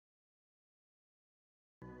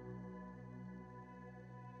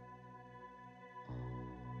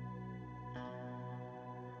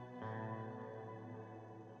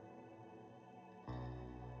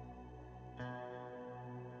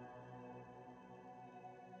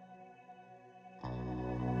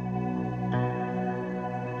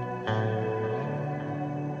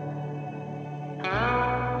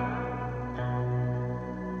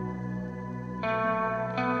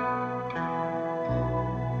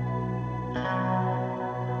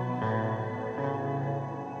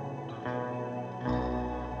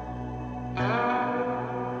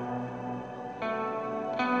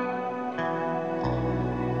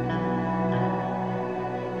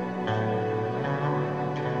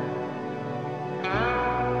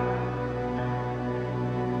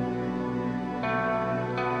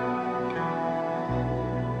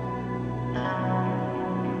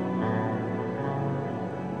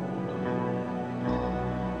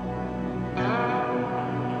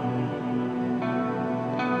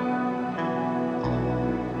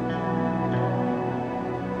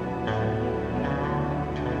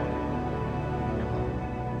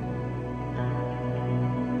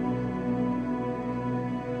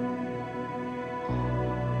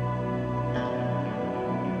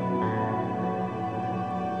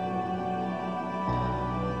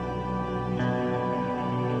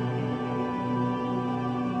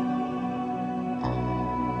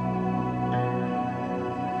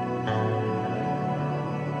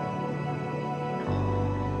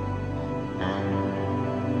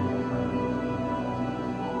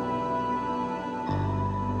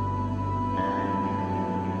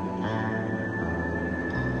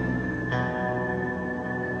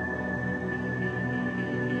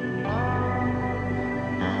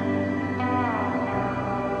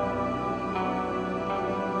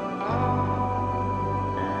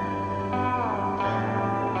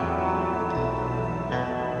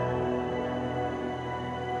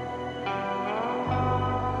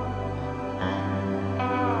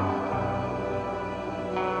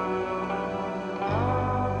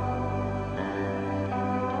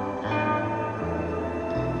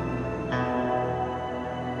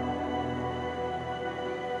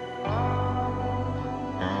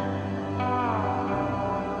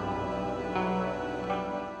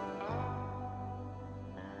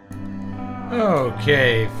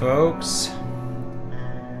Okay, folks.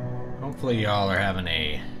 Hopefully y'all are having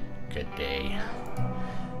a good day.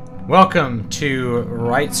 Welcome to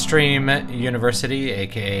Writestream University,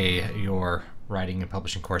 aka your writing and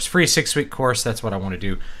publishing course. Free 6-week course. That's what I want to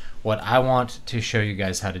do. What I want to show you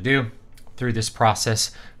guys how to do through this process,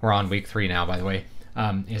 we're on week 3 now, by the way,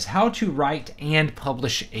 is how to write and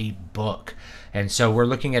publish a book. And so we're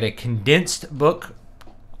looking at a condensed book.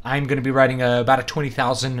 I'm going to be writing about a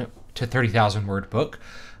 20,000 to 30,000 word book.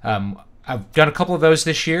 I've done a couple of those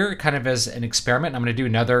this year, kind of as an experiment. I'm going to do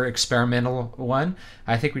another experimental one.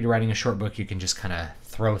 I think when you're writing a short book, you can just kind of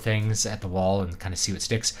throw things at the wall and kind of see what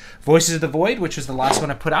sticks. Voices of the Void, which was the last one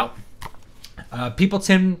I put out. People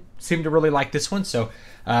seem to really like this one, so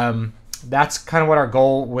that's kind of what our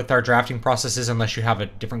goal with our drafting process is, unless you have a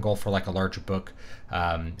different goal for like a larger book,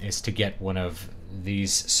 is to get one of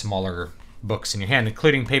these smaller books in your hand,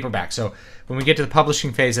 including paperback. So when we get to the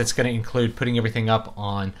publishing phase, that's going to include putting everything up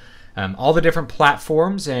on all the different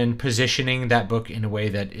platforms and positioning that book in a way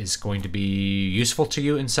that is going to be useful to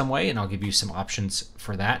you in some way, and I'll give you some options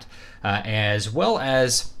for that, as well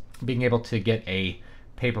as being able to get a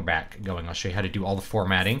paperback going. I'll show you how to do all the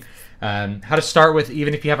formatting, how to start with,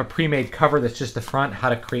 even if you have a pre-made cover that's just the front, how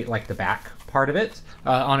to create like the back part of it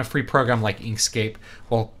on a free program like Inkscape.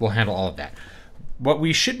 We'll handle all of that. What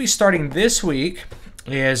we should be starting this week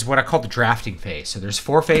is what I call the drafting phase. So there's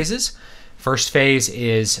 4 phases. First phase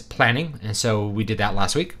is planning, and so we did that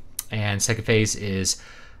last week. And second phase is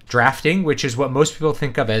drafting, which is what most people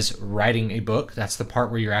think of as writing a book. That's the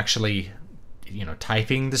part where you're actually,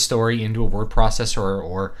 typing the story into a word processor,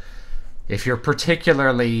 or if you're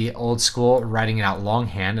particularly old school, writing it out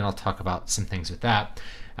longhand, and I'll talk about some things with that.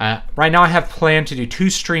 Right now I have planned to do 2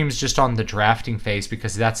 streams just on the drafting phase,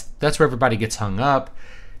 because that's where everybody gets hung up.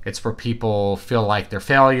 It's where people feel like they're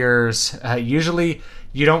failures. Usually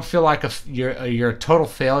you don't feel like you're a total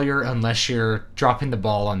failure unless you're dropping the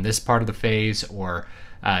ball on this part of the phase, or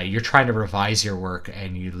you're trying to revise your work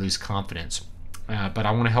and you lose confidence. But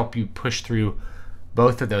I want to help you push through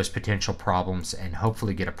both of those potential problems and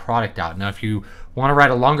hopefully get a product out. Now, if you want to write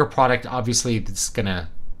a longer product, obviously it's going to,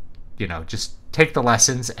 just take the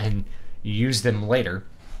lessons and use them later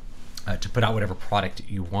to put out whatever product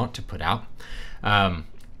you want to put out.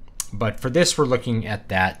 But for this, we're looking at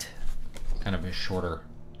that kind of a shorter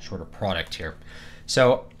product here.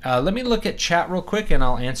 So let me look at chat real quick, and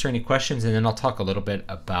I'll answer any questions, and then I'll talk a little bit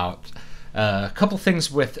about a couple things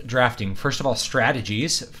with drafting. First of all,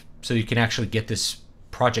 strategies, so you can actually get this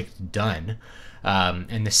project done.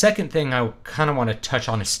 And the second thing I kind of want to touch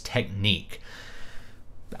on is technique.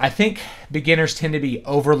 I think beginners tend to be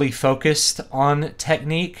overly focused on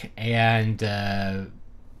technique, and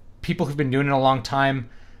people who've been doing it a long time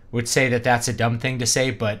would say that that's a dumb thing to say,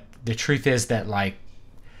 but the truth is that like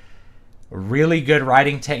really good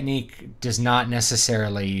writing technique does not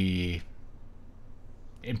necessarily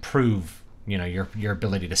improve your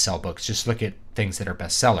ability to sell books. Just look at things that are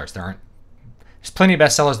bestsellers. There's plenty of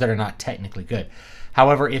bestsellers that are not technically good.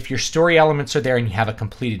 However, if your story elements are there and you have a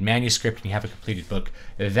completed manuscript and you have a completed book,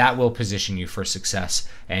 that will position you for success,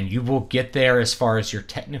 and you will get there as far as your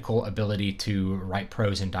technical ability to write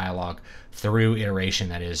prose and dialogue through iteration.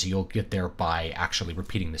 That is, you'll get there by actually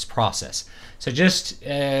repeating this process. So just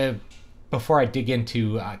before I dig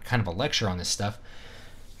into kind of a lecture on this stuff,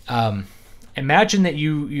 imagine that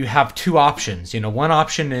you have 2 options. One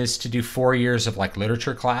option is to do 4 years of like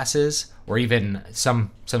literature classes, or even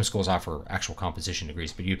some schools offer actual composition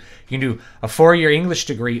degrees, but you can do a 4-year English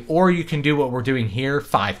degree, or you can do what we're doing here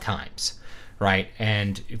 5 times, right?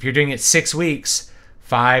 And if you're doing it 6 weeks,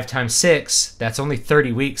 5 times 6, that's only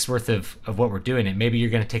 30 weeks worth of what we're doing, and maybe you're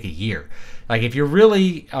going to take a year. Like if you're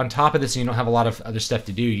really on top of this and you don't have a lot of other stuff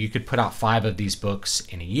to do, you could put out 5 of these books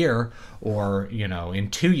in a year, or in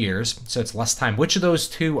 2 years, so it's less time. Which of those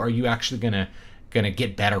 2 are you actually gonna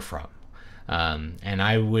get better from? And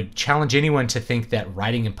I would challenge anyone to think that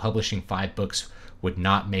writing and publishing 5 books would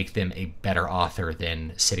not make them a better author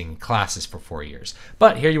than sitting in classes for 4 years.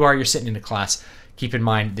 But here you are, you're sitting in a class. Keep in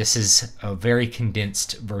mind, this is a very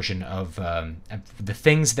condensed version of the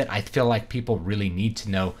things that I feel like people really need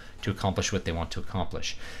to know to accomplish what they want to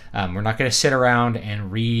accomplish. We're not going to sit around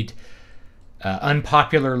and read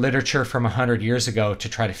unpopular literature from 100 years ago to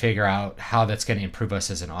try to figure out how that's going to improve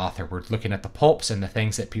us as an author. We're looking at the pulps and the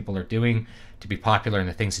things that people are doing to be popular and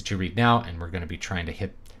the things that you read now, and we're going to be trying to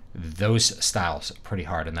hit those styles pretty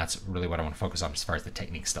hard, and that's really what I want to focus on as far as the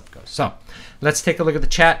technique stuff goes. So let's take a look at the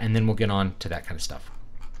chat, and then we'll get on to that kind of stuff.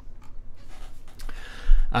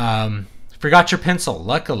 Forgot your pencil.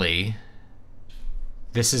 Luckily,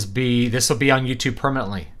 this will be on YouTube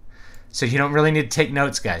permanently, so you don't really need to take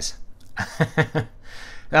notes, guys.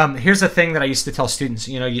 Here's a thing that I used to tell students.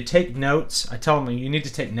 You take notes. I tell them you need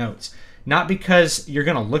to take notes. Not because you're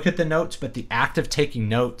going to look at the notes, but the act of taking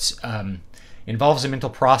notes involves a mental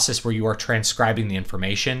process where you are transcribing the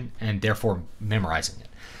information and therefore memorizing it.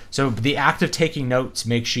 So the act of taking notes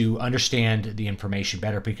makes you understand the information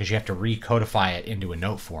better because you have to recodify it into a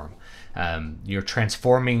note form. You're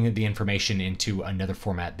transforming the information into another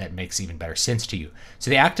format that makes even better sense to you.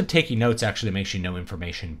 So the act of taking notes actually makes you know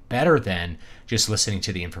information better than just listening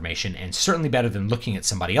to the information, and certainly better than looking at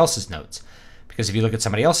somebody else's notes. Because if you look at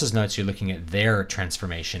somebody else's notes, you're looking at their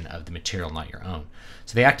transformation of the material, not your own.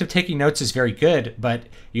 So the act of taking notes is very good, but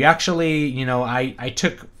you actually, I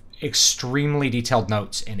took extremely detailed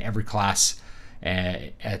notes in every class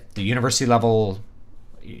at the university level,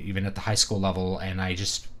 even at the high school level, and I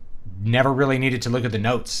just never really needed to look at the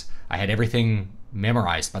notes. I had everything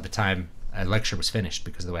memorized by the time a lecture was finished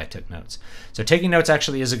because of the way I took notes. So taking notes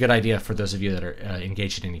actually is a good idea for those of you that are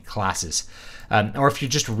engaged in any classes. Or if you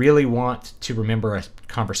just really want to remember a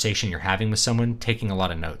conversation you're having with someone, taking a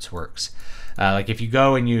lot of notes works. Like if you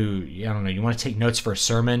go and you want to take notes for a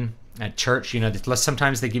sermon at church,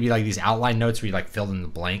 sometimes they give you like these outline notes where you like fill in the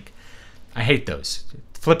blank. I hate those.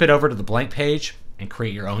 Flip it over to the blank page and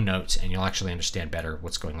create your own notes, and you'll actually understand better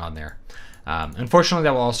what's going on there. Unfortunately,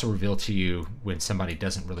 that will also reveal to you when somebody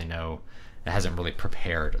doesn't really know, hasn't really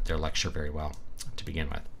prepared their lecture very well to begin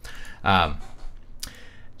with.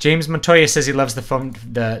 James Montoya says he loves the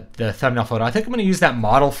thumbnail photo. I think I'm going to use that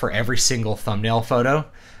model for every single thumbnail photo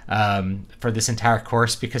for this entire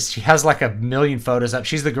course, because she has like 1 million photos up.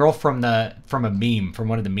 She's the girl from a meme, from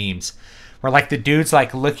one of the memes, where like the dude's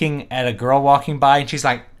like looking at a girl walking by and she's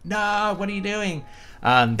like, "No, what are you doing?"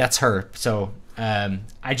 That's her. So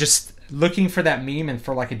I just looking for that meme and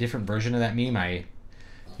for like a different version of that meme.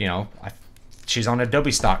 She's on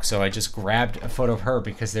Adobe stock, so I just grabbed a photo of her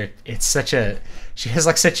because she has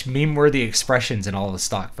like such meme-worthy expressions in all the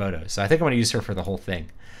stock photos. So I think I'm going to use her for the whole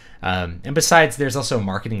thing. And besides, there's also a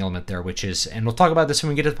marketing element there, which is, and we'll talk about this when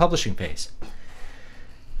we get to the publishing phase.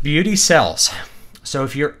 Beauty sells. So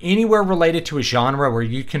if you're anywhere related to a genre where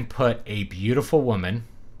you can put a beautiful woman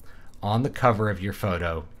on the cover of your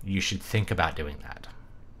photo, you should think about doing that.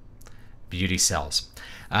 Beauty sells.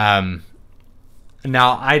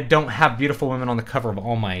 Now, I don't have beautiful women on the cover of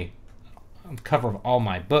all my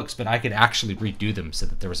books, but I could actually redo them so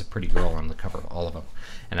that there was a pretty girl on the cover of all of them,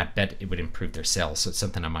 and I bet it would improve their sales. So it's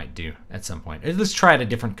something I might do at some point. Let's try a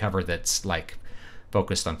different cover that's like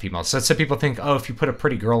focused on females. So some people think, oh, if you put a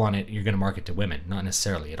pretty girl on it, you're going to market to women. Not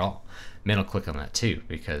necessarily at all. Men will click on that too,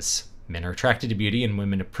 because men are attracted to beauty and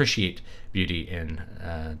women appreciate beauty in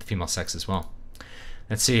the female sex as well.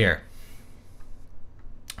 Let's see here.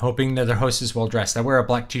 Hoping that their host is well dressed. I wear a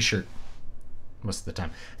black t-shirt most of the time.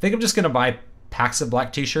 I think I'm just going to buy packs of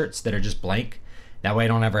black t-shirts that are just blank. That way I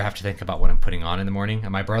don't ever have to think about what I'm putting on in the morning.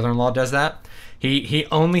 And my brother-in-law does that. He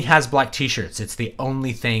only has black t-shirts. It's the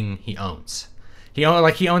only thing he owns. He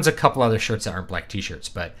owns a couple other shirts that aren't black t-shirts,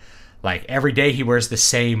 but like every day he wears the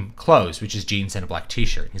same clothes, which is jeans and a black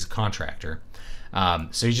t-shirt. He's a contractor.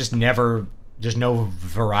 So he just never, there's no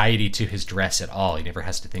variety to his dress at all. He never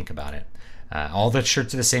has to think about it. All the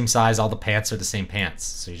shirts are the same size. All the pants are the same pants.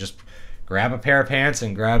 So you just grab a pair of pants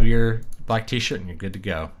and grab your black t-shirt and you're good to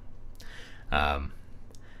go. I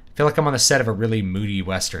feel like I'm on the set of a really moody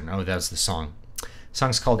Western. Oh, that was the song. The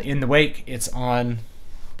song's called In the Wake. It's on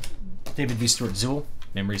David V. Stewart Zool,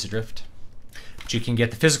 Memories Adrift. But you can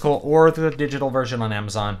get the physical or the digital version on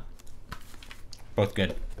Amazon. Both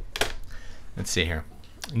good. Let's see here.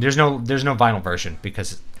 And there's no vinyl version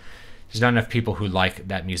because there's not enough people who like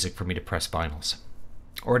that music for me to press vinyls,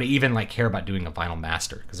 or to even like care about doing a vinyl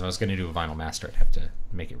master. Because if I was going to do a vinyl master, I'd have to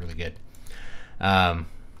make it really good. I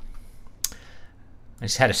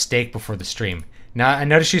just had a steak before the stream. Now I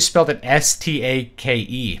noticed you spelled it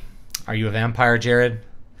S-T-A-K-E. Are you a vampire, Jared?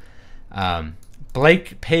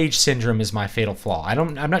 Blank page syndrome is my fatal flaw.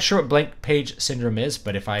 I'm not sure what blank page syndrome is,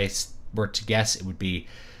 but if I were to guess, it would be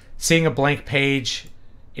seeing a blank page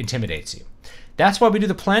intimidates you. That's why we do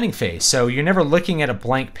the planning phase. So you're never looking at a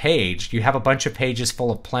blank page. You have a bunch of pages full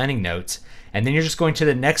of planning notes, and then you're just going to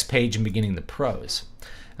the next page and beginning the prose.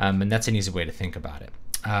 And that's an easy way to think about it.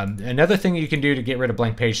 Another thing you can do to get rid of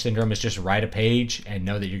blank page syndrome is just write a page and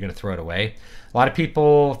know that you're going to throw it away. A lot of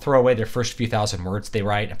people throw away their first few thousand words they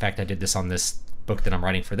write. In fact, I did this on this book that I'm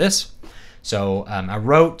writing for this. So I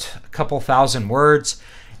wrote a couple thousand words,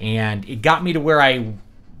 and it got me to where I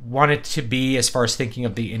wanted to be as far as thinking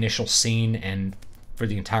of the initial scene and for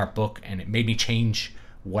the entire book, and it made me change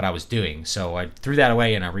what I was doing. So I threw that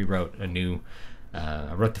away and I rewrote a new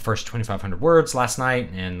I wrote the first 2,500 words last night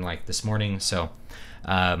and like this morning. So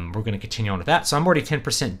We're going to continue on with that. So I'm already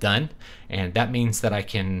 10% done, and that means that I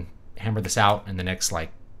can hammer this out in the next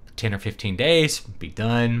like 10 or 15 days, be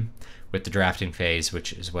done with the drafting phase,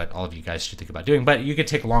 which is what all of you guys should think about doing, but you could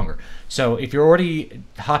take longer. So if you're already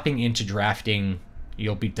hopping into drafting,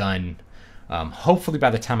 you'll be done hopefully by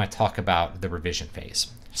the time I talk about the revision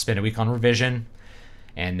phase. Spend a week on revision,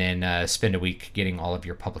 and then spend a week getting all of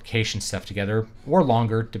your publication stuff together, or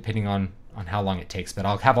longer, depending on how long it takes. But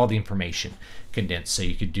I'll have all the information condensed, so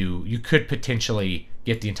you could potentially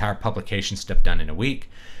get the entire publication stuff done in a week.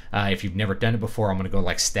 If you've never done it before, I'm going to go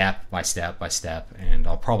like step by step by step, and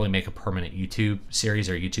I'll probably make a permanent YouTube series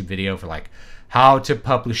or YouTube video for like how to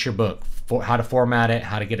publish your book, how to format it,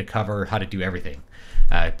 how to get a cover, how to do everything,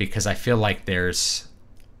 because I feel like there's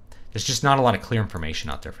just not a lot of clear information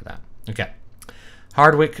out there for that. Okay.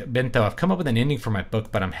 Hardwick Bento, I've come up with an ending for my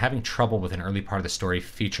book, but I'm having trouble with an early part of the story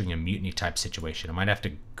featuring a mutiny type situation. I might have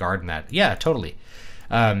to garden that. Yeah, totally.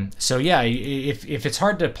 So yeah, if it's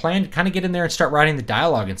hard to plan, kind of get in there and start writing the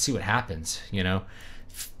dialogue and see what happens, you know.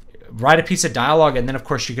 Write a piece of dialogue, and then of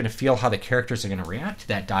course you're going to feel how the characters are going to react to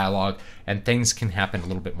that dialogue, and things can happen a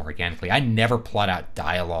little bit more organically. I never plot out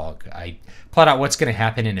dialogue. I plot out what's going to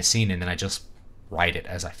happen in a scene, and then I just write it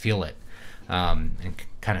as I feel it, and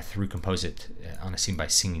kind of through compose it on a scene by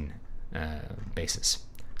scene basis.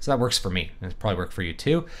 So that works for me. It'll probably work for you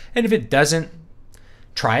too. And if it doesn't,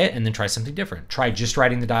 try it and then try something different. Try just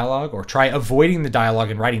writing the dialogue, or try avoiding the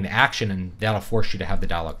dialogue and writing the action, and that'll force you to have the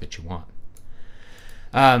dialogue that you want.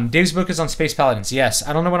 Dave's book is on Space Paladins. Yes,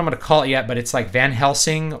 I don't know what I'm going to call it yet, but it's like Van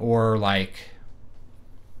Helsing, or like...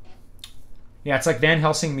 Yeah, it's like Van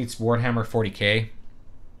Helsing meets Warhammer 40k,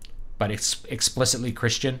 but it's explicitly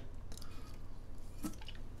Christian.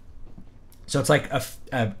 So it's like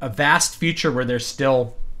a vast future where there's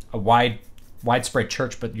still a widespread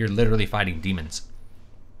church, but you're literally fighting demons.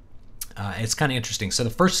 It's kind of interesting. So the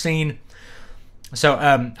first scene... So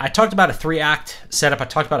I talked about a 3-act setup. I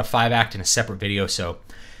talked about a 5-act in a separate video. So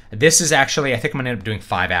this is actually, I think I'm going to end up doing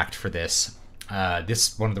 5-act for this.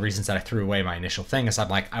 This one of the reasons that I threw away my initial thing is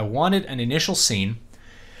I wanted an initial scene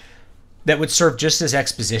that would serve just as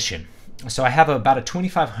exposition. So I have about a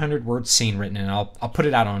 2,500 word scene written, and I'll put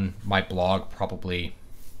it out on my blog probably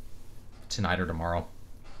tonight or tomorrow,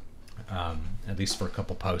 at least for a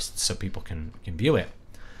couple posts so people can view it.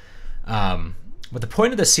 But the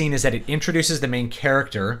point of the scene is that it introduces the main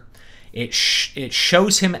character. It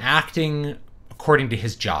shows him acting according to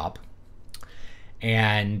his job,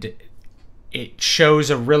 and it shows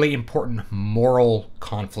a really important moral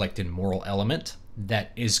conflict and moral element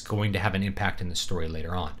that is going to have an impact in the story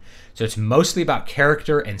later on. So it's mostly about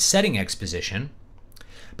character and setting exposition,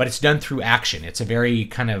 but it's done through action. It's a very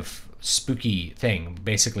kind of spooky thing.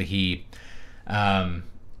 Basically,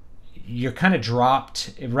 you're kind of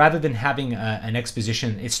dropped, rather than having an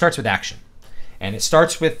exposition, it starts with action. And it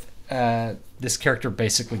starts with this character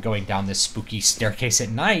basically going down this spooky staircase at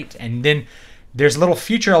night, and then there's little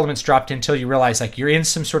future elements dropped in until you realize like you're in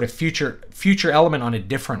some sort of future element on a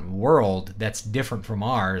different world that's different from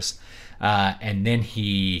ours. And then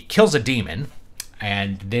he kills a demon,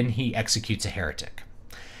 and then he executes a heretic.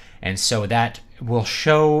 And so that will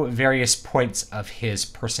show various points of his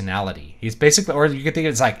personality. He's basically, or you could think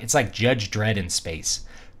it's like Judge Dredd in space.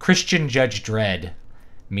 Christian Judge Dredd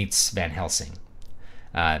meets Van Helsing.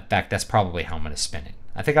 In fact, that's probably how I'm going to spin it.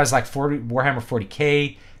 I think I was like Warhammer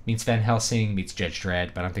 40k meets Van Helsing meets Judge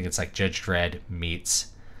Dredd, but I don't think it's like Judge Dredd meets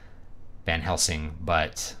Van Helsing,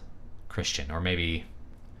 but Christian. Or maybe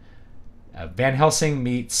Van Helsing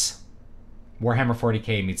meets Warhammer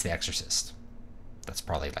 40k meets The Exorcist. That's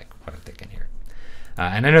probably like what I'm thinking here.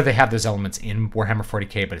 And I know they have those elements in Warhammer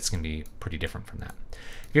 40k, but it's going to be pretty different from that.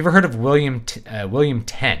 Have you ever heard of William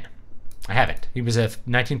Tenn? I haven't. He was a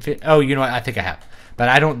 1950... Oh, you know what? I think I have. But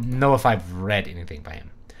I don't know if I've read anything by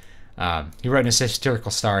him. He wrote in a satirical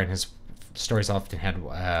style, and his stories often had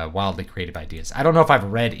wildly creative ideas. I don't know if I've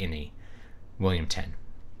read any William Tenn.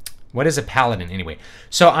 What is a paladin anyway?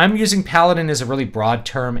 So I'm using paladin as a really broad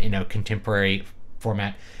term in a contemporary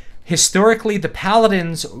format. Historically, the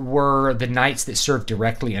paladins were the knights that served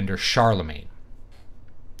directly under Charlemagne.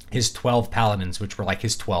 His 12 paladins, which were like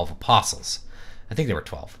his 12 apostles. I think there were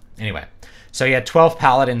 12. Anyway, so he had 12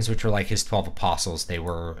 paladins, which were like his 12 apostles. They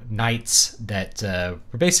were knights that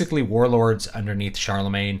were basically warlords underneath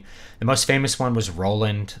Charlemagne. The most famous one was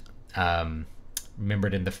Roland,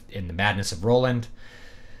 remembered in the Madness of Roland.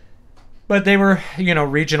 But they were,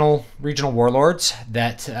 regional warlords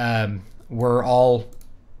that were all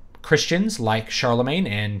Christians like Charlemagne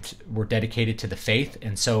and were dedicated to the faith.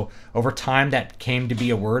 And so over time that came to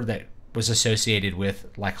be a word that was associated with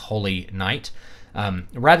like holy knight.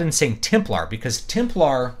 rather than saying Templar, because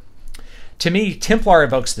Templar, to me, Templar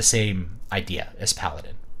evokes the same idea as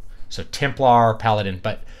Paladin. So Templar, Paladin,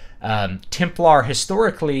 but Templar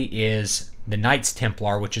historically is the Knights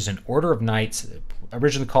Templar, which is an order of knights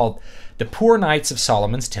originally called the Poor Knights of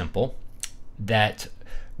Solomon's Temple, that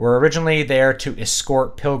were originally there to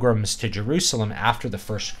escort pilgrims to Jerusalem after the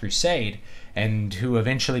First Crusade, and who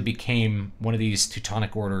eventually became one of these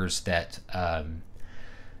Teutonic orders that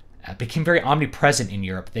became very omnipresent in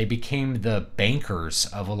Europe. They became the bankers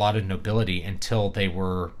of a lot of nobility until they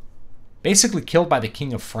were basically killed by the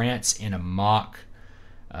King of France in a mock,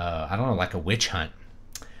 I don't know, like a witch hunt.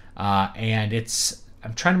 And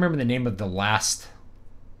I'm trying to remember the name of the last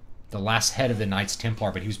head of the Knights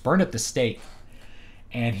Templar, but he was burned at the stake,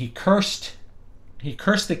 and he cursed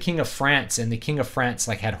the King of France, and the King of France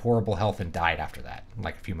like had horrible health and died after that,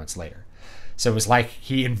 like a few months later. So it was like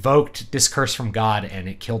he invoked this curse from God, and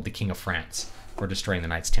it killed the King of France for destroying the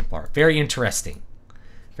Knights Templar. Very interesting.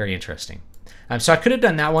 Very interesting. So I could have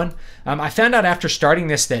done that one. I found out after starting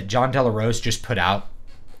this that John De La Rose just put out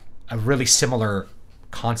a really similar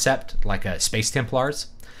concept, like a Space Templars.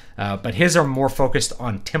 But his are more focused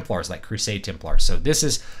on Templars, like Crusade Templars. So this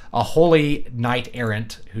is a holy knight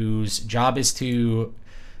errant whose job is to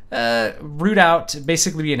root out,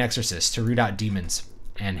 basically be an exorcist, to root out demons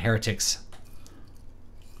and heretics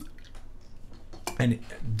and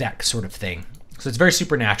that sort of thing. So it's very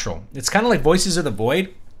supernatural. It's kind of like Voices of the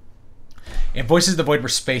Void. And Voices of the Void were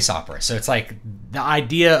space opera. So it's like the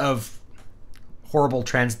idea of horrible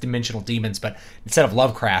trans-dimensional demons, but instead of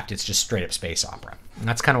Lovecraft, it's just straight up space opera. And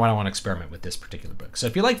that's kind of what I want to experiment with this particular book. So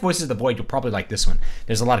if you like Voices of the Void, you'll probably like this one.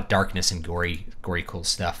 There's a lot of darkness and gory cool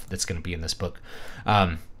stuff that's going to be in this book.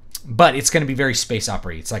 But it's going to be very space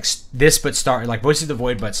opera. It's like this, but like Voices of the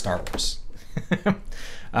Void, but Star Wars.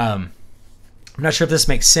 I'm not sure if this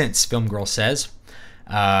makes sense, Film Girl says.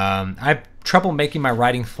 I have trouble making my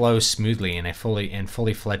writing flow smoothly and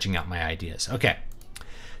fully fledging out my ideas. Okay.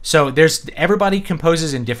 So everybody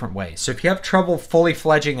composes in different ways. So if you have trouble fully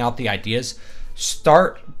fledging out the ideas,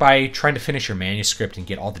 start by trying to finish your manuscript and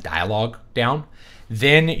get all the dialogue down.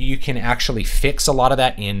 Then you can actually fix a lot of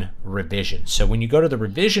that in revision. So when you go to the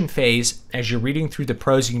revision phase, as you're reading through the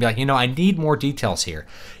prose, you can be like, I need more details here.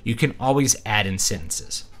 You can always add in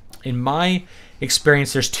sentences. In my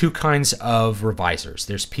experience, there's two kinds of revisers.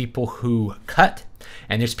 There's people who cut,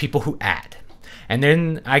 and there's people who add. And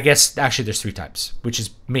then I guess actually there's three types, which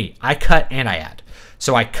is me. I cut and I add.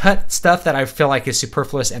 So I cut stuff that I feel like is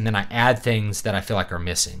superfluous, and then I add things that I feel like are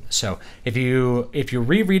missing. So if you're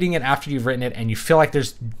rereading it after you've written it and you feel like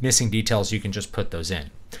there's missing details, you can just put those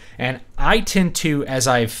in. And I tend to, as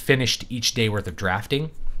I've finished each day worth of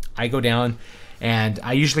drafting, I go down and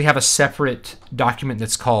I usually have a separate document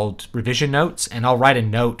that's called revision notes, and I'll write a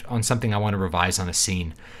note on something I want to revise on a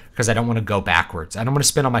scene, because I don't want to go backwards. I don't want to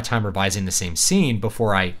spend all my time revising the same scene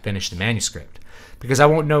before I finish the manuscript, because I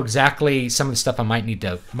won't know exactly some of the stuff I might need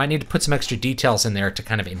to put some extra details in there to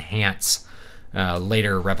kind of enhance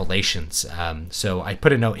later revelations. So I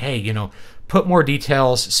put a note, hey, put more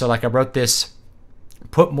details. So like I wrote this,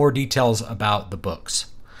 put more details about the books.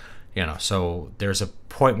 So there's a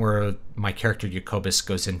point where my character Jacobus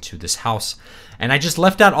goes into this house, and I just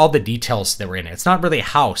left out all the details that were in it. It's not really a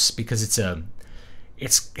house because it's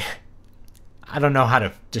I don't know how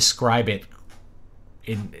to describe it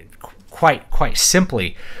in quite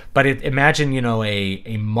simply, but imagine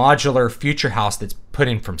a modular future house that's put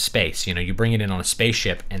in from space. You bring it in on a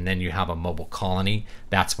spaceship, and then you have a mobile colony.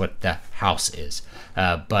 That's what the house is.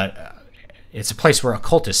 But it's a place where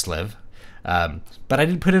occultists live. But I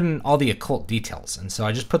didn't put in all the occult details, and so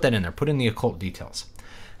I just put that in there. Put in the occult details.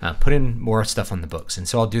 Put in more stuff on the books, and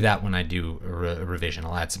so I'll do that when I do a revision.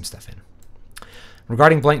 I'll add some stuff in.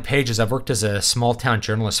 Regarding blank pages, I've worked as a small-town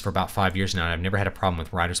journalist for about 5 years now, and I've never had a problem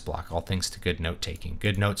with writer's block, all thanks to good note-taking.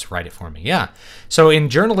 Good notes write it for me. Yeah. So in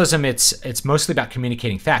journalism, it's mostly about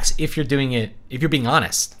communicating facts if you're being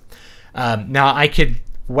honest. Now, I could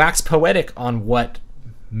wax poetic on what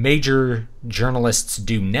major journalists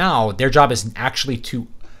do now. Their job is actually to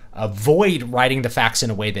avoid writing the facts in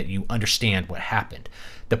a way that you understand what happened.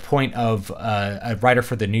 The point of a writer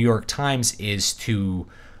for the New York Times is to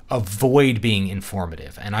avoid being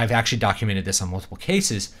informative. And I've actually documented this on multiple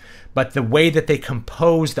cases, but the way that they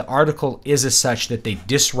compose the article is as such that they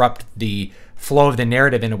disrupt the flow of the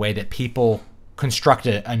narrative in a way that people construct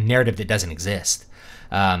a narrative that doesn't exist.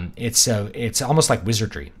 It's almost like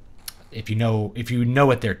wizardry, if you know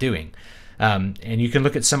what they're doing. And you can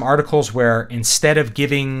look at some articles where instead of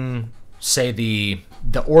giving, say, the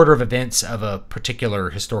order of events of a particular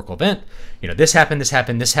historical event, this happened, this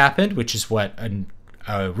happened, this happened, which is what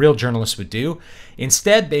a real journalist would do.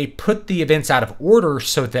 Instead, they put the events out of order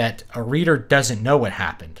so that a reader doesn't know what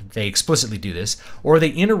happened. They explicitly do this, or they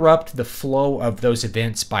interrupt the flow of those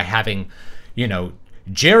events by having, you know,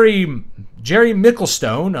 Jerry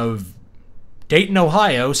Micklestone of Dayton,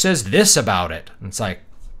 Ohio says this about it. And it's like,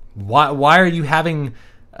 why are you having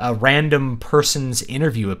a random person's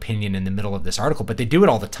interview opinion in the middle of this article? But they do it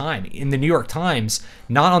all the time. In the New York Times,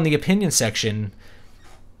 not on the opinion section,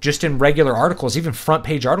 just in regular articles, even front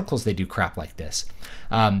page articles, they do crap like this.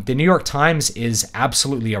 The New York Times is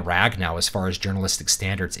absolutely a rag now as far as journalistic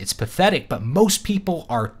standards. It's pathetic, but most people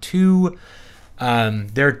are too...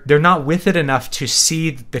 they're not with it enough to see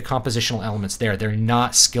the compositional elements there. They're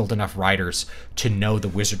not skilled enough writers to know the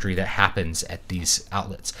wizardry that happens at these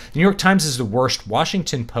outlets. The New York Times is the worst.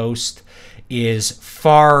 Washington Post is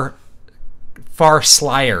far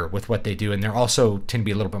slyer with what they do, and they're also tend to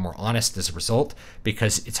be a little bit more honest as a result,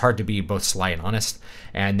 because it's hard to be both sly and honest.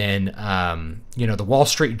 And then you know, the Wall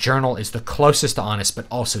Street Journal is the closest to honest, but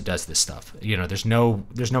also does this stuff. You know, there's no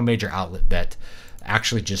major outlet that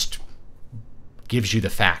actually just gives you the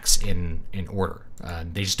facts in order.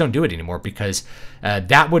 They just don't do it anymore, because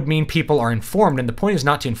that would mean people are informed, and the point is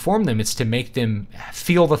not to inform them, it's to make them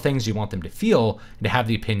feel the things you want them to feel and to have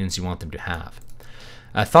the opinions you want them to have.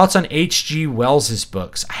 Thoughts on H.G. Wells's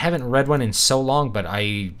books? I haven't read one in so long, but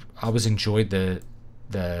I always enjoyed them.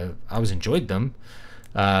 I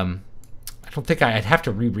don't think I'd have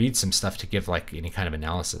to reread some stuff to give like any kind of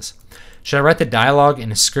analysis. Should I write the dialogue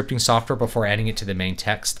in a scripting software before adding it to the main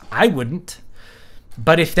text? I wouldn't.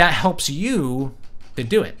 But if that helps you, then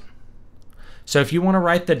do it. So if you want to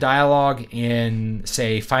write the dialogue in,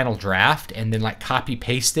 say, Final Draft and then like copy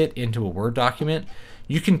paste it into a Word document,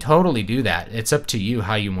 you can totally do that. It's up to you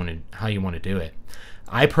how you want to do it.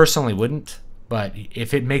 I personally wouldn't, but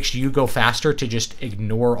if it makes you go faster to just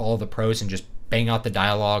ignore all the prose and just bang out the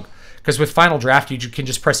dialogue, because with Final Draft you can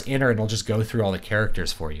just press enter and it'll just go through all the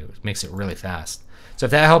characters for you. It makes it really fast. So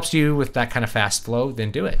if that helps you with that kind of fast flow,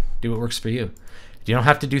 then do it. Do what works for you. You don't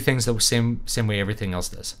have to do things the same way everything else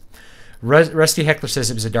does. Rusty Heckler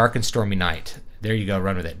says it was a dark and stormy night. There you go,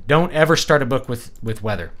 run with it. Don't ever start a book with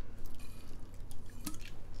weather.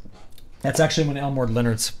 That's actually one of Elmore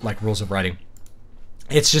Leonard's like rules of writing.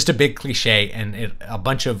 It's just a big cliche, and a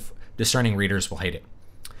bunch of discerning readers will hate it.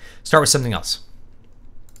 Start with something else.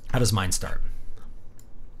 How does mine start?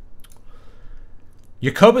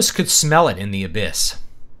 Jacobus could smell it in the abyss.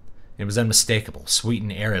 It was unmistakable, sweet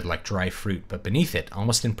and arid like dry fruit, but beneath it,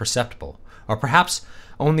 almost imperceptible, or perhaps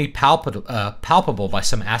only palpable by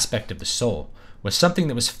some aspect of the soul, was something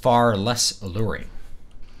that was far less alluring.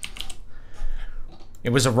 It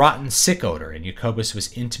was a rotten, sick odor, and Jacobus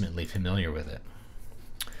was intimately familiar with it.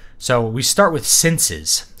 So we start with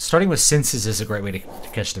senses. Starting with senses is a great way to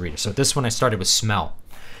catch the reader. So this one I started with smell.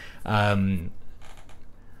 And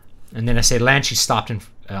then I say, Lanchi stopped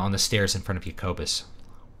on the stairs in front of Jacobus.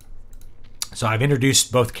 So I've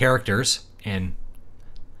introduced both characters in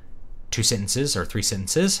 2 sentences or 3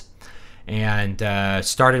 sentences, and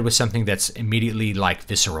started with something that's immediately like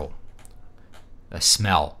visceral, a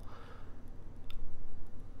smell.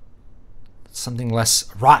 Something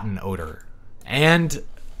less rotten odor, and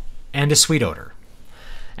a sweet odor.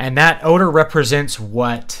 And that odor represents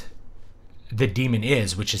what the demon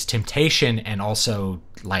is, which is temptation and also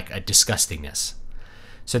like a disgustingness.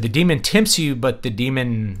 So the demon tempts you, but the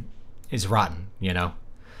demon is rotten, you know,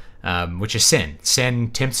 which is sin.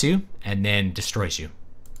 Sin tempts you and then destroys you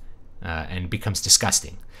and becomes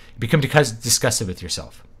disgusting. You become disgusted with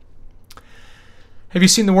yourself. Have you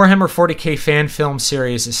seen the Warhammer 40k fan film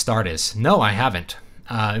series Astartes? No, I haven't.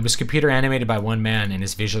 It was computer animated by one man and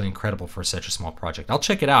is visually incredible for such a small project. I'll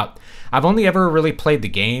check it out. I've only ever really played the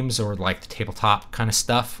games or like the tabletop kind of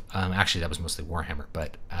stuff. Actually, that was mostly Warhammer,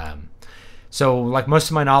 but so like most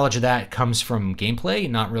of my knowledge of that comes from gameplay,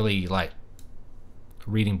 not really like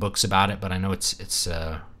reading books about it. But I know it's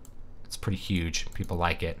pretty huge. People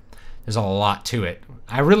like it. There's a lot to it.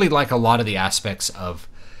 I really like a lot of the aspects of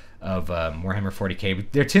Warhammer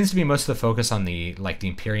 40k. There tends to be most of the focus on the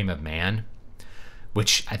Imperium of Man,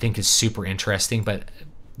 which I think is super interesting. But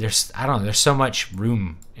there's so much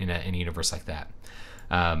room in a universe like that.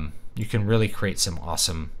 You can really create some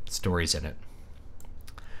awesome stories in it.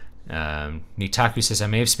 Nitaku says, I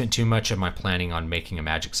may have spent too much of my planning on making a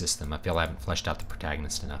magic system. I feel I haven't fleshed out the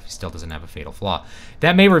protagonist enough. He still doesn't have a fatal flaw.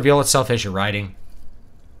 That may reveal itself as you're writing.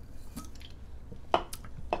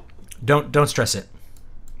 Don't stress it.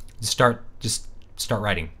 Just start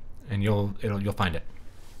writing, and you'll find it.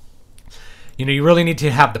 You know, you really need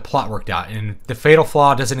to have the plot worked out, and if the fatal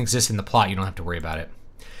flaw doesn't exist in the plot, you don't have to worry about it.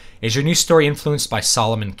 Is your new story influenced by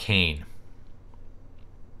Solomon Kane?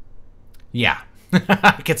 Yeah,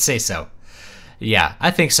 I could say so. Yeah,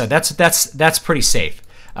 I think so. That's pretty safe.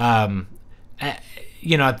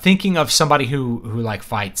 You know, thinking of somebody who like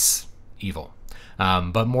fights evil,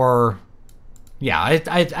 but more. Yeah,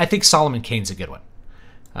 I think Solomon Kane's a good one.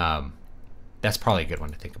 That's probably a good one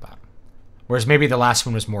to think about. Whereas maybe the last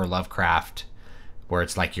one was more Lovecraft, where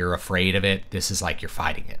it's like you're afraid of it. This is like you're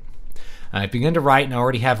fighting it. I began to write and I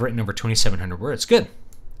already have written over 2,700 words. Good.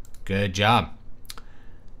 Good job.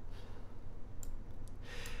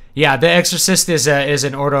 Yeah, The Exorcist is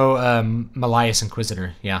an Ordo Malleus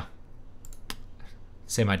Inquisitor. Yeah.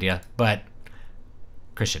 Same idea, but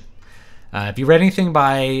Christian. Have you read anything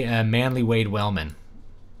by Manly Wade Wellman?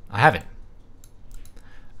 I haven't.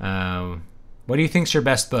 What do you think's your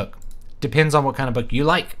best book? Depends on what kind of book you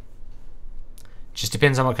like. Just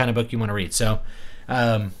depends on what kind of book you want to read. So,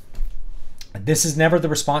 this is never the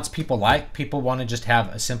response people like. People want to just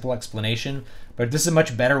have a simple explanation. But this is a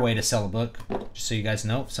much better way to sell a book. Just so you guys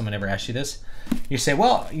know, if someone ever asks you this. You say,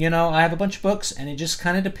 well, you know, I have a bunch of books, and it just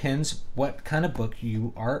kind of depends what kind of book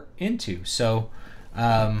you are into. So,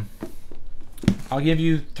 I'll give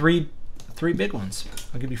you three big ones.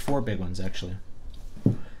 I'll give you 4 big ones, actually.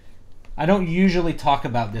 I don't usually talk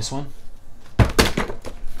about this one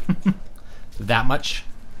that much.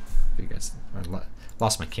 You guys, I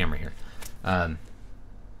lost my camera here.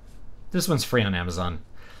 This one's free on Amazon.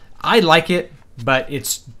 I like it, but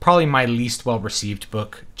it's probably my least well-received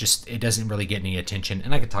book. Just, it doesn't really get any attention,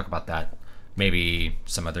 and I could talk about that maybe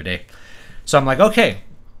some other day. So I'm like, okay,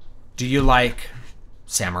 do you like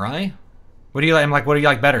samurai? What do you like? I'm like, what do you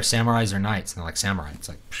like better, samurais or knights? And they're like, samurai. It's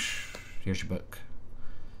like, here's your book.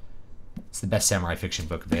 It's the best samurai fiction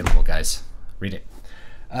book available, guys. Read it.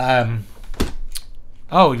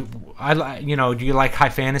 Oh, you know, do you like high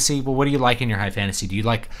fantasy? Well, what do you like in your high fantasy? Do you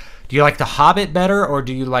like The Hobbit better, or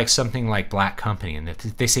do you like something like Black Company? And if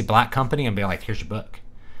they say Black Company, I'm be like, here's your book,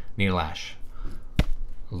 Neil Ash.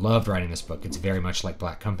 Loved writing this book. It's very much like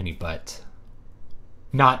Black Company, but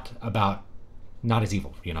not as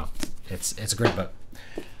evil. You know, it's a great book.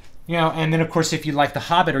 You know, and then of course, if you like The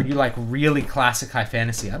Hobbit or you like really classic high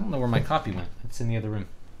fantasy, I don't know where my copy went. It's in the other room.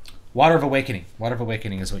 Water of Awakening. Water of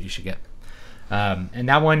Awakening is what you should get. And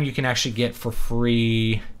that one you can actually get for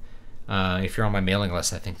free. If you're on my mailing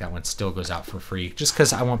list, I think that one still goes out for free, just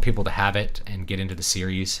because I want people to have it and get into the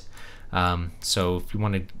series. So if you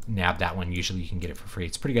want to nab that one, usually you can get it for free.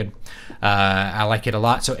 It's pretty good. I like it a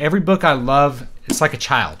lot. So every book I love, it's like a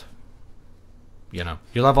child. You know,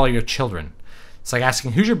 you love all your children. It's like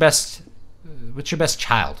asking, what's your best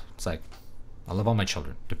child? It's like, I love all my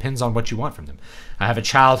children. Depends on what you want from them. I have a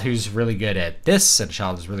child who's really good at this, and a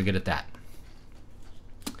child who's really good at that.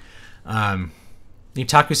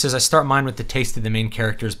 Itaku says, I start mine with the taste of the main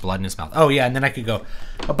character's blood in his mouth. Oh yeah, and then I could go,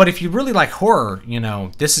 but if you really like horror, you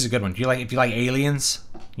know, this is a good one. If you like aliens,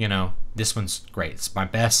 you know, this one's great. It's my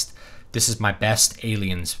best. This is my best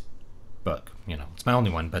aliens book. You know, it's my only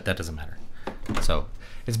one, but that doesn't matter. So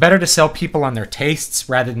it's better to sell people on their tastes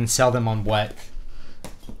rather than sell them on what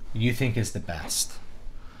you think is the best.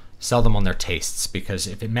 Sell them on their tastes, because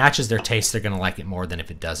if it matches their taste, they're going to like it more than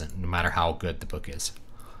if it doesn't, no matter how good the book is.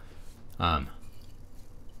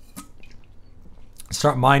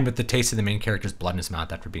 Start mine with the taste of the main character's blood in his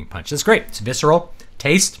mouth after being punched. That's great. It's visceral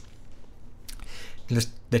taste.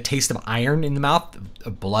 The taste of iron in the mouth,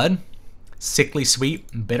 of blood, sickly sweet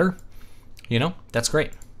and bitter. You know, that's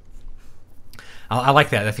great. I like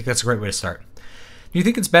that. I think that's a great way to start. Do you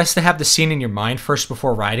think it's best to have the scene in your mind first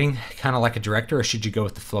before writing, kind of like a director, or should you go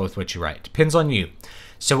with the flow with what you write? Depends on you.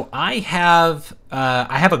 So I have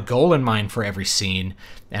a goal in mind for every scene,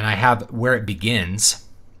 and I have where it begins,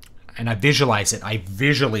 and I visualize it. I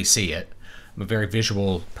visually see it. I'm a very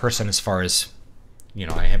visual person as far as, you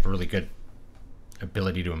know, I have a really good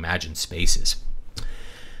ability to imagine spaces.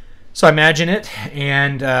 So I imagine it,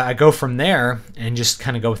 and I go from there and just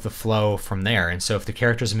kind of go with the flow from there. And so if the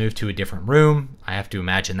characters move to a different room, I have to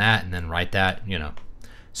imagine that and then write that, you know.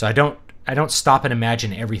 So I don't stop and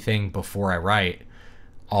imagine everything before I write,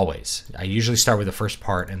 always. I usually start with the first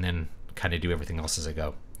part and then kind of do everything else as I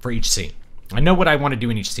go for each scene. I know what I want to do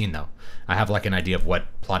in each scene, though. I have like an idea of what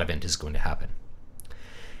plot event is going to happen.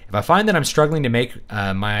 If I find that I'm struggling to make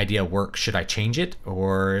my idea work, should I change it?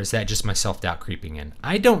 Or is that just my self-doubt creeping in?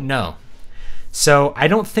 I don't know. So I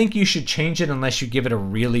don't think you should change it unless you give it a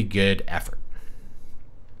really good effort.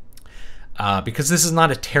 Because this is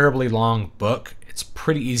not a terribly long book. It's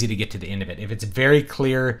pretty easy to get to the end of it. If it's very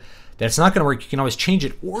clear that it's not going to work, you can always change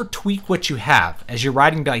it or tweak what you have. As you're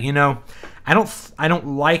writing down, you know, I don't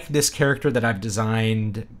like this character that I've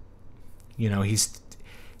designed. You know, he's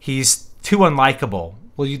too unlikable.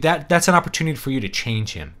 Well, that's an opportunity for you to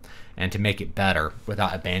change him and to make it better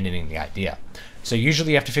without abandoning the idea. So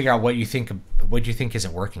usually you have to figure out what you think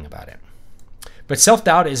isn't working about it. But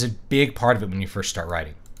self-doubt is a big part of it when you first start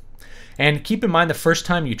writing. And keep in mind, the first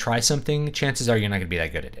time you try something, chances are you're not going to be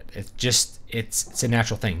that good at it. It's a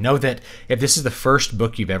natural thing. Know that if this is the first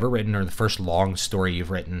book you've ever written or the first long story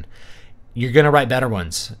you've written, you're going to write better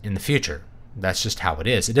ones in the future. That's just how it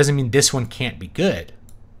is. It doesn't mean this one can't be good.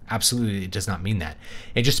 Absolutely, it does not mean that.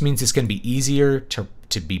 It just means it's going to be easier to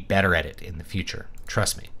be better at it in the future.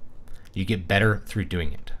 Trust me. You get better through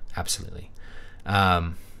doing it. Absolutely.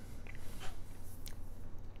 How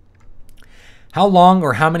long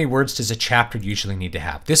or how many words does a chapter usually need to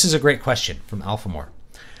have? This is a great question from Alpha Mar.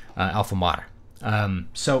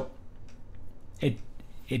 So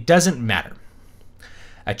it doesn't matter.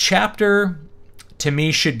 A chapter, to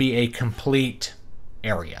me, should be a complete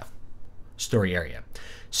area, story area.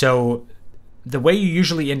 So the way you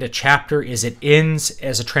usually end a chapter is it ends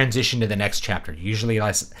as a transition to the next chapter, usually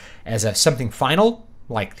as something final,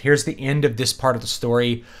 like here's the end of this part of the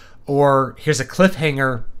story, or here's a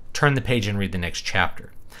cliffhanger, turn the page and read the next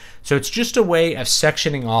chapter. So it's just a way of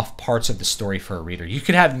sectioning off parts of the story for a reader. You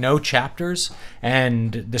could have no chapters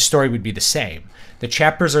and the story would be the same. The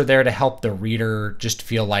chapters are there to help the reader just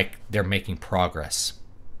feel like they're making progress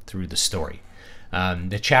through the story.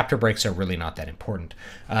 The chapter breaks are really not that important.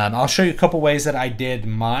 I'll show you a couple ways that I did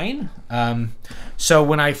mine. So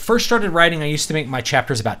when I first started writing, I used to make my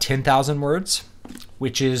chapters about 10,000 words,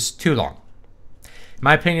 which is too long. In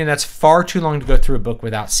my opinion, that's far too long to go through a book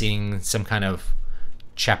without seeing some kind of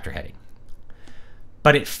chapter heading.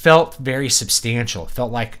 But it felt very substantial. It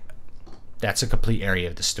felt like that's a complete area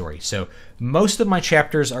of the story. So most of my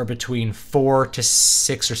chapters are between 4,000 to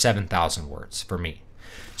 6,000 or 7,000 words for me.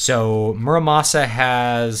 So Muramasa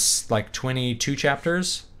has like 22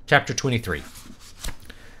 chapters. Chapter 23.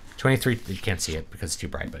 23, you can't see it because it's too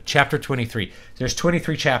bright, but chapter 23. There's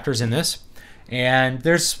 23 chapters in this. And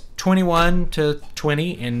there's 21 to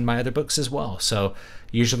 20 in my other books as well. So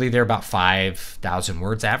usually they're about 5,000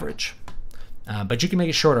 words average. But you can make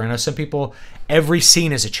it shorter. I know some people, every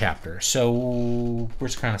scene is a chapter. So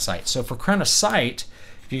where's Crown of Sight? So for Crown of Sight,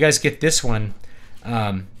 if you guys get this one,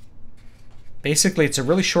 basically it's a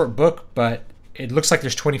really short book, but it looks like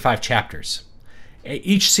there's 25 chapters.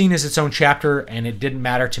 Each scene is its own chapter, and it didn't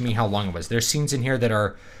matter to me how long it was. There's scenes in here that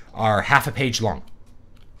are half a page long.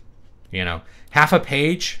 You know, half a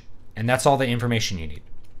page, and that's all the information you need.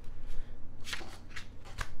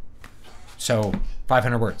 So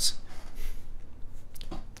 500 words,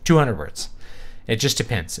 200 words. It just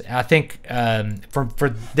depends. I think for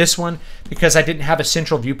this one, because I didn't have a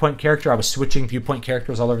central viewpoint character, I was switching viewpoint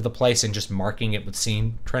characters all over the place and just marking it with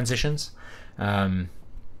scene transitions.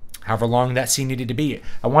 However long that scene needed to be.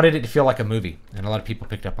 I wanted it to feel like a movie, and a lot of people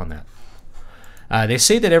picked up on that. They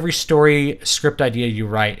say that every story script idea you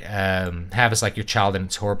write have is like your child, and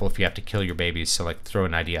it's horrible if you have to kill your babies. So like throw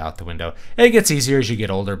an idea out the window. And it gets easier as you get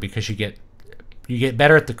older because you get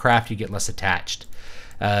better at the craft. You get less attached.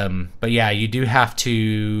 But yeah, you do have to.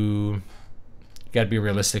 You got to be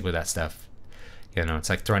realistic with that stuff. You know, it's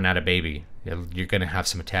like throwing out a baby. You're going to have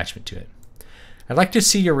some attachment to it. I'd like to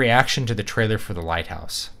see your reaction to the trailer for The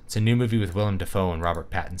Lighthouse. It's a new movie with Willem Dafoe and Robert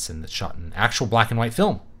Pattinson that's shot in actual black and white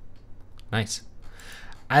film. Nice.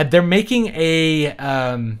 They're making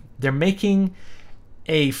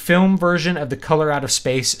a film version of The Color Out of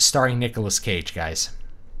Space starring Nicolas Cage, guys.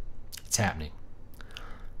 It's happening.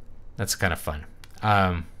 That's kind of fun.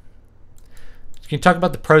 You can talk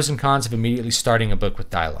about the pros and cons of immediately starting a book with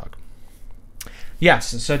dialogue.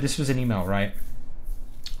 Yes, so this was an email, right?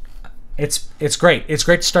 It's great. It's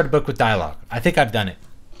great to start a book with dialogue. I think I've done it.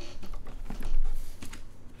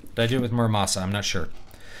 Did I do it with Muramasa? I'm not sure.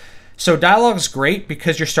 So dialogue is great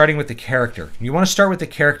because you're starting with the character. You want to start with the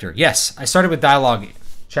character. Yes, I started with dialogue.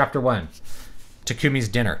 Chapter 1, Takumi's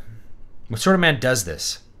dinner. What sort of man does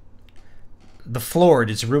this? The floor, it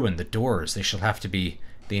is ruined. The doors, they shall have to be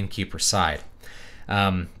the innkeeper's side.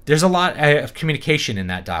 There's a lot of communication in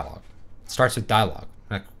that dialogue. It starts with dialogue.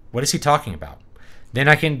 Like, what is he talking about? Then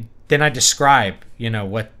I describe, you know,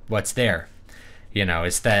 what's there. You know,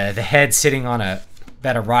 it's the head sitting on a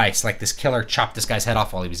bed of rice, like this killer chopped this guy's head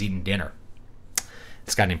off while he was eating dinner.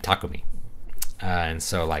 This guy named Takumi. And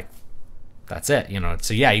so, like, that's it, you know.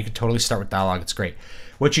 So, yeah, you could totally start with dialogue. It's great.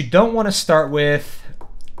 What you don't want to start with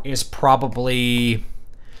is probably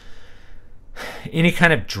any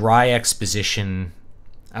kind of dry exposition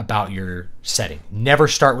about your setting. Never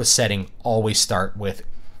start with setting. Always start with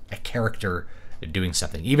a character doing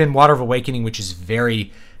something. Even Water of Awakening, which is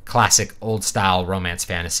very classic, old-style romance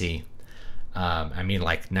fantasy. I mean,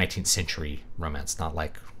 like 19th century romance, not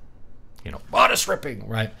like bodice ripping,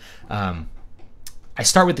 right? I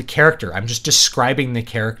start with the character. I'm just describing the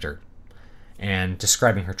character and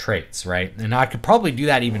describing her traits, right? And I could probably do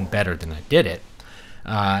that even better than I did it.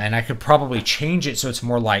 And I could probably change it so it's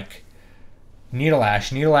more like Needle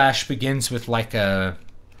Ash. Needle Ash begins with like a,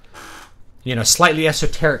 slightly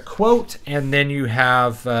esoteric quote, and then you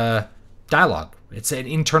have dialogue. It's an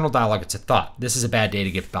internal dialogue. It's a thought. This is a bad day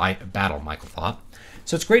to get battle, Michael thought.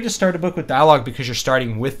 So it's great to start a book with dialogue because you're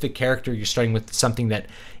starting with the character. You're starting with something that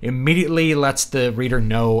immediately lets the reader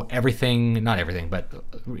know everything, not everything, but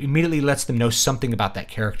immediately lets them know something about that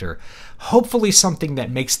character. Hopefully something that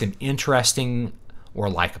makes them interesting or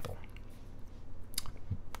likable.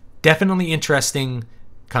 Definitely interesting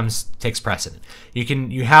takes precedent.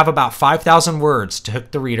 You have about 5,000 words to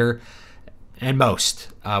hook the reader, and most,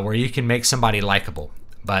 where you can make somebody likable.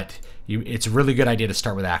 But it's a really good idea to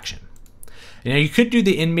start with action. You could do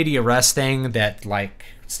the in media res thing that like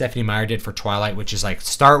Stephanie Meyer did for Twilight, which is like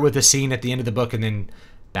start with a scene at the end of the book and then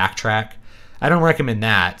backtrack. I don't recommend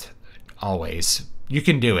that always. You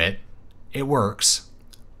can do it. It works.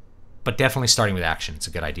 But definitely starting with action is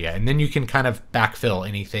a good idea. And then you can kind of backfill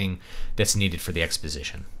anything that's needed for the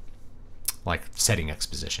exposition. Like setting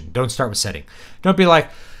exposition. Don't start with setting. Don't be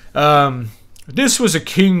like, this was a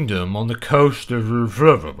kingdom on the coast of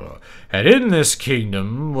blah, blah, blah, and in this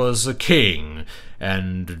kingdom was a king,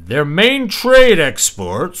 and their main trade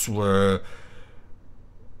exports were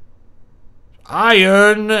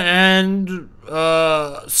iron and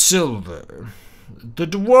silver. The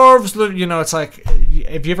dwarves, it's like,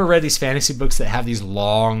 have you ever read these fantasy books that have these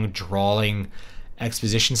long, drawling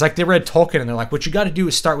expositions? Like they read Tolkien and they're like, what you got to do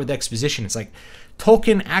is start with exposition. It's like,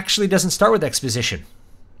 Tolkien actually doesn't start with exposition.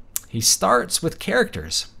 He starts with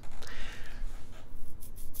characters.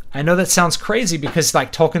 I know that sounds crazy because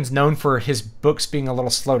like Tolkien's known for his books being a little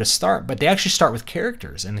slow to start, but they actually start with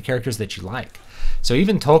characters and the characters that you like. So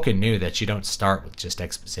even Tolkien knew that you don't start with just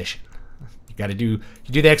exposition. You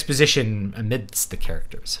do the exposition amidst the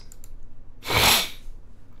characters.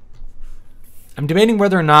 I'm debating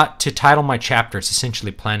whether or not to title my chapters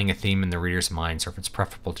essentially planning a theme in the reader's minds, or if it's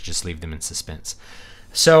preferable to just leave them in suspense.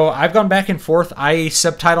 So I've gone back and forth. I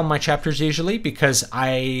subtitle my chapters usually because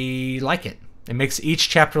I like it. It makes each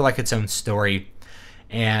chapter like its own story,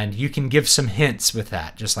 and you can give some hints with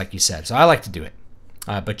that, just like you said. So I like to do it,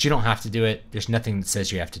 but you don't have to do it. There's nothing that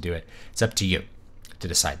says you have to do it. It's up to you to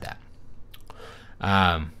decide that.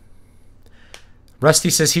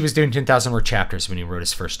 Rusty says he was doing 10,000 word chapters when he wrote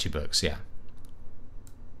his first 2 books. Yeah.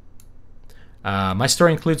 My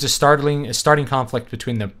story includes a starting conflict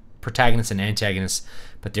between the protagonist and antagonist,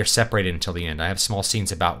 but they're separated until the end. I have small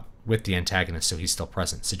scenes with the antagonist, so he's still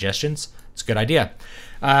present. Suggestions? It's a good idea.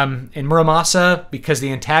 In Muramasa, because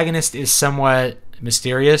the antagonist is somewhat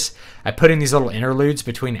mysterious, I put in these little interludes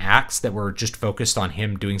between acts that were just focused on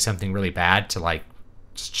him doing something really bad to like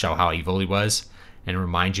just show how evil he was and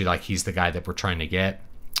remind you like he's the guy that we're trying to get.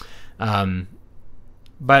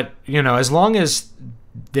 But, as long as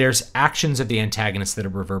there's actions of the antagonist that are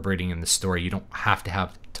reverberating in the story, you don't have to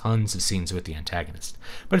have tons of scenes with the antagonist.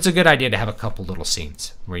 But it's a good idea to have a couple little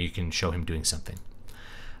scenes where you can show him doing something.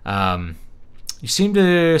 You seem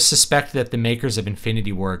to suspect that the makers of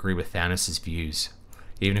Infinity War agree with Thanos' views,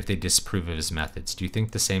 even if they disapprove of his methods. Do you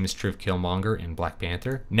think the same is true of Killmonger in Black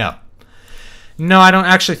Panther? No. No, I don't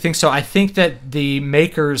actually think so. I think that the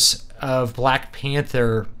makers of Black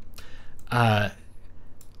Panther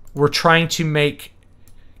were trying to make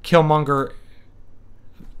Killmonger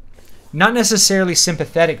not necessarily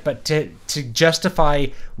sympathetic, but to justify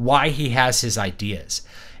why he has his ideas.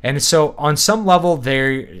 And so on some level,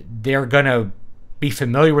 they're going to be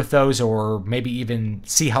familiar with those, or maybe even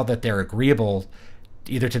see how that they're agreeable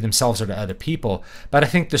either to themselves or to other people. But I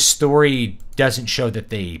think the story doesn't show that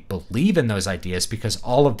they believe in those ideas, because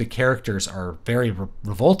all of the characters are very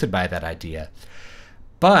revolted by that idea.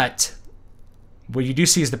 But what you do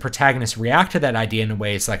see is the protagonist react to that idea in a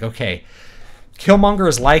way it's like, okay, Killmonger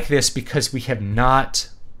is like this because we have not,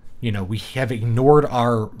 we have ignored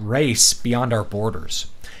our race beyond our borders.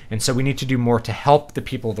 And so we need to do more to help the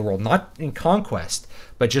people of the world, not in conquest,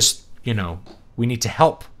 but just, we need to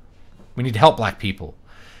help. We need to help black people.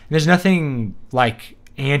 And there's nothing like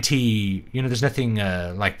there's nothing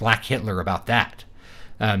like Black Hitler about that.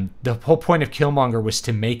 The whole point of Killmonger was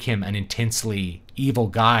to make him an intensely evil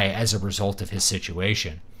guy as a result of his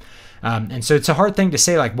situation. And so it's a hard thing to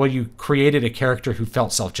say, like, well, you created a character who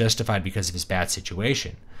felt self-justified because of his bad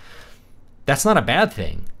situation. that's not a bad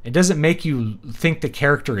thing. It doesn't make you think the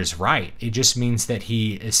character is right. It just means that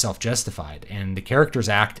he is self-justified, and the characters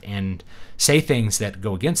act and say things that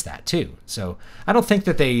go against that too. So I don't think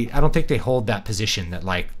they hold that position that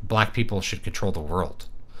like black people should control the world,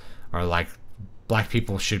 or like black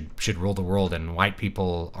people should rule the world and white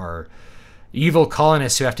people are evil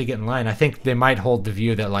colonists who have to get in line. I think they might hold the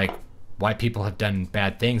view that like white people have done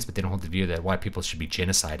bad things, but they don't hold the view that white people should be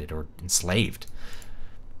genocided or enslaved.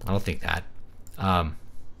 I don't think that.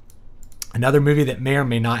 Another movie that may or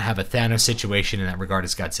may not have a Thanos situation in that regard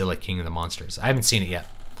is Godzilla, King of the Monsters. I haven't seen it yet.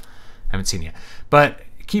 But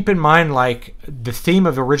keep in mind, like, the theme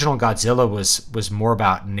of original Godzilla was more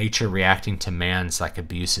about nature reacting to man's like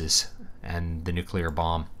abuses and the nuclear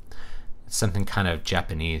bomb. It's something kind of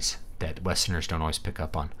Japanese that Westerners don't always pick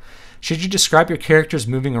up on. Should you describe your characters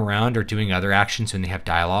moving around or doing other actions when they have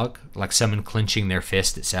dialogue, like someone clenching their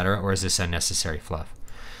fist, etc., or is this unnecessary fluff?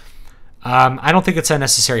 I don't think it's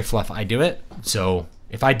unnecessary fluff. I do it. So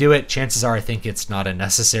if I do it, chances are I think it's not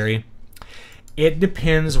unnecessary. It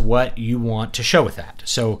depends what you want to show with that.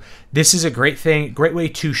 So this is a great way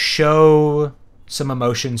to show some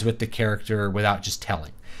emotions with the character without just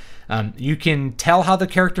telling. You can tell how the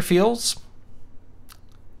character feels.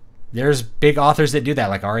 There's big authors that do that,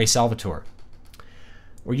 like R.A. Salvatore.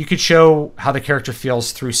 Or you could show how the character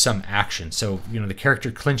feels through some action. So, you know, the character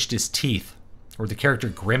clenched his teeth, or the character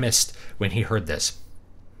grimaced when he heard this,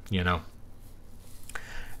 you know.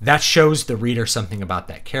 That shows the reader something about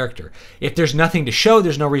that character. If there's nothing to show,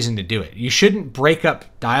 there's no reason to do it. You shouldn't break up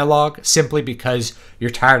dialogue simply because you're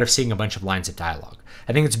tired of seeing a bunch of lines of dialogue.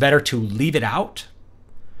 I think it's better to leave it out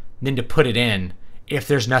than to put it in if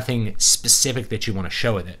there's nothing specific that you want to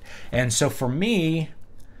show with it. And so for me,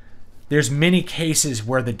 there's many cases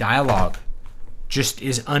where the dialogue just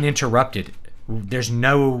is uninterrupted. There's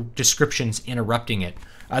no descriptions interrupting it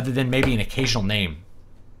other than maybe an occasional name.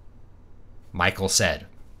 Michael said,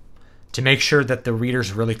 to make sure that the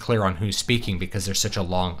reader's really clear on who's speaking because there's such a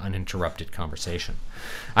long uninterrupted conversation.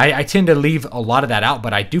 I tend to leave a lot of that out,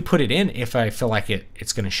 but I do put it in if I feel like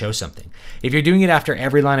it's going to show something. If you're doing it after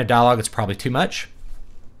every line of dialogue, it's probably too much.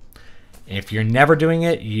 If you're never doing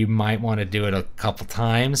it, you might want to do it a couple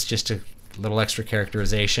times, just a little extra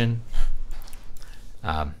characterization.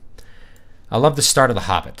 I love the start of The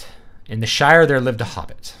Hobbit. In the Shire, there lived a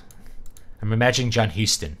hobbit. I'm imagining John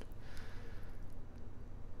Huston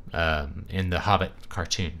in the Hobbit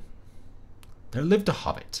cartoon. There lived a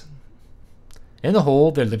hobbit. In the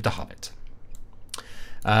hole, there lived a hobbit.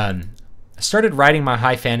 I started writing my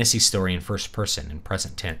high fantasy story in first person, in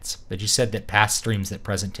present tense, but you said that past streams that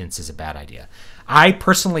present tense is a bad idea. I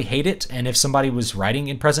personally hate it, and if somebody was writing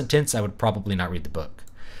in present tense, I would probably not read the book.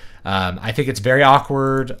 I think it's very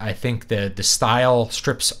awkward. I think the style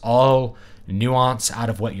strips all nuance out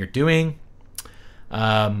of what you're doing.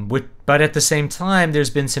 But at the same time, there's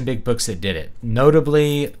been some big books that did it,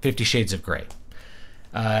 notably 50 Shades of Grey.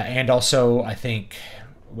 And also, I think,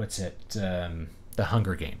 The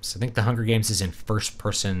Hunger Games. I think The Hunger Games is in first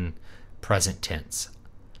person present tense.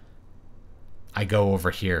 I go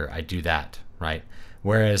over here, I do that, right?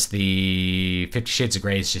 Whereas the 50 Shades of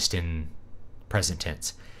Grey is just in present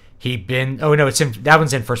tense. That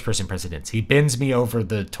one's in first person present tense. He bends me over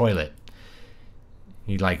the toilet.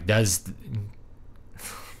 He like does.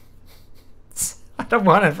 I don't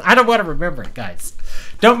want to remember it, guys.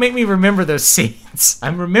 Don't make me remember those scenes.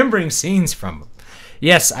 I'm remembering scenes from them.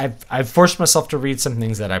 Yes, I've forced myself to read some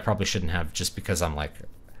things that I probably shouldn't have, just because I'm like,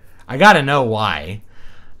 I gotta know why,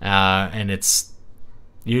 and it's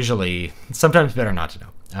usually sometimes better not to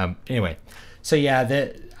know. Anyway, so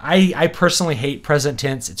yeah, I personally hate present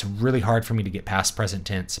tense. It's really hard for me to get past present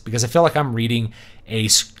tense because I feel like I'm reading a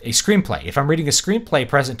screenplay. If I'm reading a screenplay,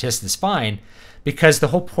 present tense is fine because the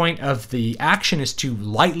whole point of the action is to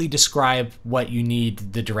lightly describe what you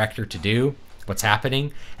need the director to do, what's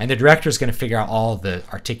happening, and the director is going to figure out all the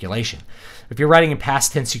articulation. If you're writing in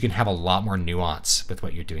past tense, you can have a lot more nuance with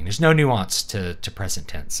what you're doing. There's no nuance to present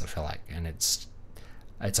tense, I feel like, and it's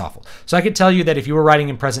awful. So I could tell you that if you were writing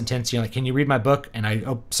in present tense, you're like, can you read my book? And I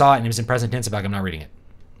saw it and it was in present tense, I'm not reading it.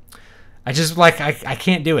 I just I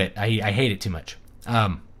can't do it. I hate it too much.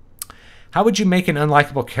 How would you make an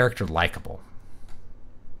unlikable character likable?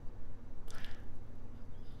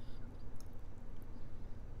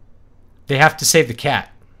 They have to save the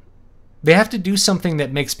cat. They have to do something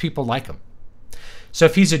that makes people like him. So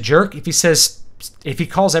if he's a jerk, if he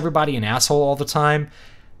calls everybody an asshole all the time,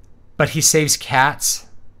 but he saves cats,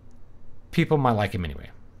 people might like him anyway.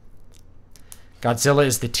 Godzilla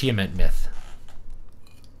is the Tiamat myth.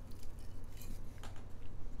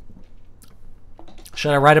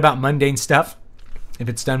 Should I write about mundane stuff? if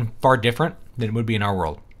it's done far different than it would be in our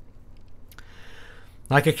world.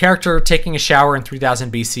 Like a character taking a shower in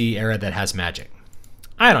 3000 BC era that has magic.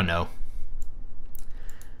 I don't know.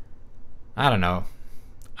 I don't know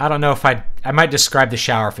if I might describe the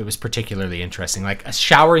shower if it was particularly interesting. Like a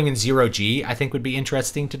showering in 0G, I think would be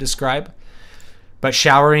interesting to describe. But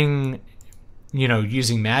showering, you know,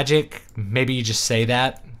 using magic, maybe you just say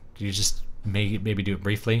that. You just maybe do it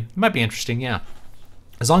briefly. It might be interesting, yeah.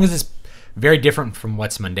 As long as it's very different from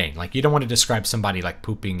what's mundane. Like you don't want to describe somebody like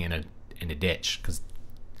pooping in a ditch, because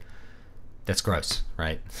that's gross,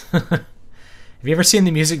 right? Have you ever seen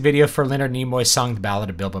the music video for Leonard Nimoy's song The Ballad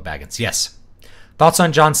of Bilbo Baggins? Yes. Thoughts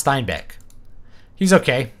on John Steinbeck? He's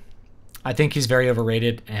okay. I think he's very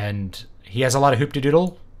overrated, and he has a lot of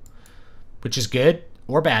hoop-de-doodle, which is good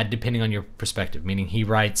or bad depending on your perspective, meaning he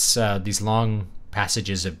writes these long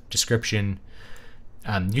passages of description.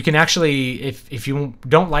 You can actually, if you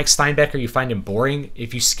don't like Steinbeck or you find him boring,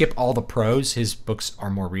 if you skip all the prose, his books are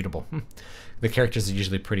more readable. The characters are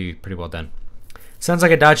usually pretty well done. Sounds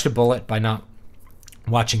like I dodged a bullet by not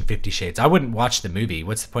watching 50 Shades. I wouldn't watch the movie.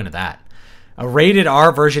 What's the point of that? A rated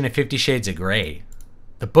R version of 50 Shades of Grey.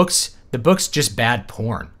 The book's just bad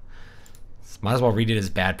porn. Might as well read it as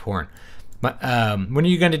bad porn. But, when are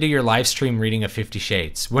you going to do your live stream reading of 50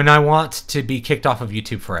 Shades? When I want to be kicked off of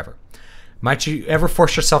YouTube forever. Might you ever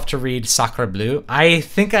force yourself to read Sacre Bleu? I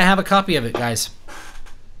think I have a copy of it, guys.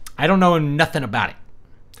 I don't know nothing about it,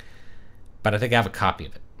 but I think I have a copy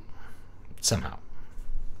of it somehow.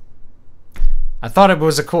 I thought it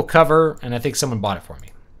was a cool cover, and I think someone bought it for me.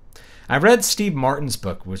 I read Steve Martin's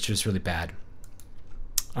book, which was really bad.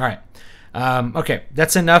 All right. Okay,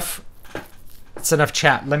 that's enough. That's enough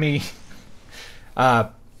chat. Let me... I've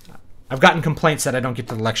gotten complaints that I don't get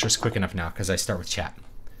to the lectures quick enough now because I start with chat.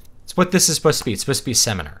 It's what this is supposed to be. It's supposed to be a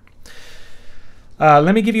seminar.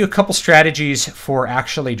 Let me give you a couple strategies for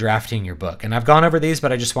actually drafting your book. And I've gone over these,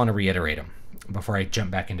 but I just want to reiterate them before I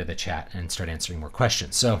jump back into the chat and start answering more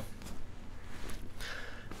questions. So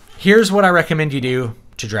here's what I recommend you do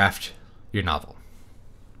to draft your novel.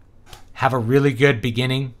 Have a really good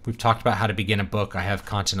beginning. We've talked about how to begin a book. I have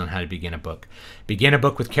content on how to begin a book. Begin a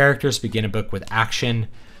book with characters. Begin a book with action.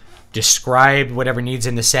 Describe whatever needs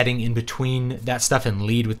in the setting in between that stuff and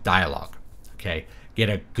lead with dialogue. Okay? Get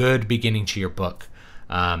a good beginning to your book.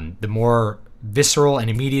 The more visceral and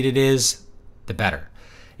immediate it is, the better.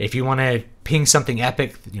 If you want to ping something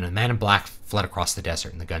epic, you know, the man in black fled across the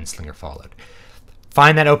desert and the gunslinger followed.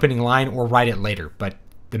 Find that opening line or write it later, but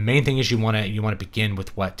the main thing is you want to begin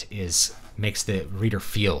with what makes the reader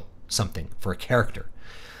feel something for a character.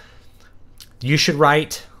 You should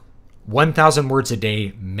write 1,000 words a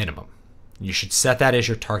day minimum. You should set that as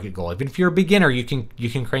your target goal. Even if you're a beginner, you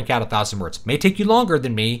can crank out 1,000 words. It may take you longer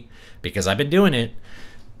than me because I've been doing it,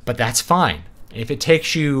 but that's fine. If it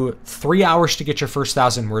takes you 3 hours to get your first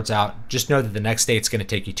 1,000 words out, just know that the next day it's going to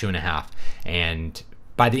take you 2.5. And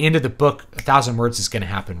by the end of the book, 1,000 words is going to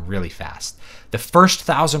happen really fast. The first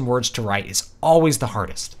 1,000 words to write is always the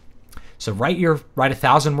hardest. So write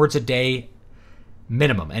 1,000 words a day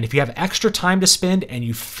minimum. And if you have extra time to spend and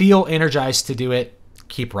you feel energized to do it,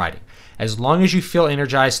 keep writing. As long as you feel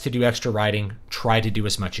energized to do extra writing, try to do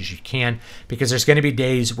as much as you can, because there's going to be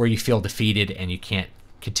days where you feel defeated and you can't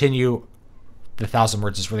continue. The 1,000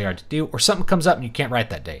 words is really hard to do, or something comes up and you can't write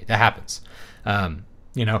that day. That happens.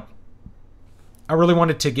 You know, I really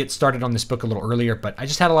wanted to get started on this book a little earlier, but I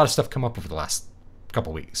just had a lot of stuff come up over the last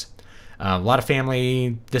couple weeks. A lot of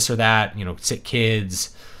family, this or that, you know, sick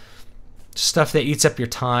kids, stuff that eats up your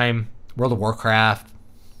time, World of Warcraft,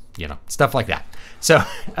 you know, stuff like that. So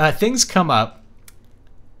things come up,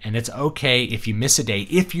 and it's okay if you miss a day,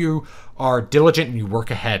 if you are diligent and you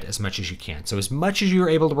work ahead as much as you can. So as much as you're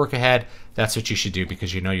able to work ahead, that's what you should do,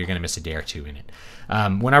 because you know you're going to miss a day or two in it.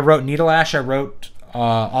 When I wrote Needle Ash, I wrote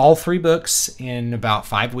all 3 books in about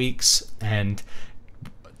 5 weeks, and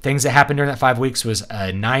things that happened during that 5 weeks was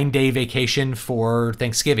a 9-day vacation for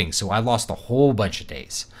Thanksgiving. So I lost a whole bunch of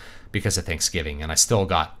days because of Thanksgiving, and I still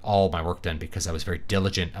got all my work done because I was very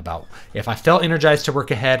diligent about, if I felt energized to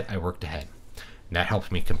work ahead, I worked ahead. And that helped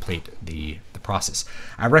me complete the process.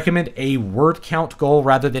 I recommend a word count goal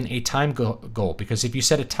rather than a time goal, because if you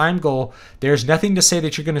set a time goal, there's nothing to say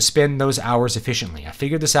that you're going to spend those hours efficiently. I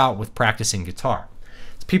figured this out with practicing guitar.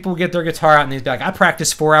 People get their guitar out and they'd be like, I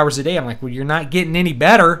practice 4 hours a day. I'm like, well, you're not getting any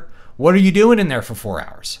better. What are you doing in there for 4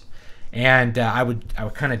 hours? And I would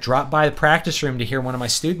kind of drop by the practice room to hear one of my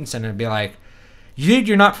students, and I'd be like, dude,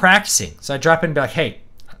 you're not practicing. So I'd drop in and be like, hey,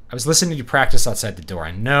 I was listening to you practice outside the door.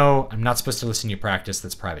 I know I'm not supposed to listen to you practice.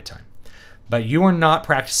 That's private time. But you are not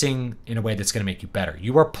practicing in a way that's going to make you better.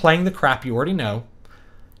 You are playing the crap you already know.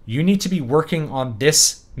 you need to be working on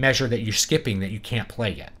this measure that you're skipping that you can't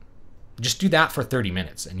play yet. Just do that for 30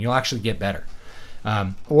 minutes and you'll actually get better.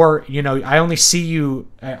 Or, you know, I only see you,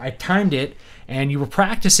 I timed it and you were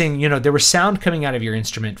practicing, you know, there was sound coming out of your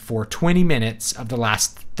instrument for 20 minutes of the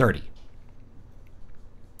last 30.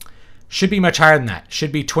 Should be much higher than that.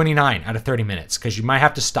 Should be 29 out of 30 minutes because you might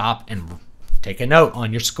have to stop and take a note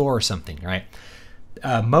on your score or something, right?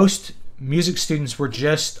 Most music students were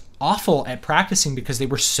just awful at practicing because they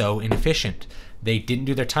were so inefficient. They didn't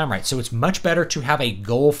do their time right. So it's much better to have a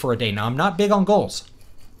goal for a day. Now, I'm not big on goals.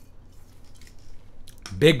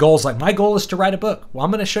 Big goals like my goal is to write a book. Well,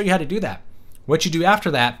 I'm going to show you how to do that. What you do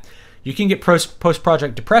after that, you can get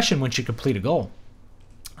post-project depression once you complete a goal.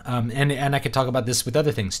 And I could talk about this with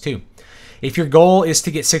other things too. If your goal is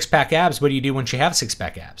to get six-pack abs, what do you do once you have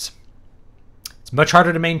six-pack abs? It's much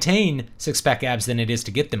harder to maintain six-pack abs than it is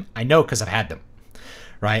to get them. I know because I've had them,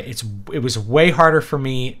 right? It was way harder for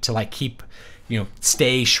me to like keep, you know,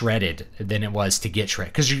 stay shredded than it was to get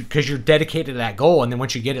shredded because you're dedicated to that goal. And then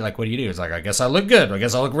once you get it, like, what do? It's like, I guess I look good. I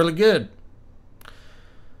guess I look really good.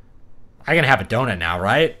 I can have a donut now,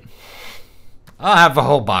 right? I'll have a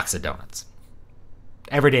whole box of donuts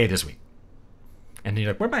every day this week. And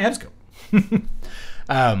you're like, where'd my abs go?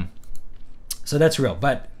 So that's real.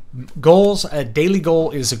 But goals, a daily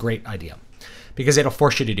goal is a great idea because it'll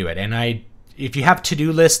force you to do it. And if you have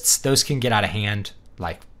to-do lists, those can get out of hand,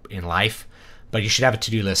 like in life. But you should have a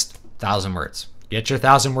to-do list, 1,000 words. Get your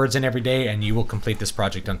 1,000 words in every day and you will complete this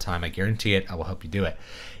project on time. I guarantee it. I will help you do it.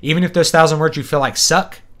 Even if those 1,000 words you feel like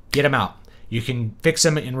suck, get them out. You can fix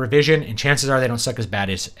them in revision and chances are they don't suck as bad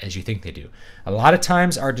as you think they do. A lot of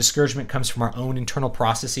times our discouragement comes from our own internal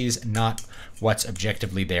processes, not what's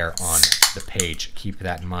objectively there on the page. Keep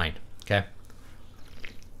that in mind, okay?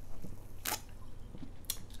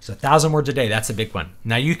 So 1,000 words a day, that's a big one.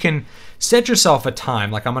 Now you can set yourself a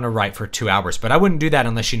time, like I'm gonna write for 2 hours, but I wouldn't do that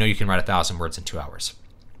unless you know you can write 1,000 words in 2 hours.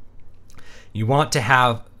 You want to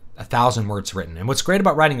have 1,000 words written. And what's great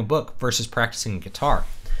about writing a book versus practicing guitar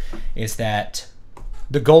is that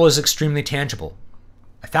the goal is extremely tangible.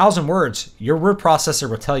 1,000 words, your word processor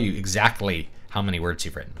will tell you exactly how many words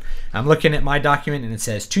you've written. I'm looking at my document and it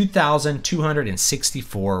says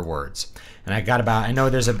 2,264 words. And I know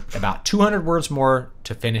there's about 200 words more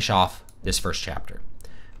to finish off this first chapter.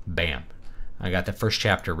 Bam. I got the first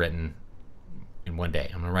chapter written in one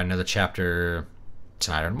day. I'm gonna write another chapter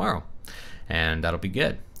tonight or tomorrow. And that'll be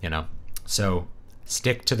good, you know? So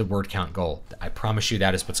stick to the word count goal. I promise you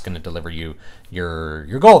that is what's gonna deliver you your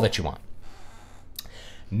goal that you want.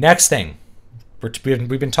 Next thing,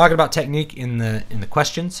 we've been talking about technique in the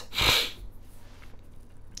questions.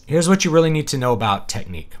 Here's what you really need to know about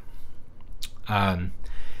technique.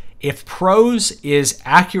 If prose is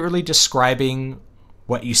accurately describing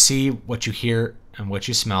what you see, what you hear, and what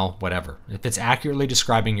you smell, whatever, if it's accurately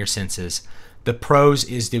describing your senses, the prose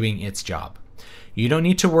is doing its job. You don't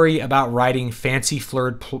need to worry about writing fancy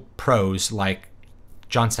flirted prose like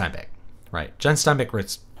John Steinbeck, right? John Steinbeck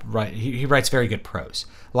he writes very good prose.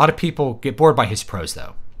 A lot of people get bored by his prose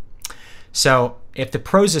though. So if the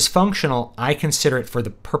prose is functional, I consider it for the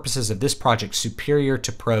purposes of this project superior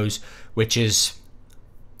to prose, which is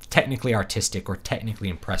technically artistic or technically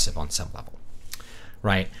impressive on some level,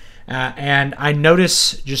 right? And I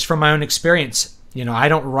notice just from my own experience, you know, I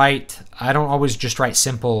don't always just write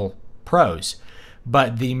simple prose,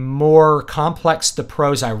 but the more complex the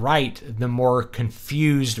prose I write, the more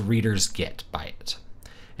confused readers get by it.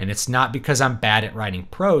 And it's not because I'm bad at writing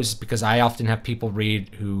prose, because I often have people read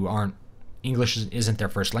who English isn't their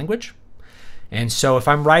first language. And so if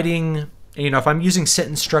I'm writing, you know, if I'm using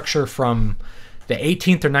sentence structure from the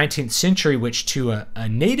 18th or 19th century, which to a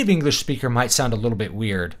native English speaker might sound a little bit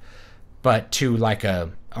weird, but to like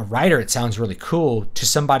a writer, it sounds really cool. To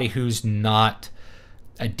somebody who's not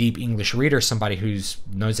a deep English reader, somebody who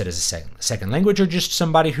knows it as a second language, or just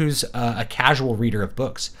somebody who's a casual reader of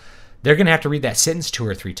books, they're going to have to read that sentence 2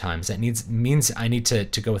 or 3 times. That means I need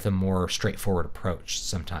to go with a more straightforward approach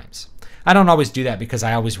sometimes. I don't always do that because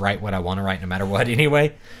I always write what I want to write no matter what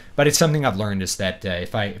anyway. But it's something I've learned is that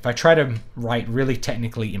if I try to write really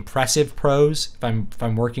technically impressive prose, if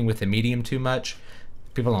I'm working with the medium too much,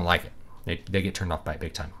 people don't like it. They get turned off by it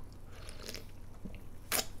big time.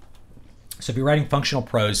 So if you're writing functional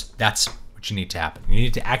prose, that's what you need to happen. You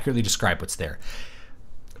need to accurately describe what's there.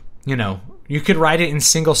 You know, you could write it in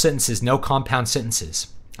single sentences, no compound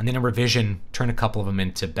sentences, and then in revision, turn a couple of them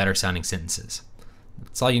into better sounding sentences.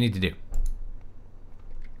 That's all you need to do.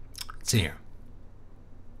 Let's see here.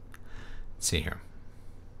 Let's see here.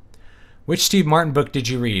 Which Steve Martin book did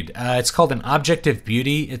you read? It's called An Object of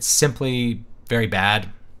Beauty. It's simply very bad.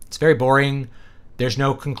 It's very boring. There's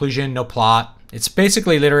no conclusion, no plot. It's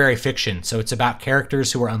basically literary fiction, so it's about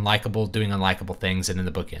characters who are unlikable doing unlikable things, and then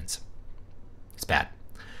the book ends. It's bad.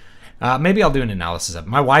 Maybe I'll do an analysis of it.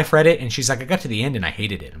 My wife read it, and she's like, I got to the end and I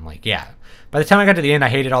hated it. I'm like, yeah. By the time I got to the end, I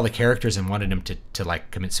hated all the characters and wanted them to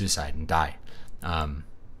like commit suicide and die.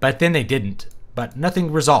 But then they didn't. But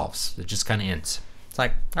nothing resolves. It just kind of ends. It's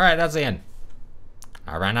like, all right, that's the end.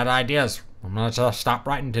 I ran out of ideas. I'm going to stop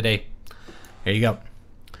writing today. Here you go.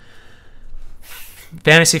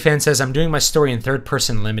 Fantasy Fan says, I'm doing my story in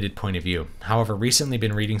third-person limited point of view. However, recently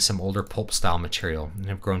been reading some older pulp-style material and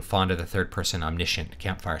have grown fond of the third-person omniscient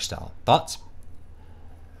campfire style. Thoughts?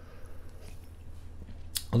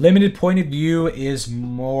 A limited point of view is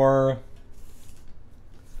more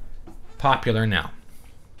popular now.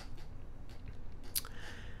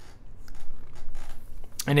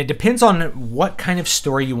 And it depends on what kind of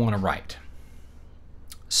story you want to write.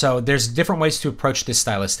 So there's different ways to approach this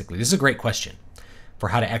stylistically. This is a great question for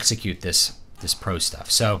how to execute this prose stuff.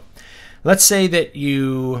 So let's say that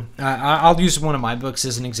you, I'll use one of my books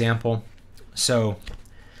as an example. So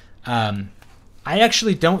I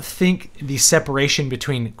actually don't think the separation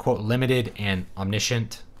between, quote, limited and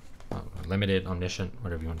omniscient, limited, omniscient,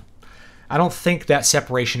 whatever you want. I don't think that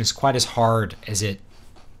separation is quite as hard as it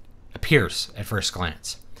appears at first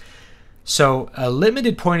glance. So a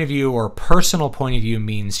limited point of view or personal point of view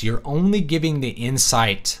means you're only giving the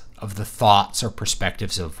insight of the thoughts or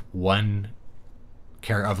perspectives of one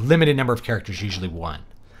character, of limited number of characters, usually one.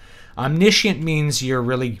 Omniscient means you're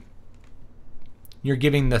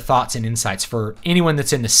giving the thoughts and insights for anyone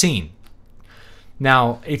that's in the scene.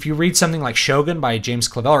 Now, if you read something like Shogun by James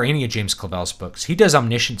Clavell or any of James Clavell's books, he does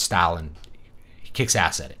omniscient style and he kicks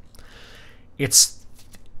ass at it.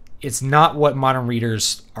 It's not what modern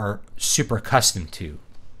readers are super accustomed to.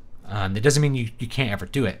 That doesn't mean you can't ever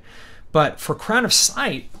do it. But for Crown of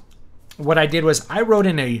Sight, what I did was I wrote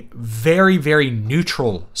in a very, very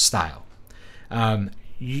neutral style.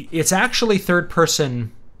 It's actually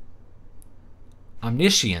third-person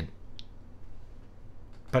omniscient,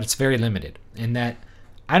 but it's very limited in that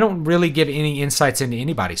I don't really give any insights into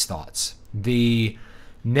anybody's thoughts. The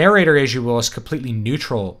narrator, as you will, is completely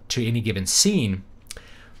neutral to any given scene.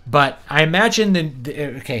 But I imagine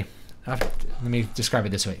okay, let me describe it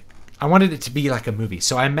this way. I wanted it to be like a movie.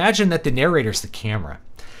 So I imagine that the narrator's the camera.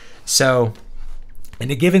 So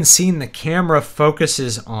in a given scene, the camera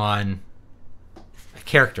focuses on a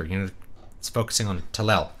character. You know, it's focusing on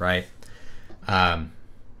Talel, right?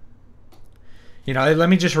 You know, let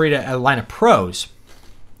me just read a line of prose.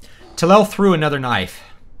 Talel threw another knife.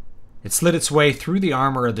 It slid its way through the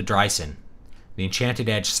armor of the Dryson, the enchanted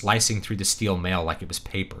edge slicing through the steel mail like it was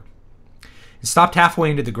paper. It stopped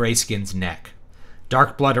halfway into the Grayskin's neck.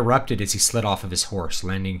 Dark blood erupted as he slid off of his horse,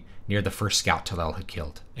 landing near the first scout Talel had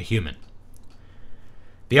killed, a human.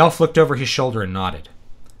 The elf looked over his shoulder and nodded.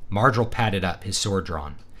 Margil padded up, his sword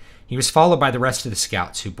drawn. He was followed by the rest of the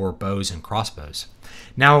scouts, who bore bows and crossbows.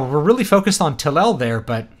 Now, we're really focused on Talel there,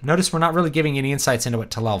 but notice we're not really giving any insights into what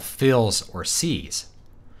Talel feels or sees.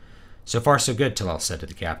 So far, so good, Talel said to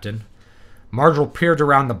the captain. Margil peered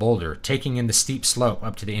around the boulder, taking in the steep slope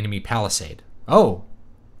up to the enemy palisade. Oh,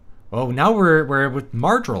 now we're with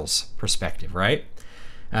Margil's perspective, right?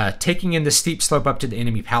 Taking in the steep slope up to the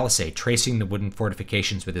enemy palisade, tracing the wooden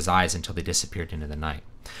fortifications with his eyes until they disappeared into the night.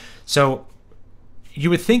 So you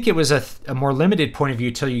would think it was a more limited point of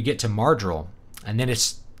view till you get to Margil, and then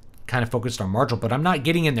it's kind of focused on Margil, but I'm not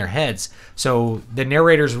getting in their heads, so the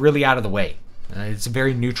narrator's really out of the way. It's a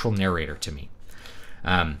very neutral narrator to me.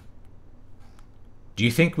 Do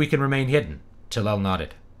you think we can remain hidden? Talel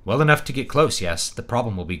nodded. Well enough to get close, yes. The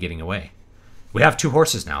problem will be getting away. We have 2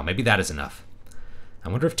 horses now. Maybe that is enough. I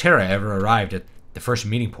wonder if Terra ever arrived at the first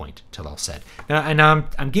meeting point, Talel said. Now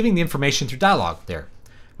I'm giving the information through dialogue there.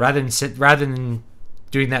 Rather than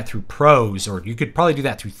doing that through prose, or you could probably do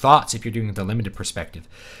that through thoughts if you're doing the limited perspective.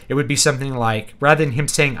 It would be something like, rather than him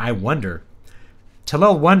saying, I wonder,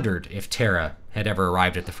 Talel wondered if Terra had ever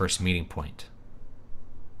arrived at the first meeting point.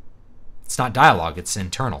 It's not dialogue, it's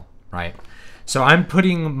internal, right? So I'm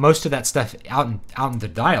putting most of that stuff out in the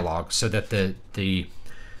dialogue so that the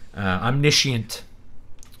omniscient,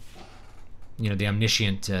 the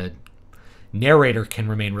omniscient narrator can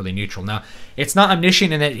remain really neutral. Now, it's not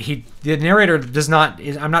omniscient in that the narrator does not.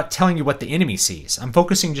 I'm not telling you what the enemy sees. I'm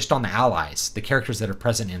focusing just on the allies, the characters that are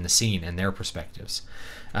present in the scene and their perspectives.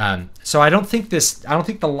 So I don't think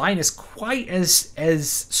the line is quite as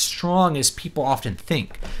strong as people often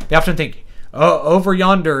think. They often think, oh, over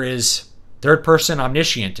yonder is third person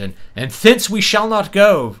omniscient, and thence we shall not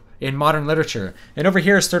go in modern literature. And over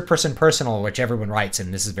here is third person personal, which everyone writes,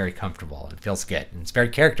 and this is very comfortable and feels good. And it's very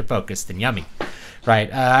character focused and yummy,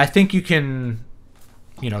 right? I think you can,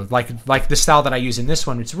 like the style that I use in this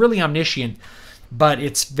one, it's really omniscient, but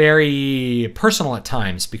it's very personal at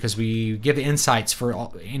times because we give insights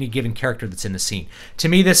for any given character that's in the scene. To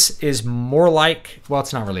me, this is more like, well,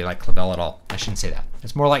 it's not really like Clavel at all. I shouldn't say that.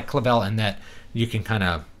 It's more like Clavel in that you're kind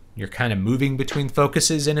of moving between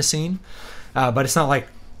focuses in a scene, but it's not like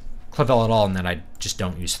Clavel at all in that I just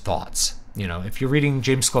don't use thoughts. If you're reading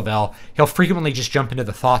James Clavel, he'll frequently just jump into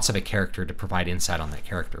the thoughts of a character to provide insight on that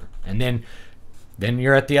character, and then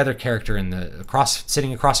you're at the other character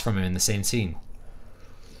sitting across from him in the same scene.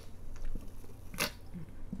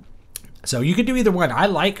 So you could do either one. I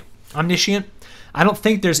like omniscient. I don't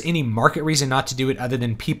think there's any market reason not to do it other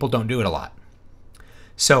than people don't do it a lot.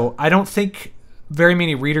 So I don't think very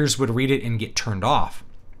many readers would read it and get turned off.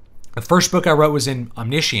 The first book I wrote was in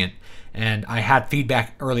omniscient, and I had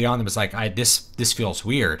feedback early on that was like, this feels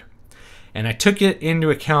weird. And I took it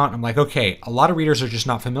into account. I'm like, okay, a lot of readers are just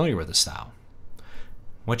not familiar with the style.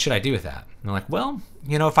 What should I do with that? And I'm like, well,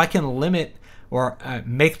 if I can limit or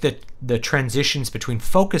make the transitions between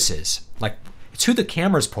focuses, like it's who the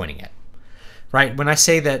camera's pointing at, right? When I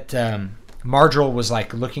say that Marjorie was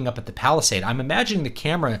like looking up at the palisade, I'm imagining the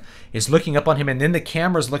camera is looking up on him, and then the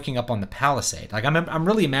camera's looking up on the palisade. Like I'm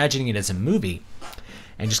really imagining it as a movie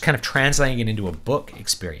and just kind of translating it into a book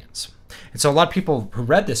experience. And so a lot of people who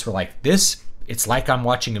read this were like, it's like I'm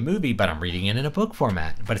watching a movie, but I'm reading it in a book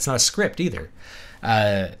format, but it's not a script either.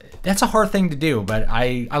 That's a hard thing to do, but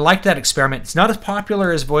I like that experiment. It's not as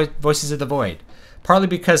popular as Voices of the Void, partly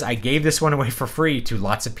because I gave this one away for free to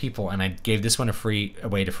lots of people, and I gave this one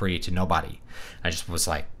away for free to nobody. I just was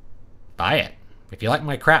like, buy it. If you like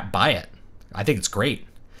my crap, buy it. I think it's great.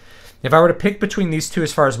 If I were to pick between these two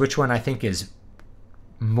as far as which one I think is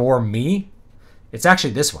more me, it's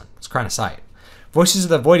actually this one. It's Crown of Sight. Voices of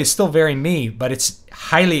the Void is still very me, but it's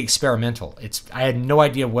highly experimental. I had no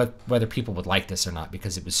idea whether people would like this or not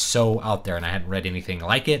because it was so out there and I hadn't read anything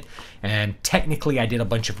like it. And technically I did a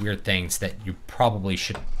bunch of weird things that you probably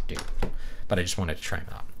shouldn't do, but I just wanted to try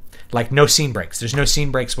them out. Like no scene breaks. There's no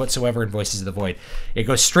scene breaks whatsoever in Voices of the Void. It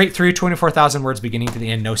goes straight through 24,000 words beginning to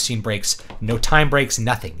the end. No scene breaks, no time breaks,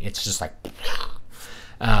 nothing. It's just like,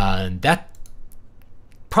 that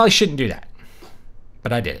probably shouldn't do that,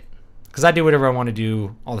 but I did it. Because I do whatever I want to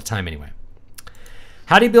do all the time anyway.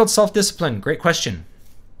 How do you build self-discipline? Great question.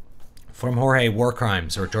 From Jorge War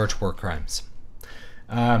Crimes or George War Crimes.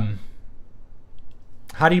 How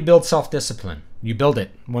do you build self-discipline? You build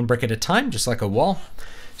it one brick at a time, just like a wall.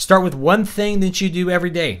 Start with one thing that you do every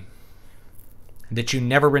day that you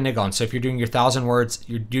never renege on. So if you're doing your 1,000 words,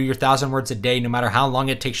 you do your 1,000 words a day, no matter how long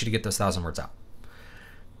it takes you to get those 1,000 words out.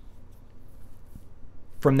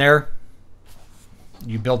 From there,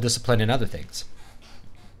 you build discipline in other things.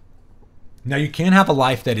 Now, you can't have a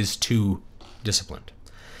life that is too disciplined,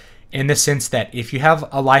 in the sense that if you have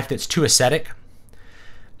a life that's too ascetic,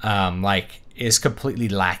 like is completely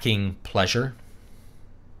lacking pleasure,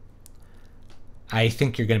 I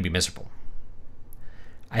think you're going to be miserable.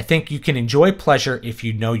 I think you can enjoy pleasure if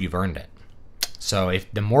you know you've earned it. So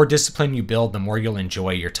if the more discipline you build, the more you'll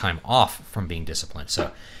enjoy your time off from being disciplined.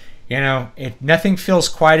 So, nothing feels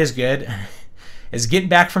quite as good is getting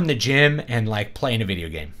back from the gym and like playing a video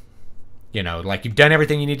game. Like you've done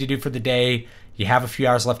everything you need to do for the day. You have a few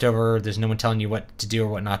hours left over. There's no one telling you what to do or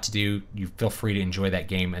what not to do. You feel free to enjoy that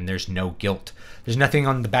game, and there's no guilt. There's nothing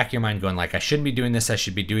on the back of your mind going like, I shouldn't be doing this. I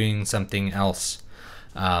should be doing something else.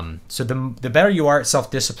 So the better you are at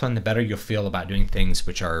self-discipline, the better you'll feel about doing things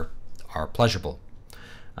which are pleasurable.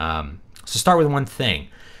 So start with one thing,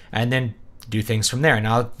 and then do things from there.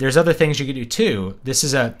 Now, there's other things you could do too.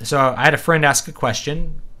 So I had a friend ask a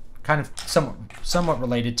question, kind of somewhat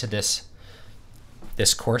related to this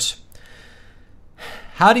course.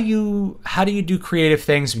 How do you do creative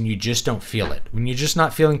things when you just don't feel it? When you're just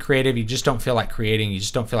not feeling creative, you just don't feel like creating, you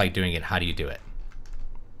just don't feel like doing it. How do you do it?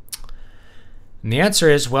 And the answer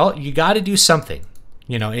is, well, you got to do something.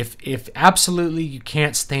 If absolutely you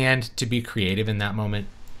can't stand to be creative in that moment,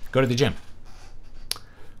 go to the gym.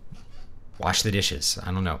 Wash the dishes.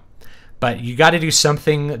 I don't know. But you got to do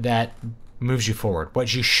something that moves you forward.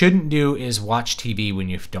 What you shouldn't do is watch TV when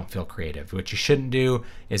you don't feel creative. What you shouldn't do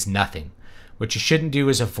is nothing. What you shouldn't do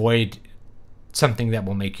is avoid something that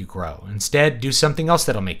will make you grow. Instead, do something else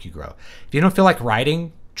that'll make you grow. If you don't feel like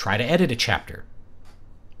writing, try to edit a chapter,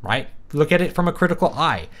 right? Look at it from a critical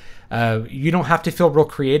eye. You don't have to feel real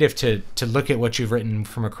creative to look at what you've written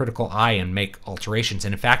from a critical eye and make alterations.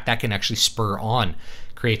 And in fact, that can actually spur on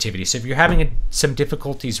creativity. So if you're having some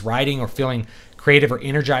difficulties writing or feeling creative or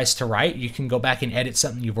energized to write, you can go back and edit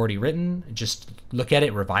something you've already written, just look at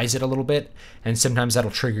it, revise it a little bit, and sometimes that'll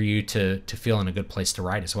trigger you to feel in a good place to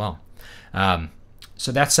write as well.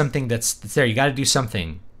 So that's something that's there. You got to do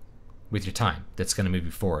something with your time that's going to move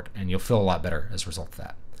you forward, and you'll feel a lot better as a result of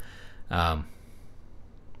that.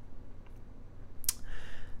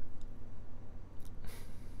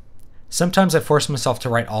 Sometimes I force myself to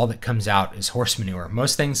write all that comes out as horse manure.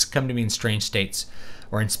 Most things come to me in strange states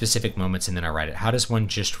or in specific moments, and then I write it. How does one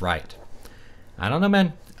just write? I don't know,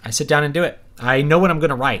 man. I sit down and do it. I know what I'm going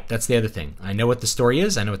to write. That's the other thing. I know what the story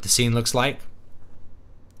is. I know what the scene looks like.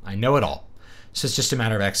 I know it all. So it's just a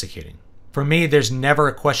matter of executing. For me, there's never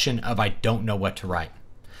a question of I don't know what to write.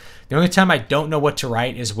 The only time I don't know what to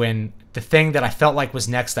write is when the thing that I felt like was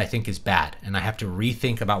next I think is bad, and I have to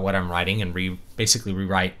rethink about what I'm writing and basically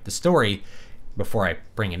rewrite the story before I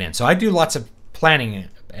bring it in. So I do lots of planning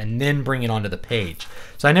and then bring it onto the page.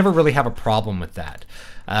 So I never really have a problem with that.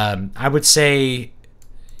 I would say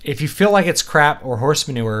if you feel like it's crap or horse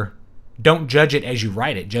manure, don't judge it as you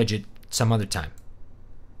write it. Judge it some other time.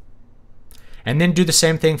 And then do the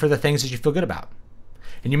same thing for the things that you feel good about.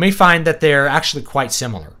 And you may find that they're actually quite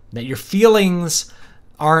similar, that your feelings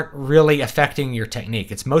aren't really affecting your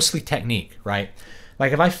technique. It's mostly technique, right?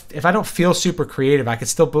 Like if I don't feel super creative, I could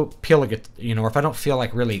still pull a, or if I don't feel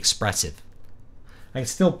like really expressive, I can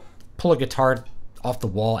still pull a guitar off the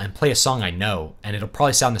wall and play a song I know, and it'll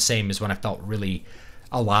probably sound the same as when I felt really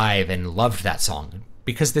alive and loved that song,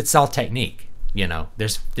 because it's all technique.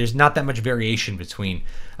 There's not that much variation between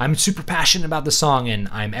I'm super passionate about the song and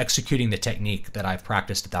I'm executing the technique that I've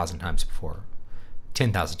practiced 1,000 times before,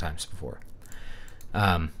 10,000 times before.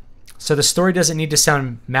 So the story doesn't need to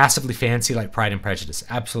sound massively fancy like Pride and Prejudice.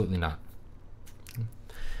 Absolutely not.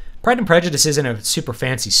 Pride and Prejudice isn't a super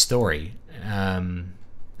fancy story, and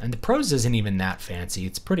the prose isn't even that fancy.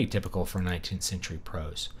 It's pretty typical for 19th century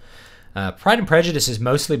prose. Pride and Prejudice is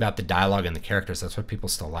mostly about the dialogue and the characters. That's why people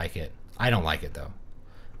still like it. I don't like it, though.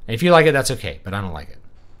 If you like it, that's okay, but I don't like it.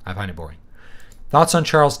 I find it boring. Thoughts on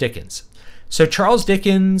Charles Dickens? So Charles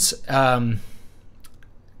Dickens, kind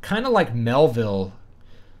of like Melville,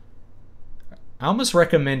 I almost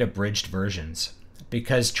recommend abridged versions,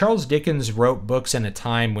 because Charles Dickens wrote books in a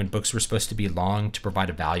time when books were supposed to be long to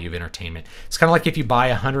provide a value of entertainment. It's kind of like if you buy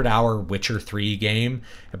a 100-hour Witcher 3 game,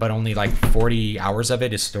 but only like 40 hours of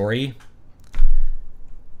it is story.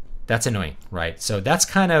 That's annoying, right? So that's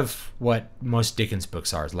kind of what most Dickens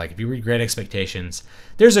books are. Like if you read Great Expectations,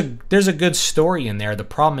 there's a good story in there. The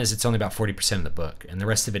problem is it's only about 40% of the book, and the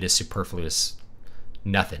rest of it is superfluous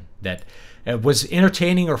nothing. That it was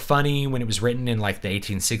entertaining or funny when it was written in like the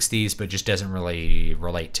 1860s, but just doesn't really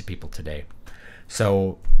relate to people today.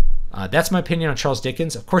 So that's my opinion on Charles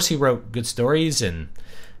Dickens. Of course, he wrote good stories, and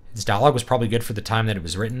his dialogue was probably good for the time that it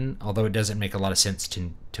was written, although it doesn't make a lot of sense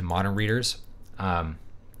to modern readers.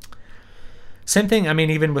 Same thing, I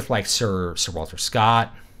mean, even with like Sir Walter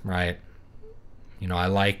Scott, right? I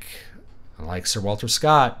like Sir Walter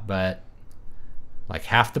Scott, but like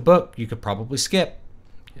half the book you could probably skip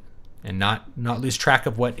and not lose track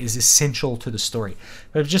of what is essential to the story.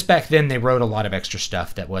 But just back then, they wrote a lot of extra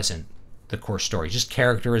stuff that wasn't the core story, just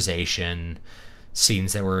characterization,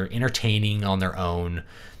 scenes that were entertaining on their own.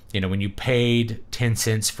 When you paid 10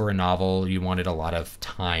 cents for a novel, you wanted a lot of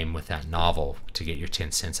time with that novel to get your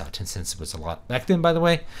 10 cents out. 10 cents was a lot back then, by the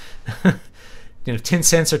way. 10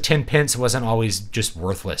 cents or 10 pence wasn't always just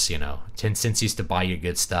worthless, 10 cents used to buy you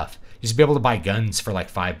good stuff. You used to be able to buy guns for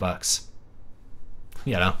like $5.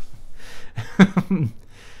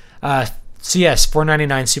 CS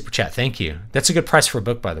 $4.99 super chat. Thank you. That's a good price for a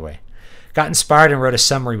book, by the way. Got inspired and wrote a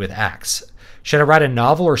summary with Axe. Should I write a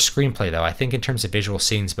novel or screenplay, though? I think in terms of visual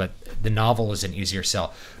scenes, but the novel is an easier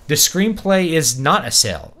sell. The screenplay is not a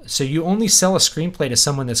sell. So you only sell a screenplay to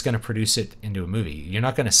someone that's going to produce it into a movie. You're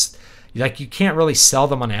not going to, you can't really sell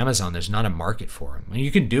them on Amazon. There's not a market for them. I mean,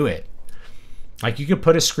 you can do it. Like, you could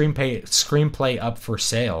put a screenplay up for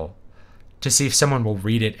sale to see if someone will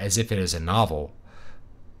read it as if it is a novel.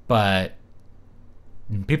 But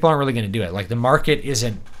people aren't really going to do it. Like, the market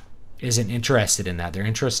isn't interested in that. They're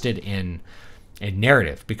interested in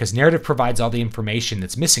narrative, because narrative provides all the information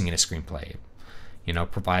that's missing in a screenplay.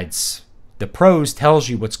 Provides the prose, tells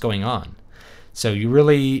you what's going on. So you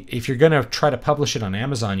really, if you're going to try to publish it on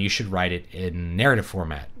Amazon, you should write it in narrative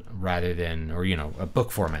format rather than, or a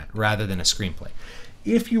book format rather than a screenplay.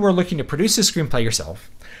 If you are looking to produce a screenplay yourself,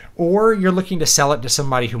 or you're looking to sell it to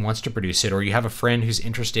somebody who wants to produce it, or you have a friend who's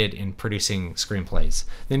interested in producing screenplays,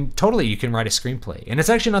 then totally you can write a screenplay. And it's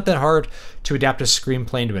actually not that hard to adapt a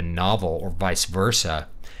screenplay into a novel or vice versa,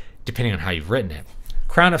 depending on how you've written it.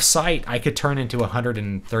 Crown of Sight I could turn into a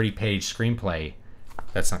 130-page screenplay.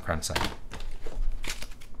 That's not Crown of Sight.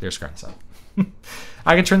 There's Crown of Sight.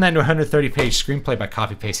 I could turn that into a 130-page screenplay by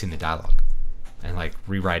copy-pasting the dialogue and like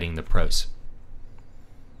rewriting the prose.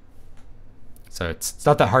 So it's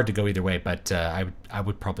not that hard to go either way, but I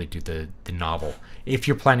would probably do the novel if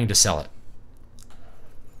you're planning to sell it.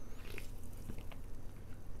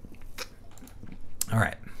 All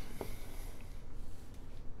right.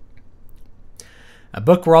 A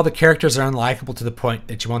book where all the characters are unlikable to the point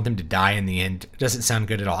that you want them to die in the end doesn't sound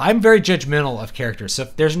good at all. I'm very judgmental of characters. So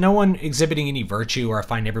if there's no one exhibiting any virtue, or I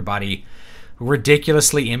find everybody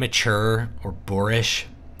ridiculously immature or boorish,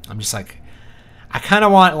 I'm just like, I kind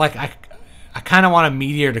of want a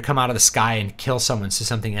meteor to come out of the sky and kill someone so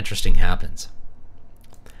something interesting happens.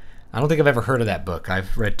 I don't think I've ever heard of that book.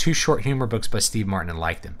 I've read 2 short humor books by Steve Martin and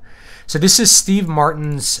liked them. So this is Steve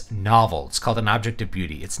Martin's novel. It's called An Object of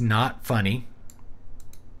Beauty. It's not funny.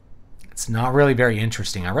 It's not really very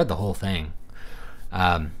interesting. I read the whole thing.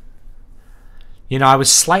 You know, I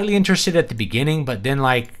was slightly interested at the beginning, but then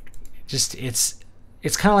like, just it's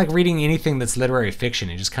kind of like reading anything that's literary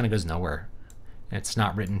fiction. It just kind of goes nowhere. It's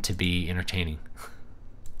not written to be entertaining.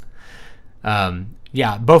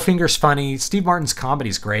 Yeah, Bowfinger's funny. Steve Martin's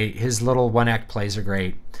comedy's great. His little one-act plays are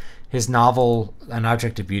great. His novel, An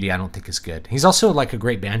Object of Beauty, I don't think is good. He's also like a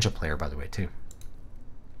great banjo player, by the way, too.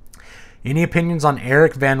 Any opinions on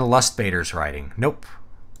Eric Van Lustbader's writing? Nope.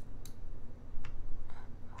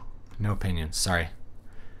 No opinions, sorry.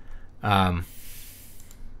 Let's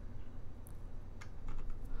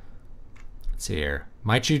see here.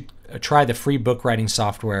 Might you try the free book writing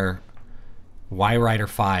software YWriter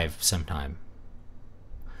 5 sometime?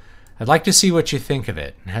 I'd like to see what you think of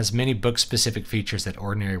it. It has many book-specific features that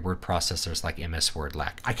ordinary word processors like MS Word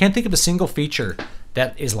lack. I can't think of a single feature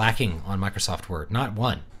that is lacking on Microsoft Word. Not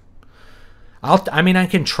one. I mean, I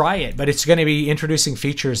can try it, but it's going to be introducing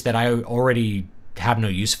features that I already have no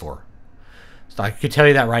use for. So I could tell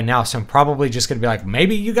you that right now. So I'm probably just going to be like,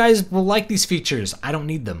 maybe you guys will like these features. I don't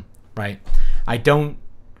need them, right? I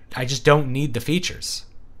just don't need the features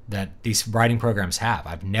that these writing programs have.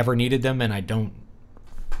 I've never needed them, and I don't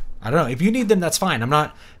know. If you need them, that's fine. I'm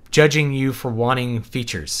not judging you for wanting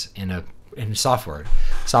features in software.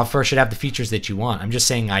 Software should have the features that you want. I'm just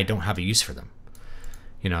saying I don't have a use for them.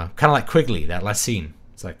 You know, kind of like Quigley, that last scene.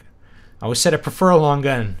 It's like, I always said I prefer a long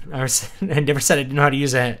gun. I never said I didn't know how to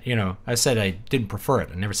use it. You know, I said I didn't prefer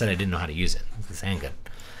it. I never said I didn't know how to use it. It's this handgun.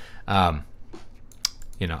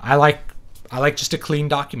 You know, I like just a clean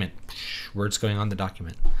document. Words going on the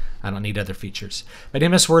document. I don't need other features. But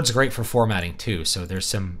MS Word's great for formatting too. So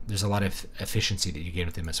there's a lot of efficiency that you gain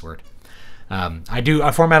with MS Word.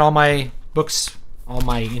 I format all my books, all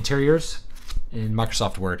my interiors in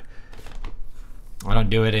Microsoft Word. I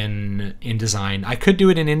don't do it in InDesign. I could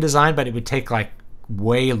do it in InDesign, but it would take like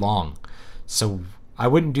way long. So I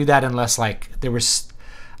wouldn't do that unless like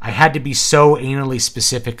I had to be so anally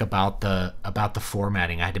specific about the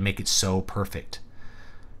formatting. I had to make it so perfect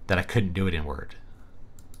that I couldn't do it in Word.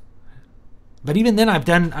 But even then, I've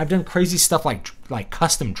done crazy stuff like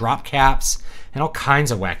custom drop caps and all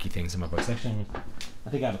kinds of wacky things in my books. Actually,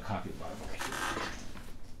 I think I have a copy of the Bible right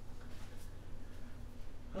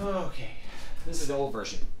here. Okay. This is the old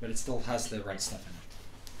version, but it still has the right stuff in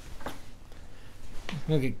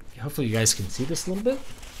it. Okay, hopefully you guys can see this a little bit.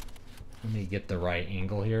 Let me get the right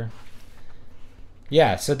angle here.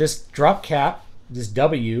 Yeah, so this drop cap, this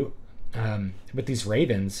W, with these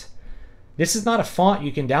ravens, this is not a font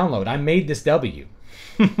you can download. I made this W.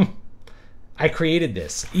 I created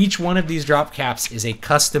this. Each one of these drop caps is a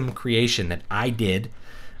custom creation that I did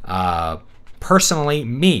personally,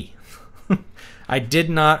 me. I did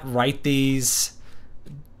not write these.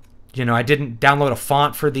 You know, I didn't download a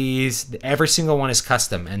font for these. Every single one is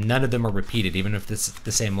custom, and none of them are repeated, even if it's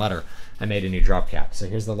the same letter. I made a new drop cap. So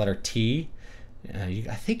here's the letter T. I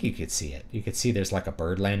think you could see it. You could see there's like a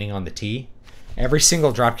bird landing on the T. Every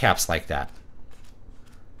single drop cap's like that.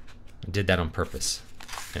 I did that on purpose.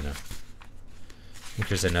 You know. I think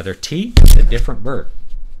there's another T, a different bird.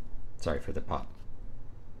 Sorry for the pop.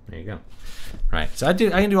 There you go. Right, so I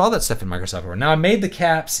can do all that stuff in Microsoft Word. Now I made the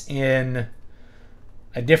caps in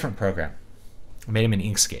a different program. I made them in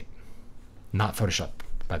Inkscape, not Photoshop,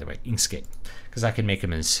 by the way, Inkscape, because I can make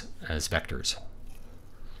them as vectors.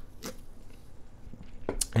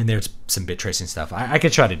 And there's some bit tracing stuff. I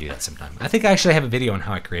could try to do that sometime. I think I actually have a video on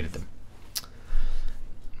how I created them.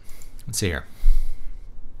 Let's see here.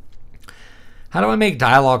 How do I make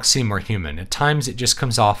dialogue seem more human? At times it just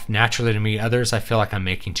comes off naturally to me. Others I feel like I'm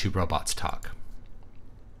making two robots talk.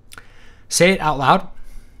 Say it out loud.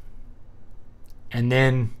 And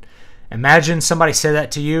then Imagine somebody said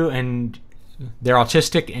that to you and they're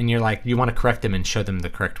autistic, and you're like, you want to correct them and show them the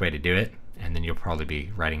correct way to do it, and then you'll probably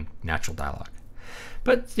be writing natural dialogue.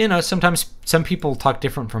 But, you know, sometimes some people talk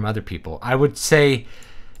different from other people. I would say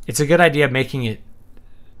it's a good idea making it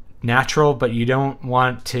natural, but you don't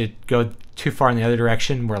want to go too far in the other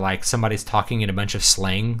direction where, like, somebody's talking in a bunch of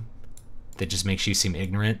slang that just makes you seem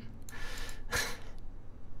ignorant.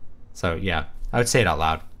 So, yeah, I would say it out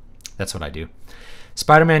loud. That's what I do.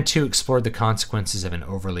 Spider-Man 2 explored the consequences of an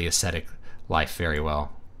overly ascetic life very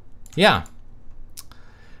well. Yeah.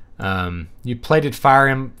 You played Fire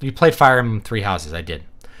Emblem Three Houses. I did.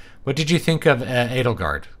 What did you think of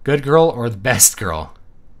Edelgard? Good girl or the best girl?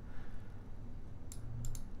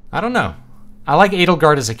 I don't know. I like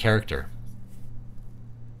Edelgard as a character.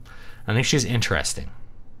 I think she's interesting.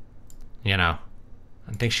 You know,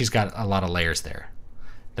 I think she's got a lot of layers there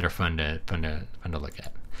that are fun to look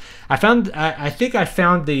at. I think I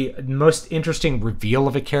found the most interesting reveal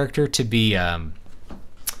of a character to be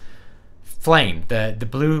Flame,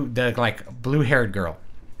 the blue-haired girl,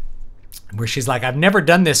 where she's like, I've never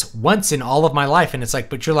done this once in all of my life, and it's like,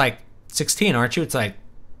 but you're like 16, aren't you? It's like,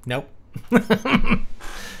 nope.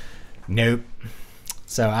 Nope.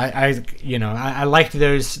 So I liked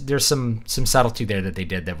those. There's some subtlety there that they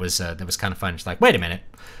did that was kind of fun. It's like, wait a minute,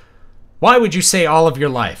 why would you say all of your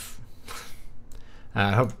life?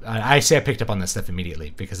 I say I picked up on that stuff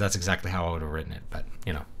immediately because that's exactly how I would have written it. But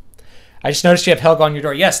you know, I just noticed you have Helga on your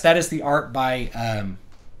door. Yes, that is the art by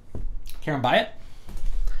Karen Byatt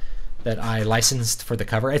that I licensed for the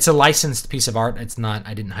cover. It's a licensed piece of art. It's not.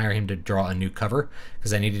 I didn't hire him to draw a new cover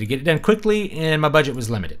because I needed to get it done quickly and my budget was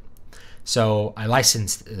limited. So I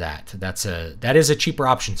licensed that. That is a cheaper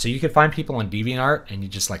option. So you can find people on DeviantArt and you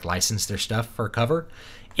just like license their stuff for a cover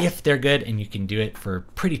if they're good, and you can do it for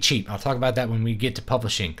pretty cheap. I'll talk about that when we get to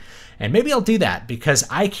publishing, and maybe I'll do that because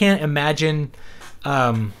I can't imagine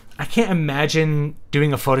doing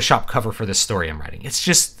a Photoshop cover for this story I'm writing. It's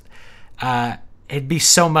just it'd be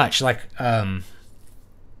so much like let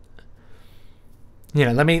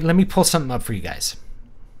me pull something up for you guys.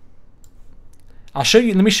 I'll show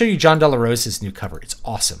you. Let me show you John De La Rosa's new cover. It's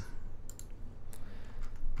awesome.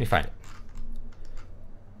 Let me find it.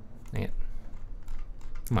 Dang it.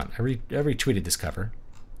 Come on, I retweeted this cover.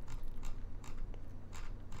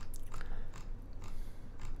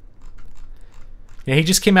 Yeah, he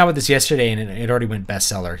just came out with this yesterday, and it already went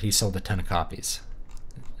bestseller. He sold a ton of copies.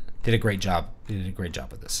 Did a great job. He did a great job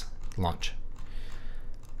with this launch.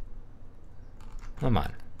 Come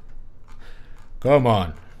on. Come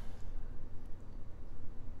on.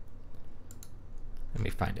 Let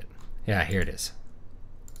me find it. Yeah, here it is.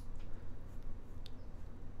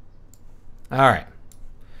 All right.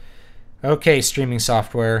 Okay, streaming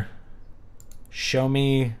software. Show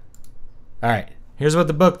me. All right. Here's what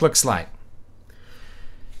the book looks like.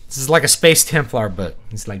 This is like a Space Templar book.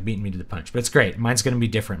 It's like beating me to the punch, but it's great. Mine's going to be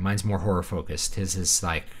different. Mine's more horror focused. His is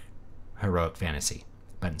like heroic fantasy,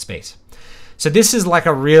 but in space. So this is like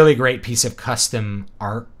a really great piece of custom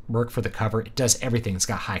artwork for the cover. It does everything. It's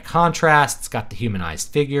got high contrast. It's got the humanized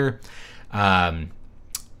figure.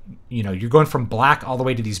 You know, you're going from black all the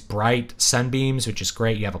way to these bright sunbeams, which is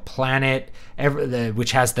great. You have a planet,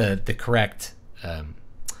 which has the correct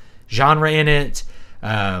genre in it.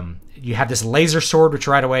 You have this laser sword, which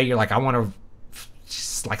right away you're like, I want to,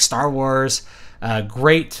 just like Star Wars.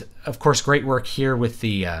 Great, of course, great work here with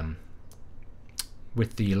the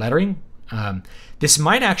lettering. This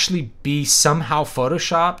might actually be somehow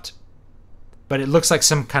photoshopped, but it looks like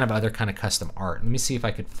some kind of other kind of custom art. Let me see if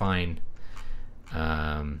I could find.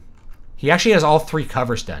 He actually has all three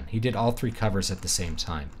covers done. He did all three covers at the same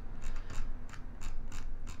time.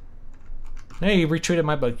 Hey, you retweeted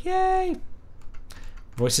my book. Yay!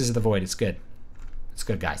 Voices of the Void. It's good. It's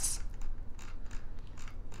good, guys.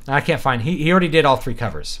 I can't find. He already did all three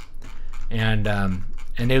covers, and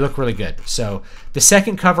they look really good. So the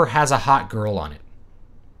second cover has a hot girl on it.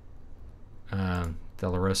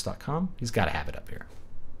 Delarose.com. He's got to have it up here.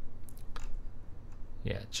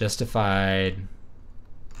 Yeah, Justified.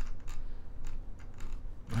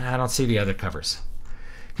 I don't see the other covers.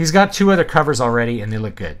 He's got two other covers already, and they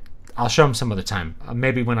look good. I'll show him some other time,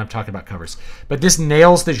 maybe when I'm talking about covers. But this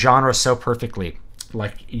nails the genre so perfectly.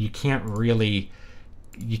 Like you can't really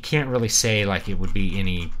say like it would be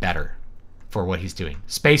any better for what he's doing.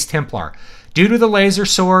 Space Templar, dude with a laser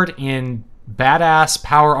sword in badass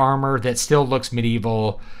power armor that still looks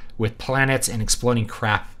medieval with planets and exploding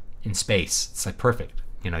crap in space. It's like perfect.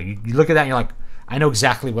 You know, you look at that and you're like, I know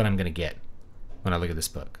exactly what I'm going to get when I look at this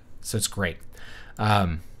book. So it's great.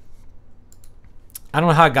 I don't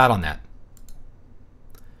know how I got on that.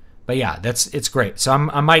 But yeah, it's great. So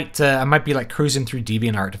I might be like cruising through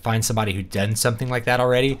DeviantArt to find somebody who's done something like that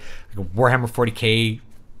already, like a Warhammer 40K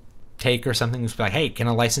take or something. It's like, hey, can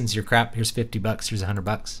I license your crap? Here's $50. Here's $100,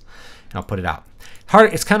 and I'll put it out.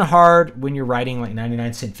 It's kind of hard when you're writing like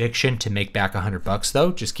 99-cent fiction to make back $100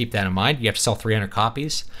 though. Just keep that in mind. You have to sell 300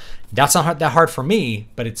 copies. That's not that hard for me,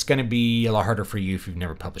 but it's going to be a lot harder for you if you've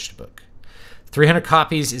never published a book. 300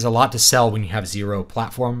 copies is a lot to sell when you have 0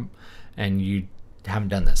 platform and you haven't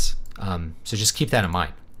done this. So just keep that in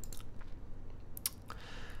mind.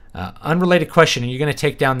 Unrelated question: are you going to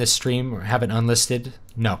take down this stream or have it unlisted?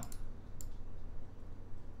 No.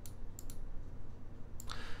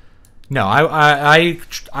 No,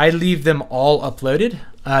 I leave them all uploaded.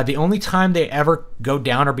 The only time they ever go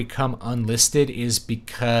down or become unlisted is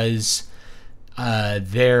because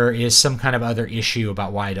there is some kind of other issue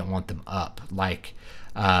about why I don't want them up. Like,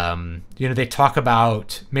 you know, they talk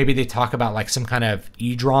about like some kind of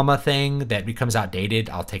e-drama thing that becomes outdated.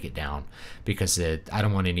 I'll take it down because I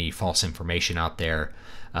don't want any false information out there.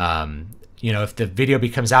 You know, if the video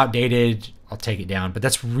becomes outdated, I'll take it down, but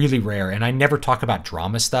that's really rare. And I never talk about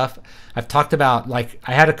drama stuff. I've talked about, like,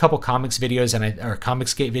 I had a couple comics videos or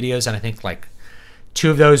Comicsgate videos, and I think like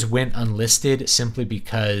 2 of those went unlisted simply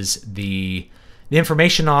because the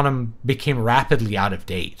information on them became rapidly out of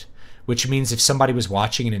date, which means if somebody was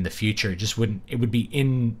watching it in the future, it would be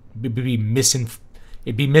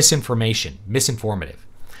misinformation, misinformative.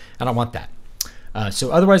 I don't want that.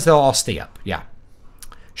 So otherwise they'll all stay up. Yeah.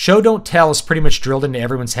 Show don't tell is pretty much drilled into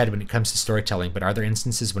everyone's head when it comes to storytelling, but are there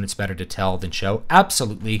instances when it's better to tell than show?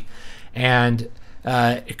 Absolutely. And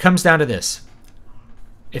it comes down to this: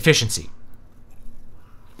 efficiency.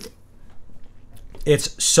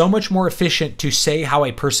 It's so much more efficient to say how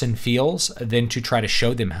a person feels than to try to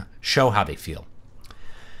show how they feel,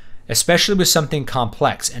 especially with something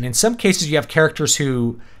complex. And in some cases, you have characters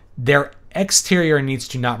who their exterior needs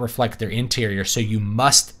to not reflect their interior, so you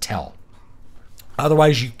must tell.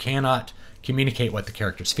 Otherwise, you cannot communicate what the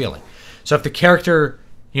character's feeling. So if the character,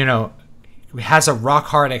 you know, has a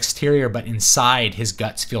rock-hard exterior, but inside his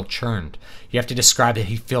guts feel churned, you have to describe that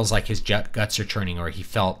he feels like his guts are churning, or he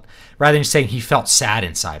felt, rather than saying he felt sad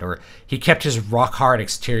inside, or he kept his rock-hard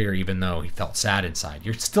exterior even though he felt sad inside.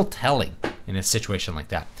 You're still telling in a situation like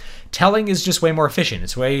that. Telling is just way more efficient.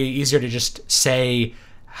 It's way easier to just say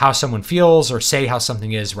how someone feels or say how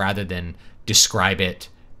something is rather than describe it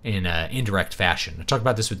in an indirect fashion. I talk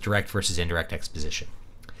about this with direct versus indirect exposition.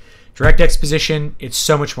 Direct exposition, it's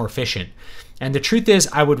so much more efficient. And the truth is,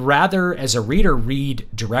 I would rather, as a reader, read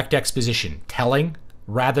direct exposition, telling,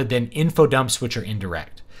 rather than info dumps, which are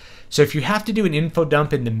indirect. So if you have to do an info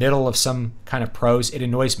dump in the middle of some kind of prose, it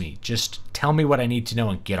annoys me. Just tell me what I need to know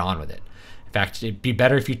and get on with it. In fact, it'd be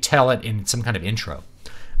better if you tell it in some kind of intro.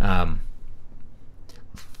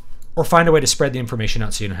 Or find a way to spread the information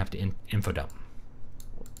out so you don't have to info dump.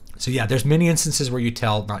 So yeah, there's many instances where you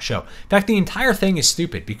tell, not show. In fact, the entire thing is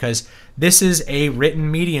stupid because this is a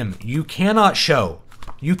written medium. You cannot show.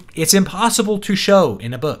 It's impossible to show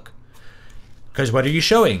in a book. Because what are you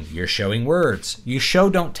showing? You're showing words. You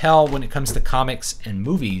show don't tell when it comes to comics and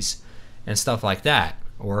movies and stuff like that.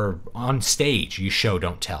 Or on stage, you show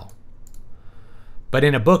don't tell. But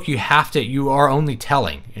in a book, you are only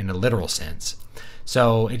telling in a literal sense.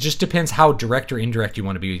 So it just depends how direct or indirect you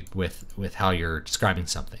want to be with how you're describing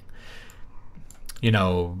something. You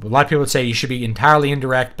know, a lot of people would say you should be entirely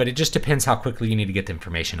indirect, but it just depends how quickly you need to get the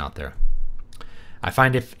information out there. I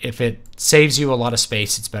find if it saves you a lot of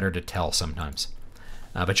space, it's better to tell sometimes.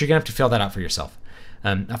 But you're going to have to fill that out for yourself.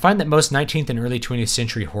 I find that most 19th and early 20th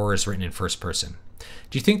century horror is written in first person.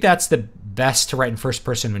 Do you think that's the best to write in first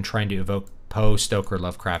person when trying to evoke Poe, Stoker,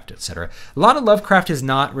 Lovecraft, etc.? A lot of Lovecraft is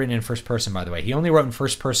not written in first person, by the way. He only wrote in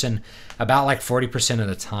first person about like 40% of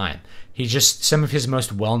the time. Some of his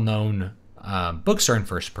most well-known books are in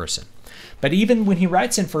first person. But even when he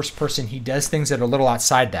writes in first person, he does things that are a little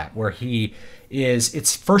outside that, where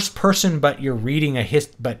it's first person, but you're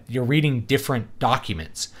reading different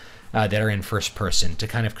documents that are in first person to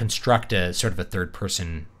kind of construct a sort of a third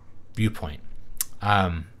person viewpoint.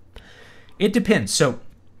 It depends. So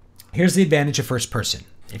here's the advantage of first person.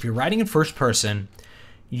 If you're writing in first person,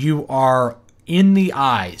 you are in the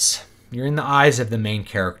eyes. You're in the eyes of the main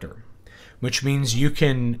character, which means you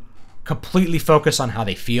can completely focus on how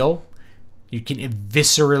they feel. You can have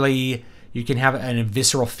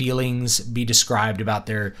visceral feelings be described about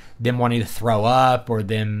them wanting to throw up or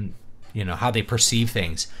them, you know, how they perceive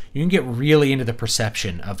things. You can get really into the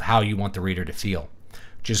perception of how you want the reader to feel,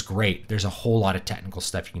 which is great. There's a whole lot of technical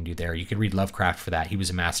stuff you can do there. You could read Lovecraft for that. He was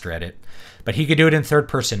a master at it. But he could do it in third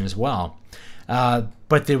person as well.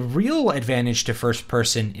 But the real advantage to first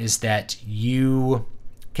person is that you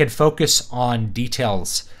can focus on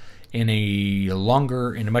details in a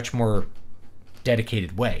much more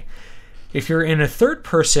dedicated way. If you're in a third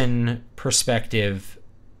person perspective,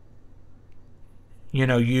 you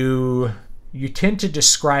know, you tend to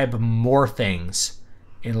describe more things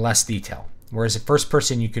in less detail. Whereas in first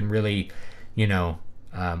person, you can really, you know,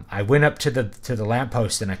 I went up to the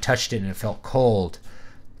lamppost and I touched it and it felt cold,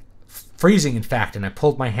 freezing in fact, and I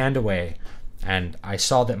pulled my hand away and I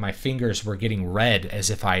saw that my fingers were getting red as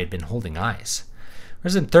if I had been holding ice.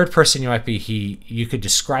 Whereas in third person, you could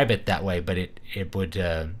describe it that way, but it would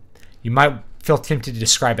you might feel tempted to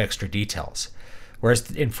describe extra details.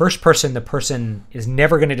 Whereas in first person, the person is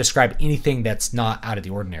never going to describe anything that's not out of the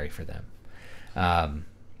ordinary for them.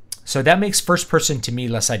 So that makes first person to me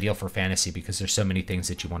less ideal for fantasy because there's so many things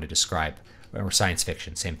that you want to describe, or science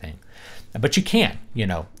fiction, same thing. But you can, you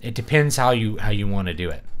know, it depends how you want to do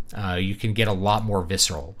it. You can get a lot more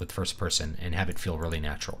visceral with first person and have it feel really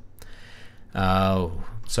natural.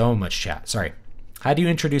 So much chat. Sorry. How do you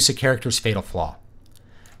introduce a character's fatal flaw?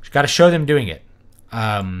 You've got to show them doing it.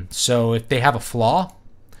 So if they have a flaw,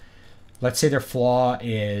 let's say their flaw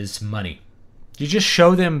is money. You just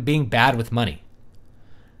show them being bad with money.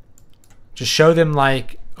 Just show them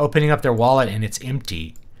like opening up their wallet and it's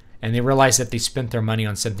empty and they realize that they spent their money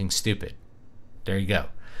on something stupid. There you go.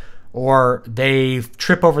 Or they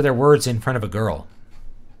trip over their words in front of a girl.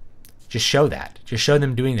 Just show that. Just show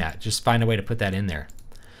them doing that. Just find a way to put that in there.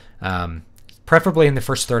 Preferably in the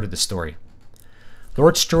first third of the story.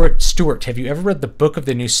 Lord Stewart, have you ever read The Book of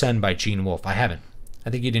the New Sun by Gene Wolfe? I haven't. I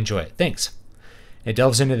think you'd enjoy it. Thanks. It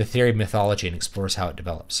delves into the theory of mythology and explores how it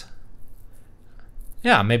develops.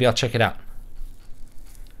 Yeah, maybe I'll check it out.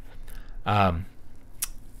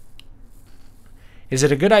 Is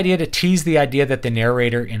it a good idea to tease the idea that the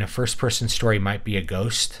narrator in a first-person story might be a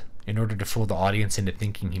ghost in order to fool the audience into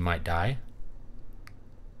thinking he might die?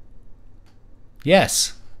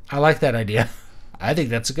 Yes, I like that idea. I think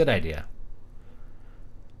that's a good idea.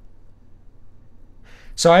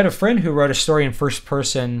 So I had a friend who wrote a story in first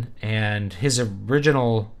person, and his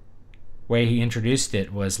original way he introduced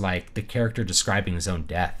it was like the character describing his own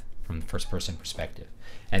death from the first person perspective,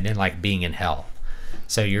 and then like being in hell.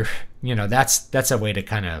 So that's a way to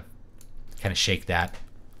kind of shake that.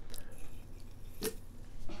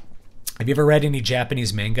 Have you ever read any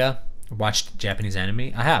Japanese manga or watched Japanese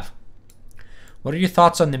anime? I have. What are your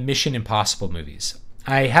thoughts on the Mission Impossible movies?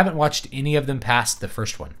 I haven't watched any of them past the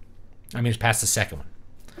first one. I mean, past the second one.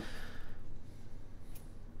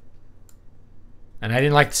 And I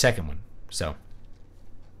didn't like the second one, so.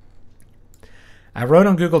 I wrote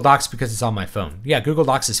on Google Docs because it's on my phone. Yeah, Google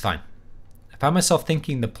Docs is fine. I found myself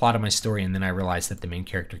thinking the plot of my story, and then I realized that the main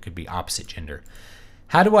character could be opposite gender.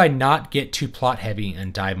 How do I not get too plot heavy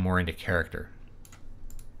and dive more into character?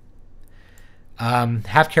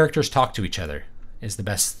 Have characters talk to each other is the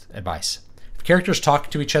best advice. If characters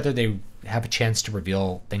talk to each other, they have a chance to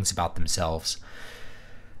reveal things about themselves.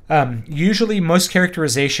 Usually most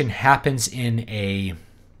characterization happens in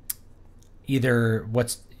either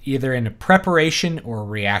in a preparation or a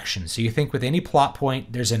reaction. So you think with any plot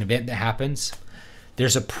point, there's an event that happens.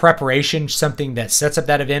 There's a preparation, something that sets up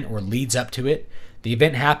that event or leads up to it. The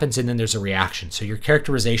event happens and then there's a reaction. So your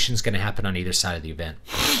characterization is going to happen on either side of the event.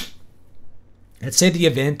 Let's say the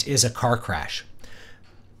event is a car crash.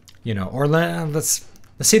 Or let's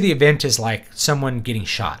say the event is like someone getting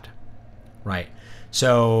shot, right?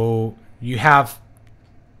 So you have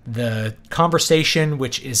the conversation,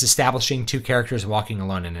 which is establishing two characters walking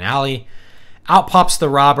alone in an alley. Out pops the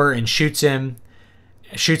robber and shoots him,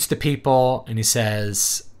 shoots the people, and he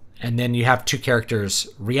says, and then you have two characters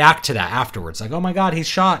react to that afterwards. Like, oh my God, he's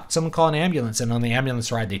shot. Someone call an ambulance. And on the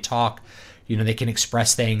ambulance ride, they talk. They can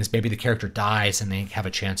express things. Maybe the character dies and they have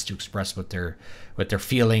a chance to express what they're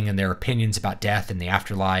feeling and their opinions about death and the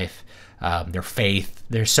afterlife, their faith.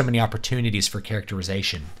 There's so many opportunities for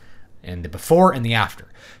characterization, and the before and the after.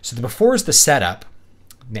 So the before is the setup.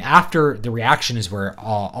 The after, the reaction, is where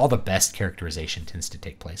all the best characterization tends to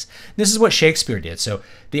take place. This is what Shakespeare did. So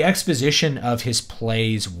the exposition of his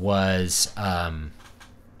plays was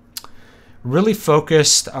really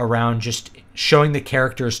focused around just showing the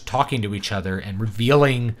characters talking to each other and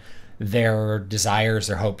revealing their desires,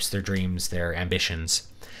 their hopes, their dreams, their ambitions.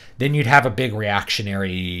 then you'd have a big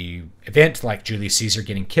reactionary event like Julius Caesar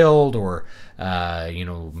getting killed, or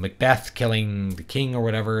Macbeth killing the king or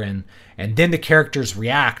whatever, and then the characters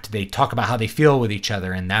react. They talk about how they feel with each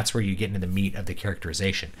other, and that's where you get into the meat of the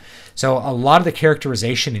characterization. So a lot of the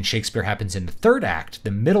characterization in Shakespeare happens in the third act,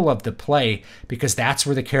 the middle of the play, because that's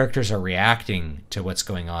where the characters are reacting to what's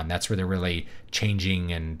going on. That's where they're really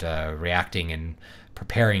changing and reacting and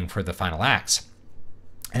preparing for the final acts.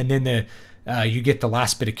 And then you get the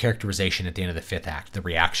last bit of characterization at the end of the fifth act, the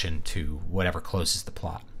reaction to whatever closes the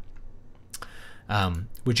plot.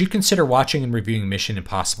 Would you consider watching and reviewing Mission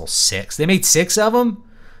Impossible 6? They made 6 of them?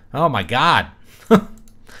 Oh my God.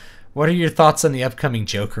 What are your thoughts on the upcoming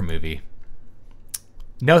Joker movie?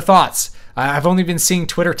 No thoughts. I've only been seeing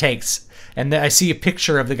Twitter takes, and I see a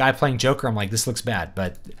picture of the guy playing Joker. I'm like, this looks bad,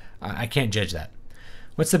 but I can't judge that.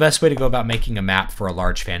 What's the best way to go about making a map for a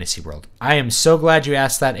large fantasy world? I am so glad you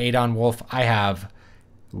asked that, Adon Wolf. I have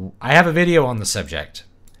a video on the subject.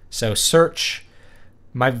 So search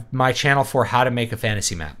my channel for how to make a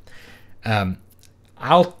fantasy map.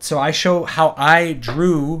 So I show how I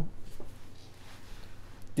drew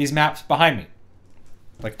these maps behind me,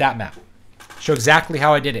 like that map. Show exactly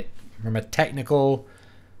how I did it from a technical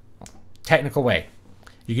way.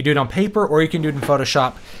 You can do it on paper or you can do it in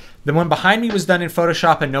Photoshop. The one behind me was done in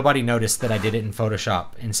Photoshop, and nobody noticed that I did it in Photoshop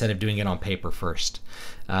instead of doing it on paper first.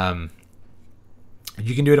 You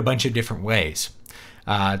can do it a bunch of different ways.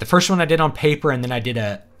 The first one I did on paper, and then I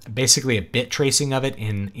did basically a bit tracing of it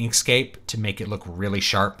in Inkscape to make it look really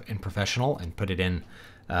sharp and professional, and put it in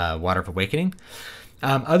Water of Awakening.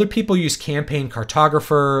 Other people use Campaign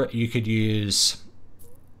Cartographer. You could use,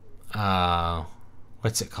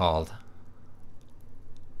 what's it called?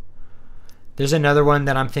 There's another one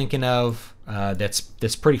that I'm thinking of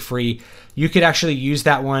that's pretty free. You could actually use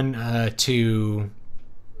that one to,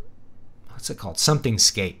 what's it called?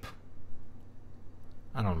 Somethingscape.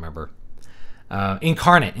 I don't remember.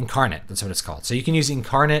 Incarnate. That's what it's called. So you can use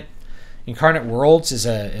Incarnate. Incarnate Worlds is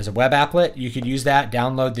a web applet. You could use that,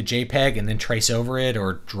 download the JPEG, and then trace over it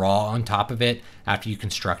or draw on top of it after you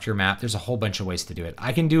construct your map. There's a whole bunch of ways to do it.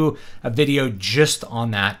 I can do a video just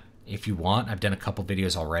on that if you want. I've done a couple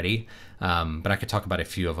videos already, but I could talk about a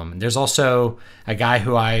few of them. And there's also a guy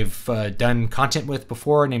who I've done content with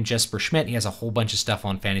before named Jesper Schmidt. He has a whole bunch of stuff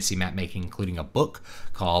on fantasy map making, including a book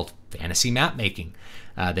called Fantasy Map Making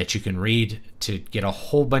that you can read to get a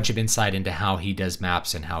whole bunch of insight into how he does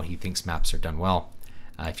maps and how he thinks maps are done well.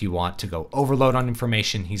 If you want to go overload on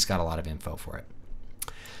information, he's got a lot of info for it.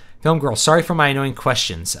 Film Girl, sorry for my annoying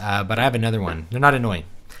questions, but I have another one. They're not annoying.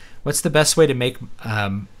 What's the best way to make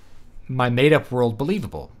my made-up world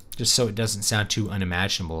believable, just so it doesn't sound too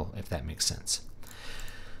unimaginable, if that makes sense?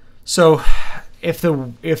 So if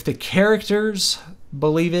the characters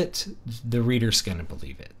believe it, the reader's going to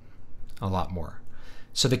believe it a lot more.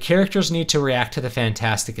 So the characters need to react to the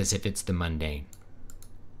fantastic as if it's the mundane.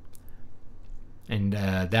 And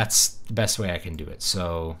that's the best way I can do it.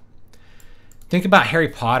 So think about Harry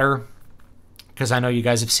Potter, because I know you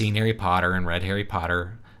guys have seen Harry Potter and read Harry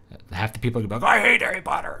Potter. Half the people go, I hate Harry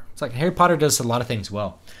Potter. It's like Harry Potter does a lot of things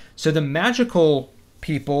well. So the magical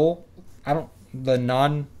people, the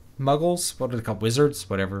non-muggles, what are they called? Wizards?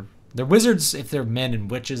 Whatever. They're wizards if they're men,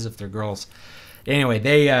 and witches if they're girls. Anyway,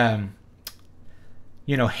 they,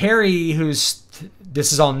 Harry,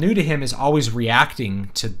 this is all new to him, is always reacting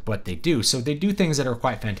to what they do. So they do things that are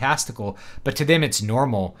quite fantastical, but to them it's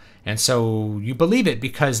normal. And so you believe it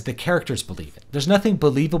because the characters believe it. There's nothing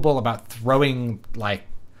believable about throwing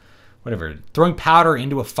powder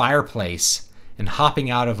into a fireplace and hopping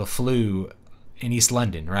out of a flue in East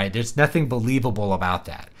London, right? There's nothing believable about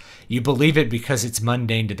that. You believe it because it's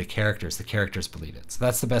mundane to the characters. The characters believe it. So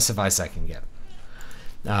that's the best advice I can get.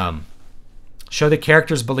 Show the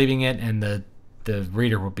characters believing it, and the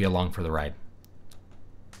reader will be along for the ride.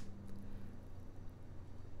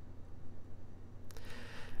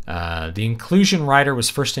 The inclusion rider was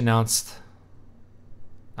first announced.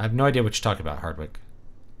 I have no idea what you're talking about, Hardwick.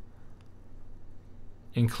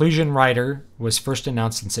 Inclusion rider was first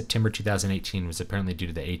announced in September 2018. Was apparently due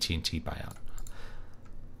to the AT&T buyout.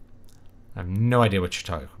 I have no idea what you're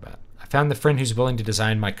talking about. I found the friend who's willing to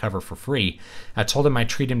design my cover for free. I told him I'd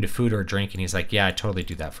treat him to food or a drink, and he's like, yeah, I'd totally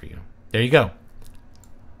do that for you. There you go.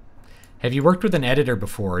 Have you worked with an editor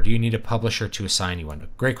before, or do you need a publisher to assign you one?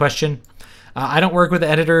 Great question. I don't work with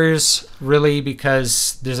editors, really,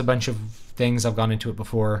 because there's a bunch of things. I've gone into it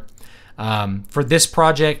before. For this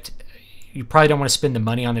project, you probably don't want to spend the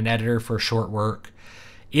money on an editor for short work.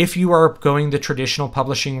 If you are going the traditional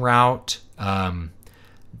publishing route,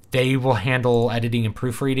 they will handle editing and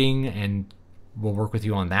proofreading, and will work with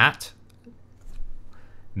you on that.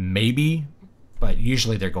 maybe, but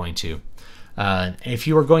usually they're going to. If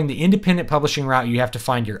you are going the independent publishing route, you have to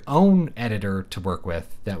find your own editor to work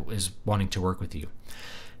with that is wanting to work with you.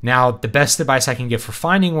 Now, the best advice I can give for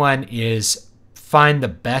finding one is find the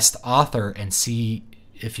best author and see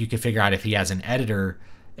if you can figure out if he has an editor,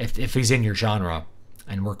 if he's in your genre,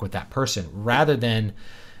 and work with that person. Rather than,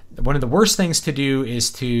 one of the worst things to do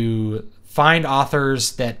is to find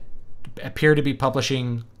authors that appear to be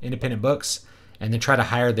publishing independent books and then try to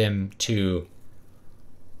hire them to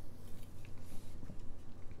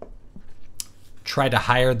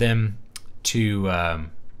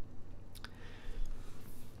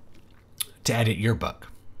edit your book.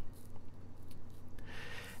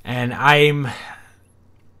 And I'm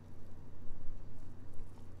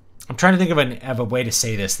trying to think of a way to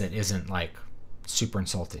say this that isn't like super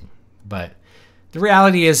insulting, but the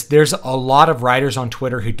reality is there's a lot of writers on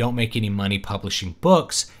Twitter who don't make any money publishing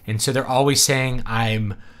books, and so they're always saying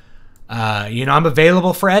I'm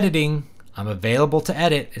available for editing. I'm available to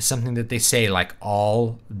edit is something that they say like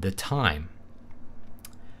all the time.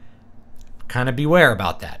 Kind of beware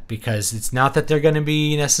about that, because it's not that they're going to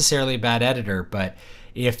be necessarily a bad editor, but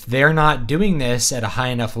if they're not doing this at a high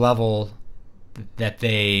enough level that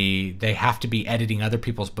they have to be editing other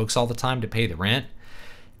people's books all the time to pay the rent,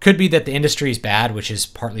 could be that the industry is bad, which is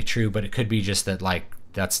partly true, but it could be just that like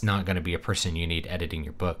that's not going to be a person you need editing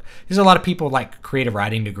your book. There's a lot of people like creative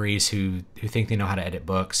writing degrees who think they know how to edit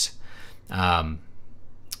books.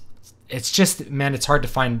 It's just, man, it's hard to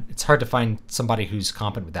find somebody who's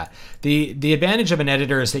competent with that. The advantage of an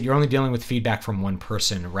editor is that you're only dealing with feedback from one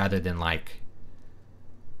person rather than like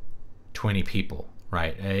 20 people,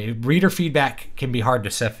 right? Reader feedback can be hard to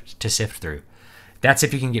sift through. That's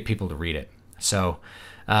if you can get people to read it. So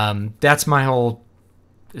that's my whole,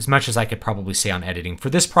 as much as I could probably say on editing. For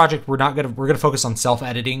this project, we're gonna focus on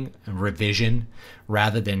self-editing and revision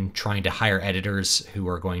rather than trying to hire editors who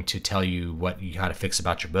are going to tell you what you got to fix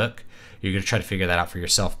about your book. You're going to try to figure that out for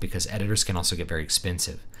yourself, because editors can also get very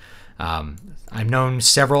expensive. I've known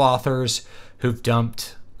several authors who've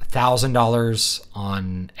dumped $1,000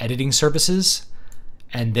 on editing services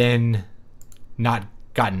and then not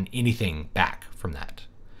gotten anything back from that.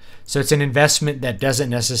 So it's an investment that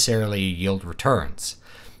doesn't necessarily yield returns.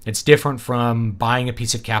 It's different from buying a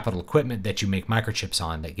piece of capital equipment that you make microchips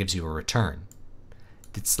on that gives you a return.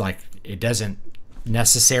 It's like, it doesn't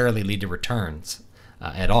necessarily lead to returns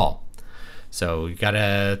at all. So you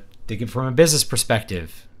gotta think it from a business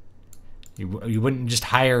perspective. You wouldn't just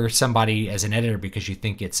hire somebody as an editor because you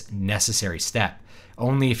think it's a necessary step.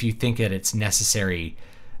 Only if you think that it's necessary,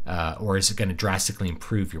 or is it going to drastically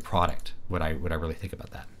improve your product, would I really think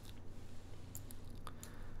about that.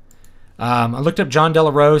 I looked up John De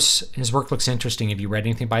La Rose. His work looks interesting. Have you read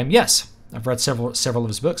anything by him? Yes, I've read several of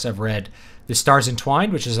his books. I've read The Stars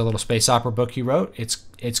Entwined, which is a little space opera book he wrote.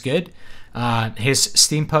 It's good. His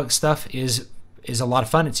steampunk stuff is a lot of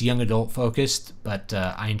fun. It's young adult focused, but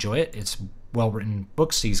I enjoy it. It's well written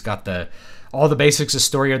books. He's got all the basics of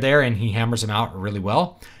story are there, and he hammers them out really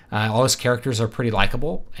well. All his characters are pretty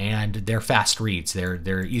likable, and they're fast reads.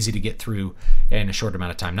 They're easy to get through in a short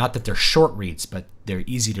amount of time. Not that they're short reads, but they're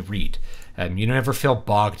easy to read. You don't ever feel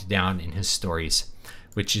bogged down in his stories,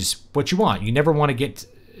 which is what you want. You never want to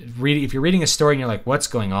if you're reading a story and you're like, what's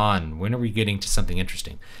going on? When are we getting to something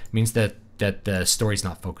interesting? It means that the story's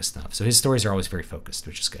not focused enough. So his stories are always very focused,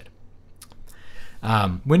 which is good.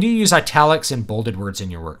 When do you use italics and bolded words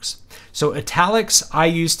in your works? So italics I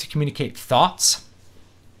use to communicate thoughts,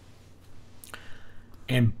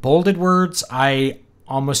 and bolded words I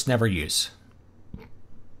almost never use.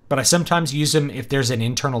 But I sometimes use them if there's an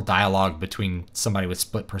internal dialogue between somebody with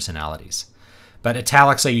split personalities. But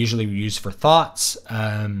italics I usually use for thoughts,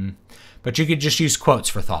 but you could just use quotes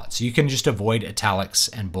for thoughts. You can just avoid italics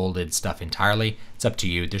and bolded stuff entirely. It's up to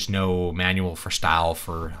you. There's no manual for style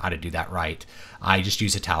for how to do that right. I just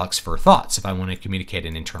use italics for thoughts if I want to communicate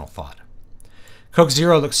an internal thought. Coke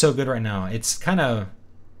Zero looks so good right now. It's gotten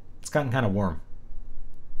kind of warm,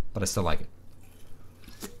 but I still like it.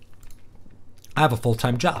 I have a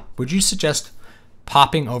full-time job. Would you suggest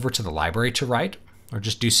popping over to the library to write, or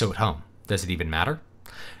just do so at home? Does it even matter?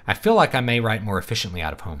 I feel like I may write more efficiently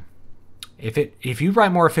out of home. If you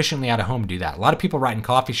write more efficiently out of home, do that. A lot of people write in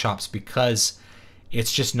coffee shops because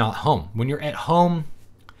it's just not home. When you're at home,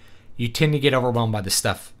 you tend to get overwhelmed by the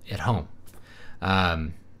stuff at home.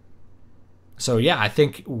 So yeah, I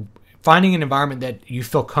think finding an environment that you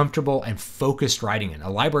feel comfortable and focused writing in. A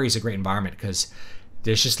library is a great environment because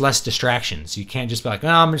there's just less distractions. You can't just be like, oh,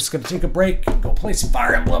 I'm just going to take a break, go play some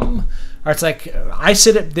Fire Emblem. Or it's like, I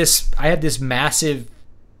have this massive,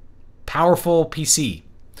 powerful PC.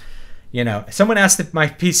 You know, someone asked my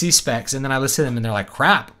PC specs, and then I listen to them, and they're like,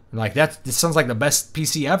 crap. I'm like, this sounds like the best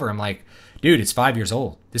PC ever. I'm like, dude, it's 5 years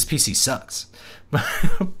old. This PC sucks.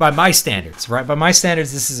 By my standards, right? By my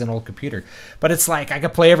standards, this is an old computer. But it's like, I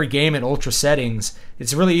could play every game at ultra settings.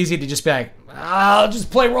 It's really easy to just be like, I'll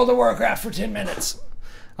just play World of Warcraft for 10 minutes.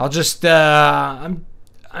 I'll just, I'm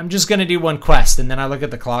just going to do one quest. And then I look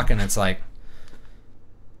at the clock, and it's like,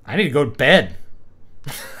 I need to go to bed.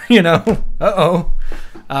 You know,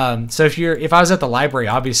 so if I was at the library,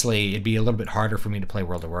 obviously it'd be a little bit harder for me to play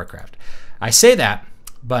World of Warcraft. I say that,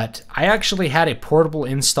 but I actually had a portable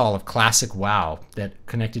install of Classic WoW that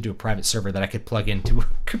connected to a private server that I could plug into a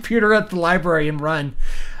computer at the library and run.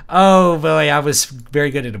 Oh boy, I was very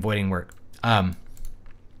good at avoiding work.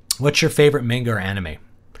 What's your favorite manga or anime?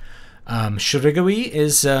 Shigerui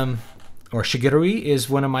is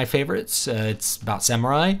one of my favorites. It's about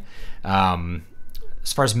samurai.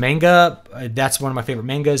 As far as manga, that's one of my favorite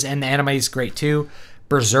mangas, and the anime is great too.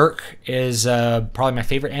 Berserk is probably my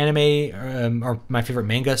favorite anime, or my favorite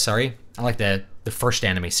manga, sorry. I like the first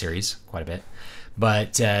anime series quite a bit.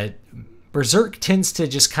 But Berserk tends to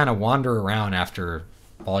just kind of wander around after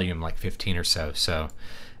volume like 15 or so. So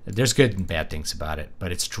there's good and bad things about it,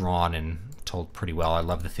 but it's drawn and told pretty well. I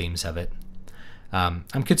love the themes of it.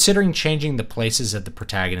 I'm considering changing the places of the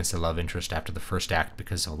protagonist and love interest after the first act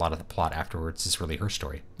because a lot of the plot afterwards is really her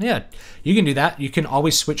story. Yeah, you can do that. You can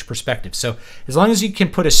always switch perspectives. So as long as you can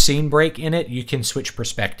put a scene break in it, you can switch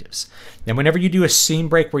perspectives. And whenever you do a scene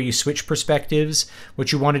break where you switch perspectives,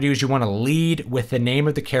 what you want to do is you want to lead with the name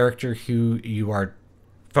of the character who you are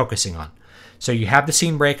focusing on. So you have the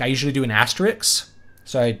scene break. I usually do an asterisk.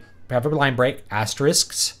 So I have a line break,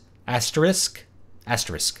 asterisks, asterisk,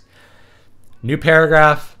 asterisk. New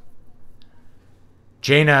paragraph.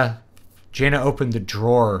 Jaina opened the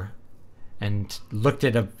drawer and looked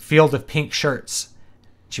at a field of pink shirts.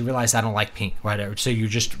 She realized I don't like pink. Right? So you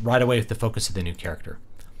just right away with the focus of the new character.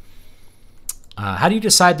 How do you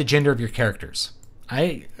decide the gender of your characters?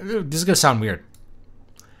 This is going to sound weird.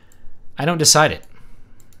 I don't decide it.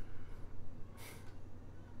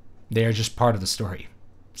 They are just part of the story.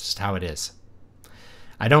 It's just how it is.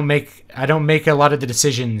 I don't make a lot of the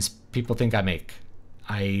decisions people think I make.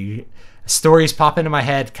 Stories pop into my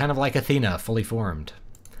head kind of like Athena, fully formed.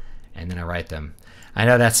 And then I write them. I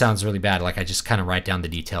know that sounds really bad, like I just kind of write down the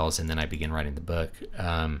details and then I begin writing the book.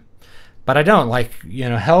 But I don't. Like, you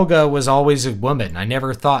know, Helga was always a woman. I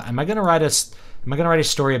never thought, am I going to write a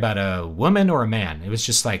story about a woman or a man? It was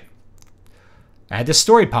just like I had this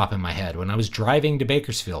story pop in my head when I was driving to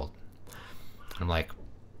Bakersfield. I'm like,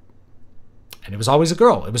 and it was always a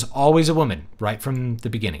girl. It was always a woman right from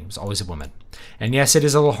the beginning. It was always a woman. And yes, it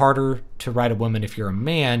is a little harder to write a woman if you're a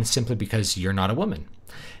man simply because you're not a woman.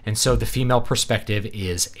 And so the female perspective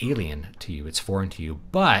is alien to you. It's foreign to you.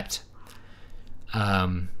 But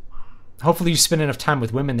hopefully you spend enough time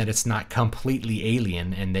with women that it's not completely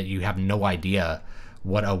alien and that you have no idea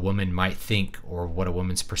what a woman might think or what a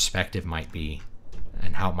woman's perspective might be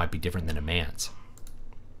and how it might be different than a man's.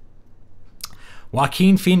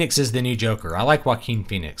 Joaquin Phoenix is the new Joker. I like Joaquin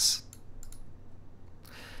Phoenix.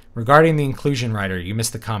 Regarding the inclusion writer, you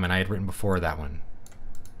missed the comment I had written before that one.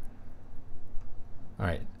 All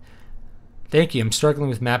right. Thank you. I'm struggling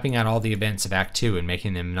with mapping out all the events of Act 2 and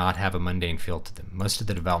making them not have a mundane feel to them. Most of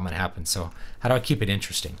the development happens, so how do I keep it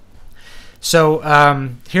interesting? So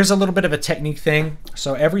here's a little bit of a technique thing.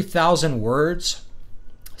 So every 1,000 words,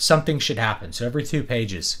 something should happen. So every 2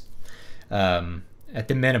 pages. At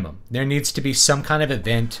the minimum, there needs to be some kind of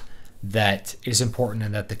event that is important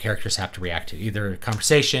and that the characters have to react to, either a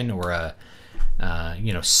conversation or a,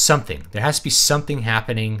 something. There has to be something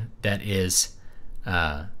happening that is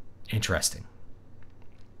interesting.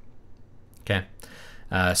 Okay,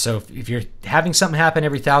 so if you're having something happen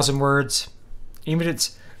every 1,000 words, even if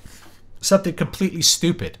it's something completely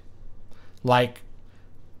stupid, like,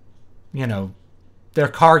 you know, their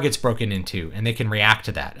car gets broken into and they can react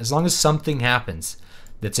to that. As long as something happens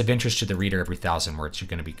that's of interest to the reader every 1,000 words, you're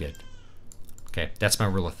going to be good. Okay, that's my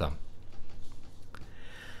rule of thumb.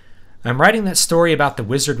 I'm writing that story about the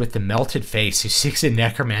wizard with the melted face who seeks a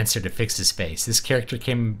necromancer to fix his face. This character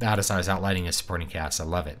came about as I was outlining a supporting cast. I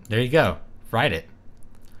love it. There you go. Write it.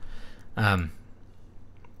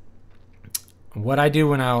 What I do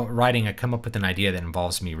when I'm writing, I come up with an idea that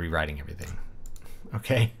involves me rewriting everything.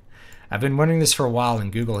 Okay? I've been wondering this for a while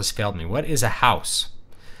and Google has failed me. What is a house?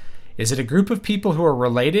 Is it a group of people who are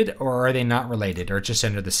related or are they not related or just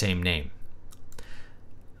under the same name?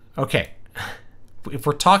 Okay. If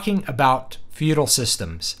we're talking about feudal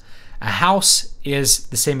systems, a house is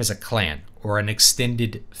the same as a clan or an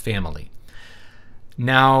extended family.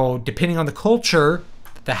 Now, depending on the culture,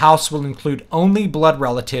 the house will include only blood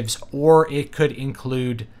relatives, or it could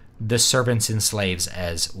include the servants and slaves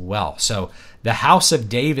as well. So the house of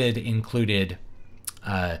David included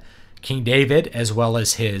King David, as well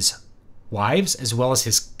as his wives, as well as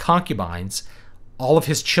his concubines, all of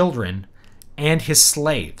his children, and his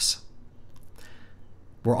slaves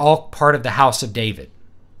were all part of the house of David.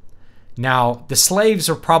 Now, the slaves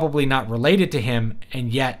are probably not related to him,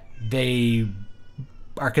 and yet they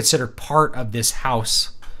are considered part of this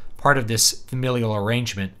house, part of this familial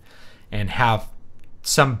arrangement, and have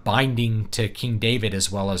some binding to King David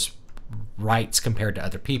as well as rights compared to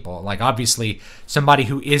other people. Like, obviously, somebody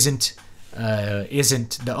who isn't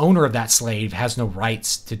the owner of that slave has no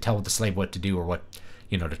rights to tell the slave what to do, or what,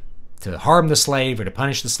 to harm the slave, or to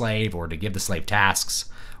punish the slave, or to give the slave tasks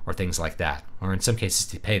or things like that, or in some cases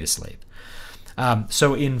to pay the slave.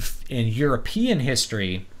 So in European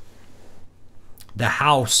history, the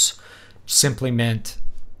house simply meant,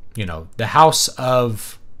 the house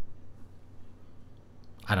of,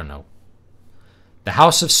 the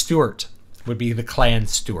house of Stuart would be the clan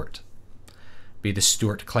Stuart, be the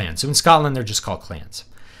Stuart clan. So in Scotland, they're just called clans.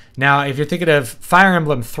 Now, if you're thinking of Fire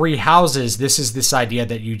Emblem Three Houses, this is this idea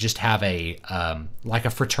that you just have like a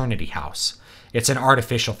fraternity house. It's an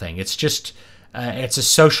artificial thing. It's just, it's a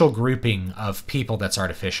social grouping of people that's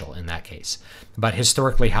artificial in that case. But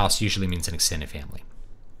historically, house usually means an extended family.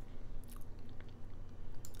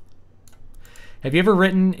 Have you ever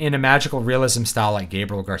written in a magical realism style like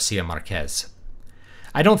Gabriel Garcia Marquez?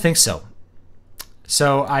 I don't think so.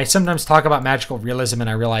 So I sometimes talk about magical realism, and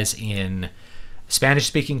I realize in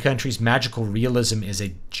Spanish-speaking countries, magical realism is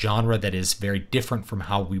a genre that is very different from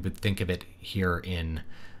how we would think of it here in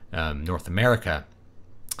North America.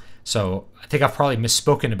 So I think I've probably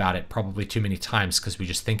misspoken about it probably too many times because we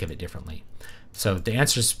just think of it differently. So the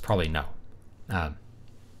answer is probably no.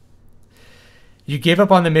 You gave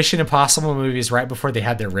up on the Mission Impossible movies right before they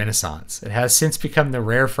had their renaissance. It has since become the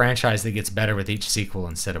rare franchise that gets better with each sequel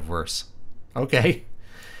instead of worse. Okay.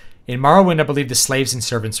 In Morrowind, I believe the slaves and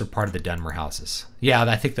servants are part of the Dunmer houses. Yeah,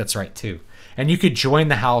 I think that's right too. And you could join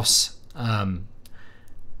the house,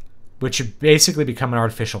 which would basically become an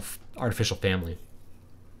artificial family.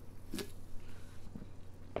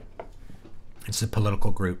 It's a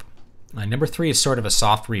political group. Number 3 is sort of a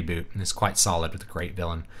soft reboot, and is quite solid with a great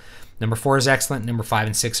villain. Number 4 is excellent. Number 5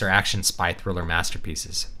 and 6 are action spy thriller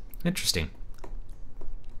masterpieces. Interesting.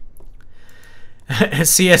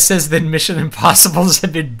 CS says that Mission Impossibles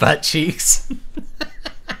have been butt cheeks.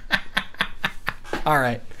 All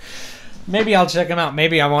right. Maybe I'll check them out.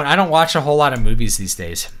 Maybe I won't. I don't watch a whole lot of movies these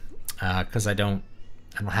days because I don't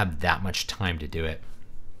have that much time to do it.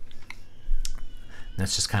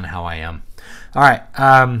 That's just kind of how I am. All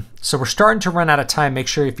right. So we're starting to run out of time. Make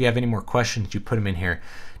sure if you have any more questions, you put them in here.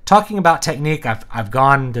 Talking about technique, I've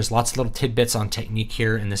gone. There's lots of little tidbits on technique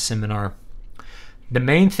here in this seminar. The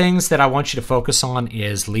main things that I want you to focus on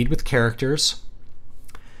is lead with characters.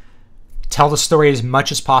 Tell the story as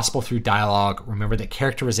much as possible through dialogue. Remember that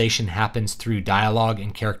characterization happens through dialogue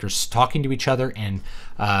and characters talking to each other and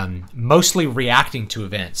mostly reacting to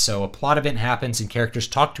events. So a plot event happens and characters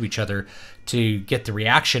talk to each other to get the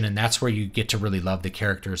reaction, and that's where you get to really love the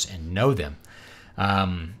characters and know them.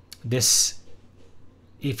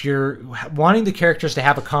 If you're wanting the characters to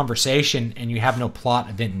have a conversation and you have no plot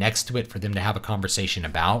event next to it for them to have a conversation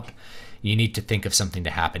about, you need to think of something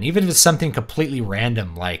to happen. Even if it's something completely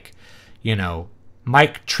random, like,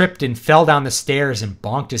 Mike tripped and fell down the stairs and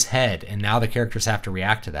bonked his head, and now the characters have to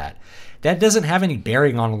react to that. That doesn't have any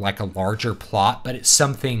bearing on like a larger plot, but it's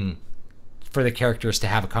something for the characters to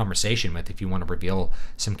have a conversation with if you want to reveal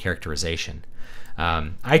some characterization.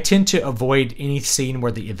 I tend to avoid any scene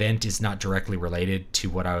where the event is not directly related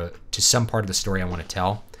to to some part of the story I want to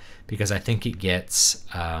tell, because I think it gets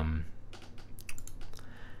a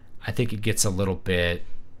little bit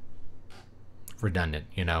redundant.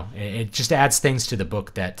 It just adds things to the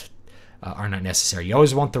book that are not necessary. You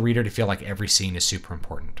always want the reader to feel like every scene is super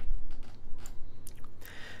important.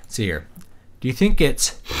 Let's see here.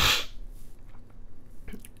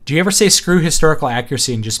 Do you ever say screw historical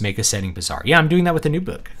accuracy and just make a setting bizarre? Yeah, I'm doing that with the new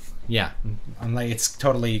book. Yeah, I'm like, it's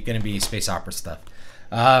totally going to be space opera stuff.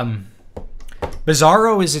 Bizarro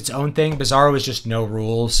is its own thing. Bizarro is just no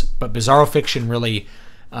rules, but Bizarro fiction really,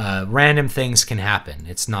 random things can happen.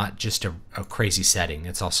 It's not just a crazy setting.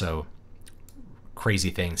 It's also crazy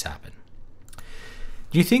things happen.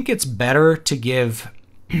 Do you think it's better to give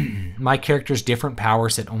my characters different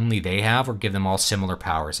powers that only they have, or give them all similar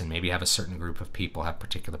powers and maybe have a certain group of people have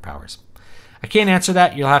particular powers? I can't answer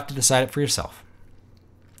that. You'll have to decide it for yourself.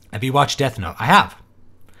 Have you watched Death Note? I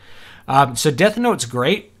have. So Death Note's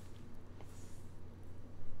great.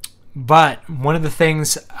 But one of the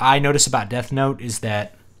things I notice about Death Note is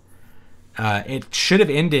that it should have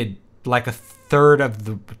ended like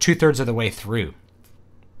 2/3 of the way through.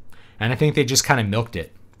 And I think they just kind of milked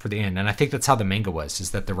it for the end. And I think that's how the manga was, is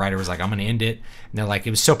that the writer was like, I'm going to end it. And they're like, it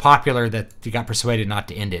was so popular that he got persuaded not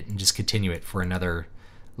to end it and just continue it for another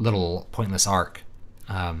little pointless arc.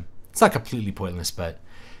 It's not completely pointless, but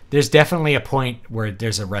there's definitely a point where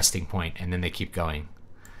there's a resting point and then they keep going.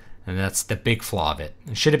 And that's the big flaw of it.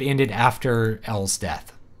 It should have ended after L's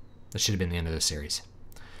death. That should have been the end of the series.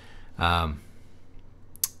 Have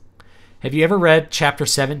you ever read Chapter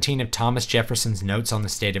 17 of Thomas Jefferson's Notes on the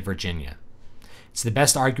State of Virginia? It's the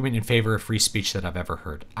best argument in favor of free speech that I've ever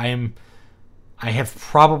heard. I have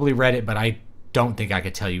probably read it, but I don't think I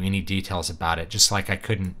could tell you any details about it. Just like I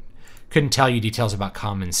couldn't tell you details about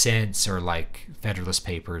Common Sense or like Federalist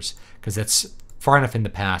Papers, because that's far enough in the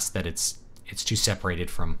past that it's too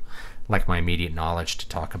separated from like my immediate knowledge to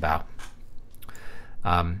talk about.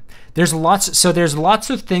 There's lots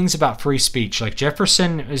of things about free speech. Like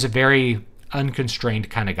Jefferson is a very unconstrained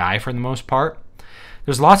kind of guy for the most part.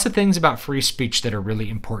 There's lots of things about free speech that are really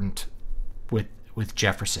important with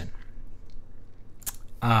Jefferson.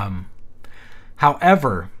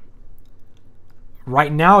 However,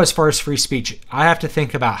 right now, as far as free speech, I have to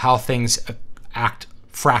think about how things act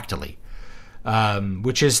fractally,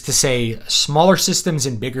 which is to say smaller systems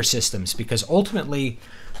and bigger systems, because ultimately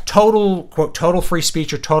total, quote, total free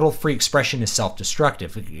speech or total free expression is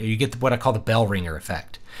self-destructive. You get what I call the bell ringer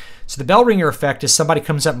effect. So the bell ringer effect is somebody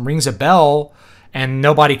comes up and rings a bell and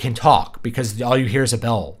nobody can talk because all you hear is a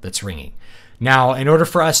bell that's ringing. Now, in order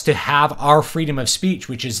for us to have our freedom of speech,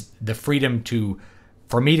 which is the freedom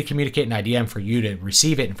for me to communicate an idea and for you to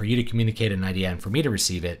receive it and for you to communicate an idea and for me to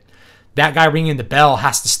receive it, that guy ringing the bell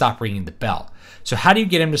has to stop ringing the bell. So how do you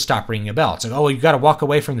get him to stop ringing a bell? It's like, oh, well, you got to walk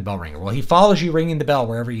away from the bell ringer. Well, he follows you ringing the bell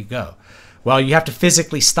wherever you go. Well, you have to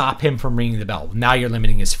physically stop him from ringing the bell. Now you're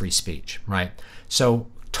limiting his free speech, right? So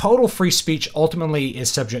total free speech ultimately is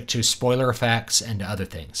subject to spoiler effects and other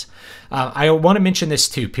things. I want to mention this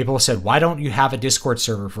too. People have said, why don't you have a Discord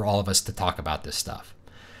server for all of us to talk about this stuff?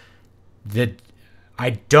 I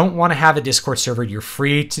don't want to have a Discord server. You're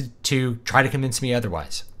free to try to convince me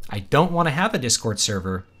otherwise. I don't want to have a Discord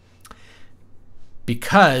server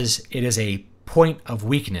because it is a point of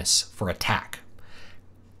weakness for attack.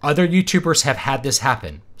 Other YouTubers have had this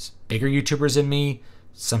happen. Bigger YouTubers than me,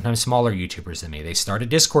 sometimes smaller YouTubers than me. They start a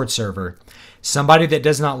Discord server. Somebody that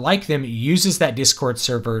does not like them uses that Discord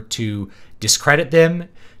server to discredit them,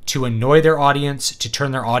 to annoy their audience, to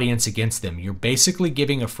turn their audience against them. You're basically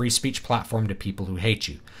giving a free speech platform to people who hate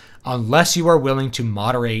you, unless you are willing to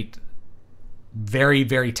moderate very,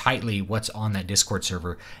 very tightly what's on that Discord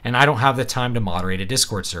server. And I don't have the time to moderate a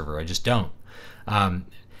Discord server. I just don't.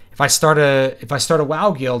 If I start a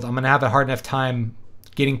WoW guild, I'm going to have a hard enough time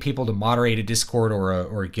getting people to moderate a Discord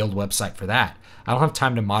or a guild website for that. I don't have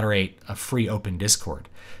time to moderate a free open Discord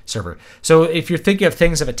server. So if you're thinking of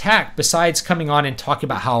things of attack, besides coming on and talking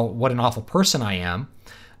about what an awful person I am,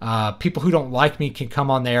 people who don't like me can come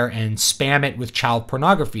on there and spam it with child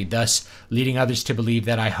pornography, thus leading others to believe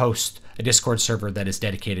that I host a Discord server that is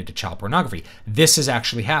dedicated to child pornography. This has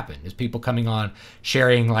actually happened. Is people coming on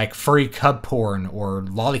sharing like furry cub porn or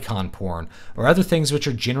lolicon porn or other things which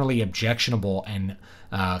are generally objectionable and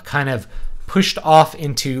kind of pushed off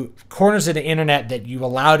into corners of the internet that you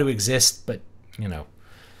allow to exist, but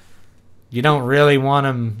you don't really want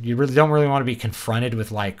them. You really don't really want to be confronted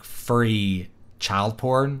with like furry child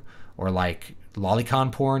porn or like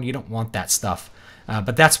lolicon porn. You don't want that stuff.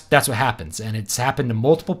 But that's what happens, and it's happened to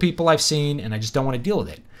multiple people I've seen, and I just don't want to deal with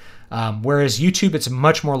it. Whereas YouTube, it's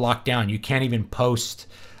much more locked down. You can't even post.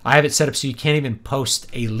 I have it set up so you can't even post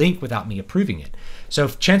a link without me approving it. So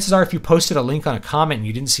chances are, if you posted a link on a comment and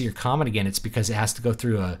you didn't see your comment again, it's because it has to go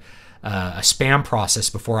through a spam process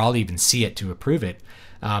before I'll even see it to approve it.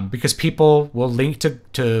 Because people will link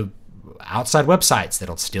to outside websites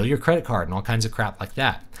that'll steal your credit card and all kinds of crap like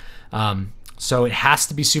that. So it has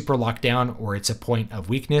to be super locked down or it's a point of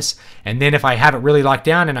weakness. And then if I have it really locked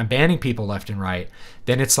down and I'm banning people left and right,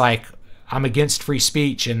 then it's like I'm against free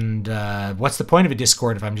speech. And what's the point of a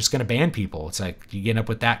Discord if I'm just going to ban people? It's like you get up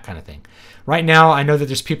with that kind of thing. Right now, I know that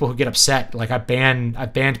there's people who get upset. Like I've banned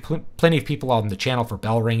plenty of people on the channel for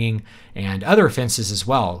bell ringing and other offenses as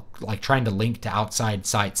well, like trying to link to outside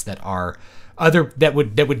sites that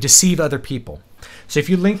would deceive other people. So if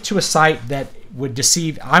you link to a site that would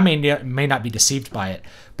deceive, I may not be deceived by it,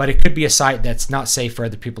 but it could be a site that's not safe for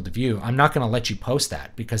other people to view. I'm not going to let you post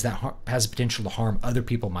that because that has potential to harm other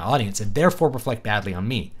people in my audience and therefore reflect badly on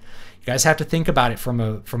me. You guys have to think about it from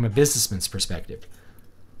a businessman's perspective.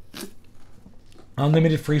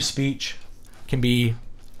 Unlimited free speech can be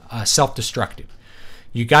self-destructive.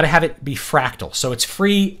 You got to have it be fractal. So it's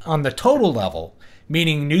free on the total level,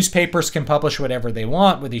 meaning newspapers can publish whatever they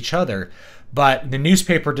want with each other, but the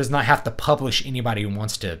newspaper does not have to publish anybody who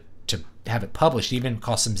wants to have it published. It even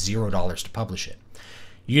costs them $0 to publish it.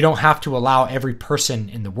 You don't have to allow every person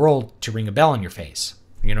in the world to ring a bell in your face.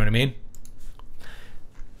 You know what I mean?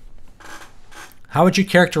 How would you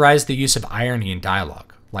characterize the use of irony in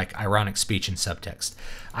dialogue, like ironic speech and subtext?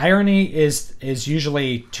 Irony is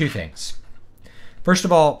usually two things. First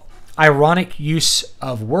of all, ironic use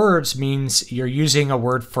of words means you're using a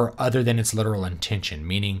word for other than its literal intention.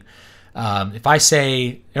 Meaning, if I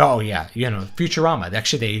say, oh yeah, Futurama,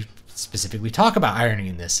 actually they specifically talk about irony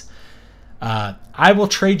in this. I will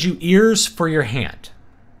trade you ears for your hand.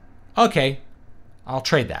 Okay, I'll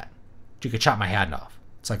trade that. You could chop my hand off.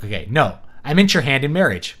 It's like, okay, no, I meant your hand in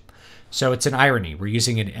marriage. So it's an irony. We're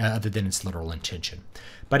using it other than its literal intention.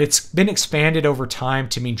 But it's been expanded over time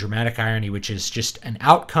to mean dramatic irony, which is just an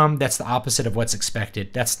outcome that's the opposite of what's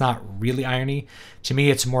expected. That's not really irony. To me,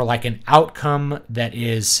 it's more like an outcome that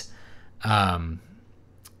is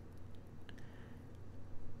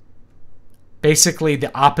basically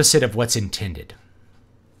the opposite of what's intended.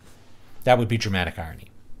 That would be dramatic irony.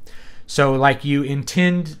 So like you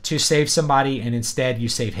intend to save somebody and instead you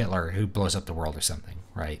save Hitler who blows up the world or something,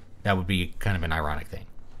 right? That would be kind of an ironic thing.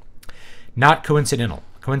 Not coincidental.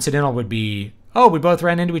 Coincidental would be, oh, we both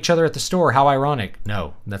ran into each other at the store. How ironic.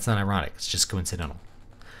 No, that's not ironic. It's just coincidental.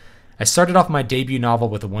 I started off my debut novel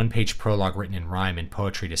with a one-page prologue written in rhyme and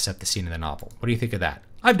poetry to set the scene of the novel. What do you think of that?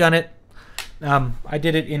 I've done it. I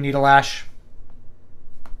did it in Needle Ash.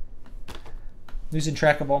 Losing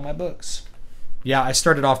track of all my books. Yeah, I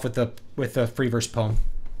started off with a free verse poem.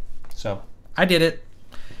 So I did it.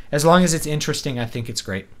 As long as it's interesting, I think it's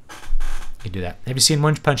great. You do that. Have you seen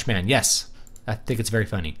One Punch Man? Yes. I think it's very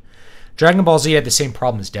funny. Dragon Ball Z had the same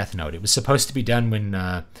problem as Death Note. It was supposed to be done when,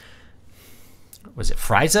 was it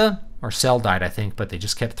Frieza? Or Cell died, I think, but they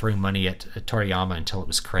just kept throwing money at Toriyama until it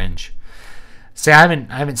was cringe. See, I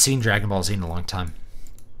haven't seen Dragon Ball Z in a long time.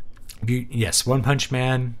 Yes, One Punch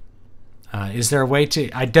Man. Is there a way to...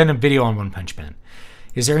 I've done a video on One Punch Man.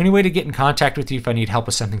 Is there any way to get in contact with you if I need help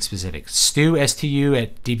with something specific? Stu, S-T-U,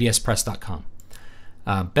 at dbspress.com.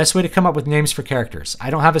 Best way to come up with names for characters. I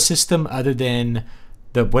don't have a system other than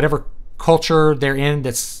the whatever culture they're in.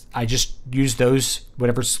 I just use those,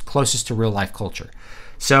 whatever's closest to real life culture.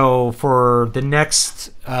 So for the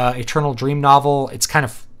next Eternal Dream novel, it's kind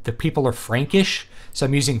of, the people are Frankish. So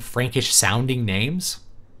I'm using Frankish sounding names.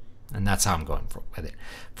 And that's how I'm going with it.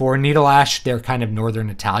 For Needle Ash, they're kind of Northern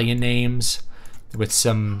Italian names with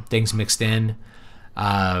some things mixed in.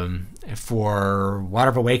 For Water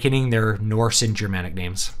of Awakening, they're Norse and Germanic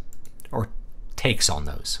names. Or takes on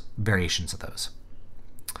those. Variations of those.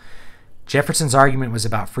 Jefferson's argument was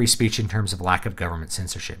about free speech in terms of lack of government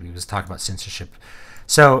censorship. He was talking about censorship.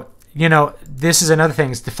 So, this is another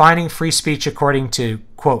thing. Is defining free speech according to,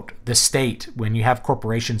 quote, the state, when you have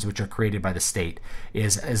corporations which are created by the state,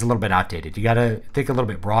 is a little bit outdated. You got to think a little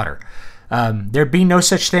bit broader. There'd be no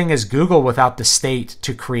such thing as Google without the state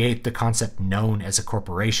to create the concept known as a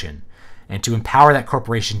corporation and to empower that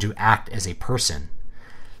corporation to act as a person.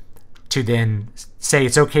 To then say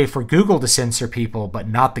it's okay for Google to censor people but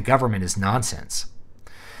not the government is nonsense.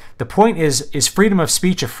 The point is freedom of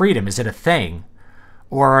speech a freedom? Is it a thing?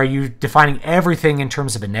 Or are you defining everything in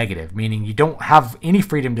terms of a negative, meaning you don't have any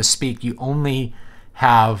freedom to speak, you only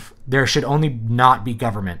have, there should only not be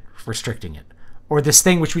government restricting it? Or this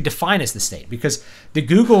thing which we define as the state, because the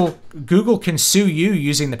Google can sue you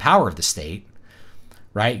using the power of the state,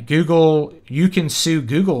 right? You can sue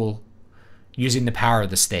Google using the power of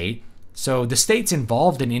the state. So the state's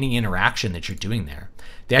involved in any interaction that you're doing there.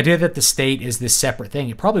 The idea that the state is this separate thing,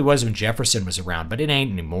 it probably was when Jefferson was around, but it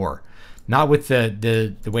ain't anymore. Not with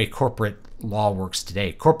the way corporate law works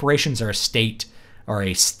today. Corporations are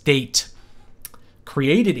a state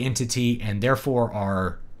created entity and therefore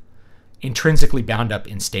are intrinsically bound up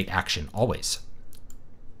in state action always.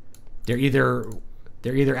 They're either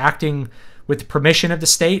acting with the permission of the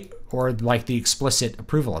state or like the explicit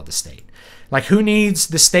approval of the state. Like, who needs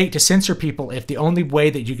the state to censor people if the only way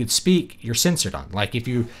that you could speak you're censored on? Like if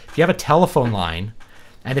you have a telephone line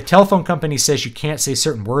and the telephone company says you can't say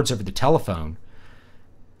certain words over the telephone,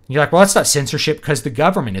 you're like, well, that's not censorship because the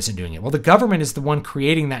government isn't doing it. Well, the government is the one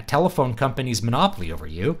creating that telephone company's monopoly over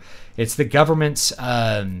you. It's the government's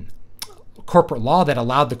corporate law that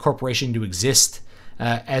allowed the corporation to exist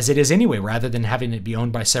as it is anyway, rather than having it be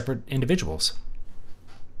owned by separate individuals.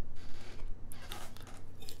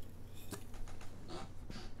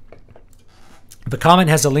 The comment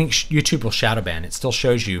has a link. YouTube will shadow ban. It still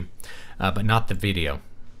shows you, but not the video.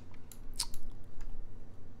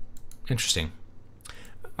 Interesting.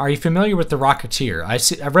 Are you familiar with The Rocketeer?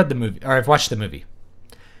 I've read the movie, or I've watched the movie.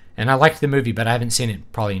 And I liked the movie, but I haven't seen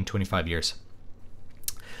it probably in 25 years.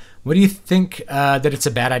 What do you think that it's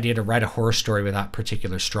a bad idea to write a horror story without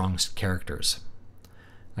particular strong characters?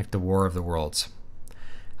 Like The War of the Worlds.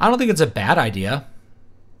 I don't think it's a bad idea.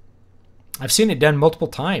 I've seen it done multiple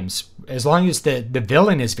times. As long as the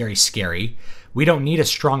villain is very scary, we don't need a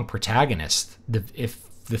strong protagonist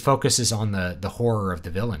if the focus is on the horror of the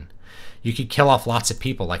villain. You could kill off lots of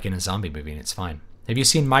people like in a zombie movie and it's fine. Have you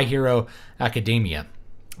seen My Hero Academia?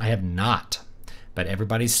 I have not, but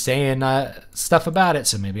everybody's saying stuff about it,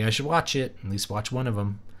 so maybe I should watch it, at least watch one of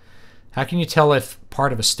them. How can you tell if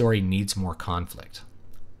part of a story needs more conflict?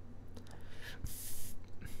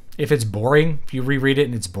 If it's boring, if you reread it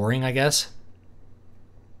and it's boring, I guess.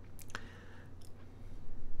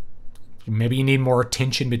 Maybe you need more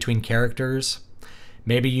tension between characters.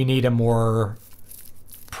 Maybe you need a more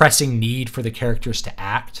pressing need for the characters to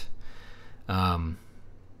act.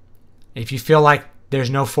 If you feel like there's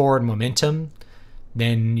no forward momentum,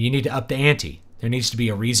 then you need to up the ante. There needs to be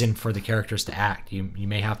a reason for the characters to act. You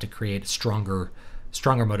may have to create stronger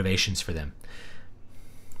motivations for them.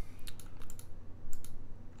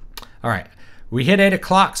 All right, we hit 8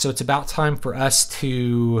 o'clock, so it's about time for us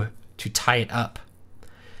to tie it up.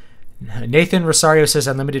 Nathan Rosario says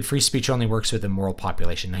unlimited free speech only works with a moral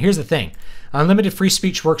population. Now here's the thing. Unlimited free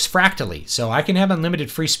speech works fractally. So I can have unlimited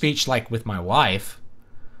free speech like with my wife,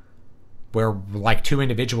 where like two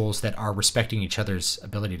individuals that are respecting each other's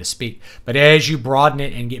ability to speak. But as you broaden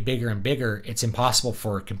it and get bigger and bigger, it's impossible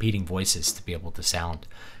for competing voices to be able to sound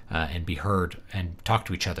and be heard and talk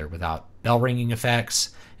to each other without bell ringing effects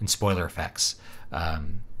and spoiler effects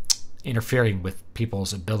interfering with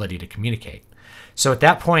people's ability to communicate. So at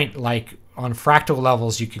that point, like on fractal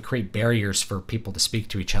levels, you could create barriers for people to speak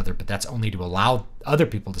to each other, but that's only to allow other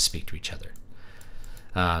people to speak to each other.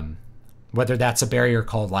 Whether that's a barrier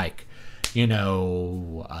called like, you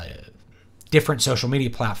know, different social media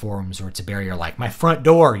platforms, or it's a barrier like my front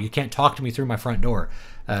door, you can't talk to me through my front door.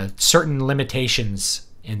 Certain limitations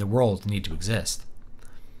in the world need to exist.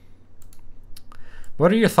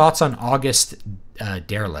 What are your thoughts on August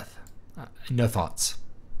Derleth? No thoughts.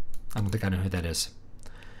 I don't think I know who that is.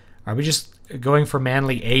 Are we just going for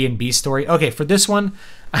manly A and B story? Okay, for this one,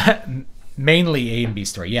 mainly A and B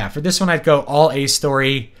story. Yeah, for this one, I'd go all A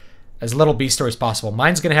story, as little B story as possible.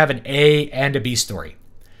 Mine's going to have an A and a B story,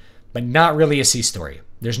 but not really a C story.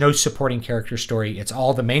 There's no supporting character story. It's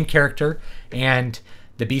all the main character, and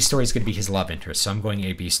the B story is going to be his love interest. So I'm going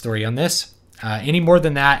A, B story on this. Any more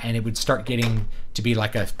than that, and it would start getting to be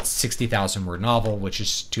like a 60,000 word novel, which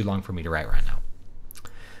is too long for me to write right now.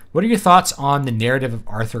 What are your thoughts on the narrative of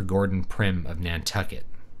Arthur Gordon Pym of Nantucket?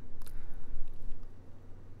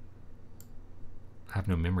 I have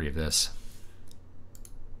no memory of this.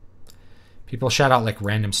 People shout out like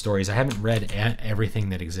random stories. I haven't read everything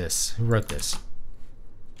that exists. Who wrote this?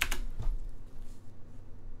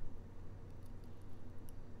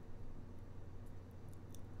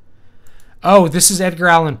 Oh, this is Edgar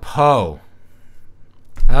Allan Poe.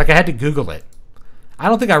 Like I had to Google it. I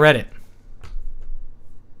don't think I read it.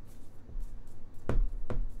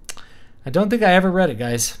 I don't think I ever read it,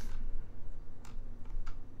 guys.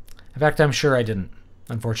 In fact, I'm sure I didn't,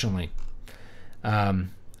 unfortunately.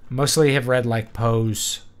 Mostly have read like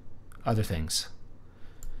Poe's other things.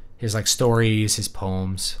 His like stories, his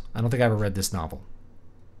poems. I don't think I ever read this novel.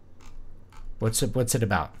 What's it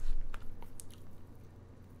about?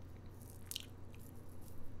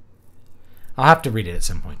 I'll have to read it at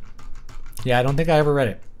some point. Yeah, I don't think I ever read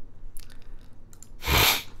it.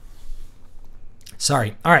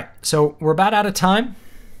 Sorry. All right, so we're about out of time,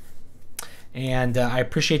 and I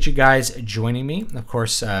appreciate you guys joining me. Of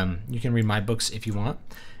course, you can read my books if you want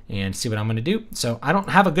and see what I'm going to do. So I don't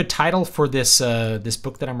have a good title for this this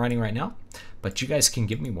book that I'm writing right now, but you guys can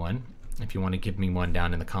give me one if you want to give me one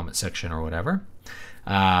down in the comment section or whatever.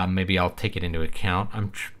 Maybe I'll take it into account.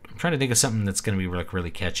 I'm trying to think of something that's going to be like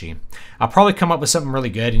really catchy. I'll probably come up with something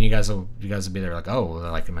really good, and you guys will be there like, oh,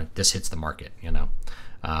 like this hits the market, you know.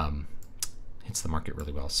 Hits the market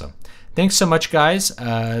really well. So thanks so much, guys.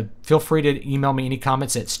 Feel free to email me any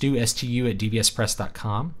comments at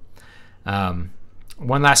stu@dvspress.com.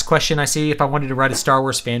 One last question I see. If I wanted to write a Star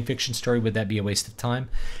Wars fan fiction story, would that be a waste of time?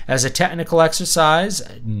 As a technical exercise,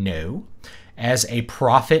 no. As a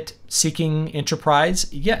profit-seeking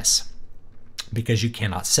enterprise, yes. Because you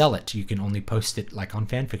cannot sell it. You can only post it like on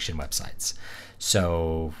fan fiction websites.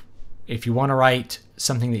 So if you want to write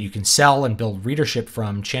something that you can sell and build readership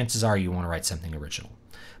from, chances are you want to write something original.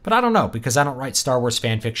 But I don't know, because I don't write Star Wars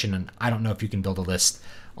fan fiction, and I don't know if you can build a list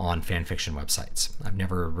on fan fiction websites. I've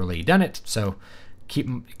never really done it, so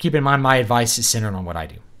keep in mind my advice is centered on what I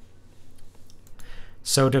do.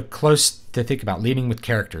 So to think about leading with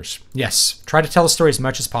characters. Yes, try to tell a story as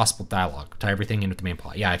much as possible with dialogue. Tie everything in with the main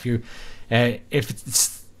plot. Yeah, if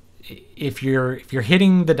you're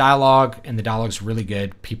hitting the dialogue and the dialogue's really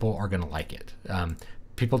good, people are going to like it.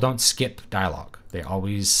 People don't skip dialogue. They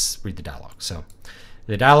always read the dialogue. So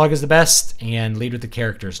the dialogue is the best, and lead with the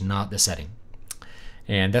characters, not the setting.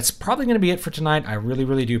 And that's probably going to be it for tonight. I really,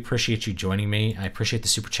 really do appreciate you joining me. I appreciate the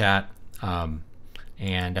super chat.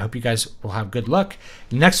 And I hope you guys will have good luck.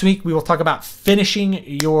 Next week, we will talk about finishing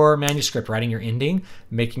your manuscript, writing your ending,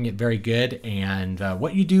 making it very good, and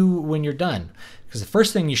what you do when you're done. Because the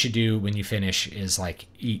first thing you should do when you finish is like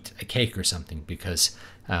eat a cake or something, because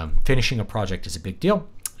finishing a project is a big deal.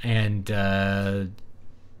 And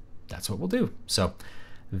that's what we'll do. So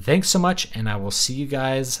thanks so much, and I will see you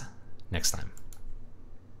guys next time.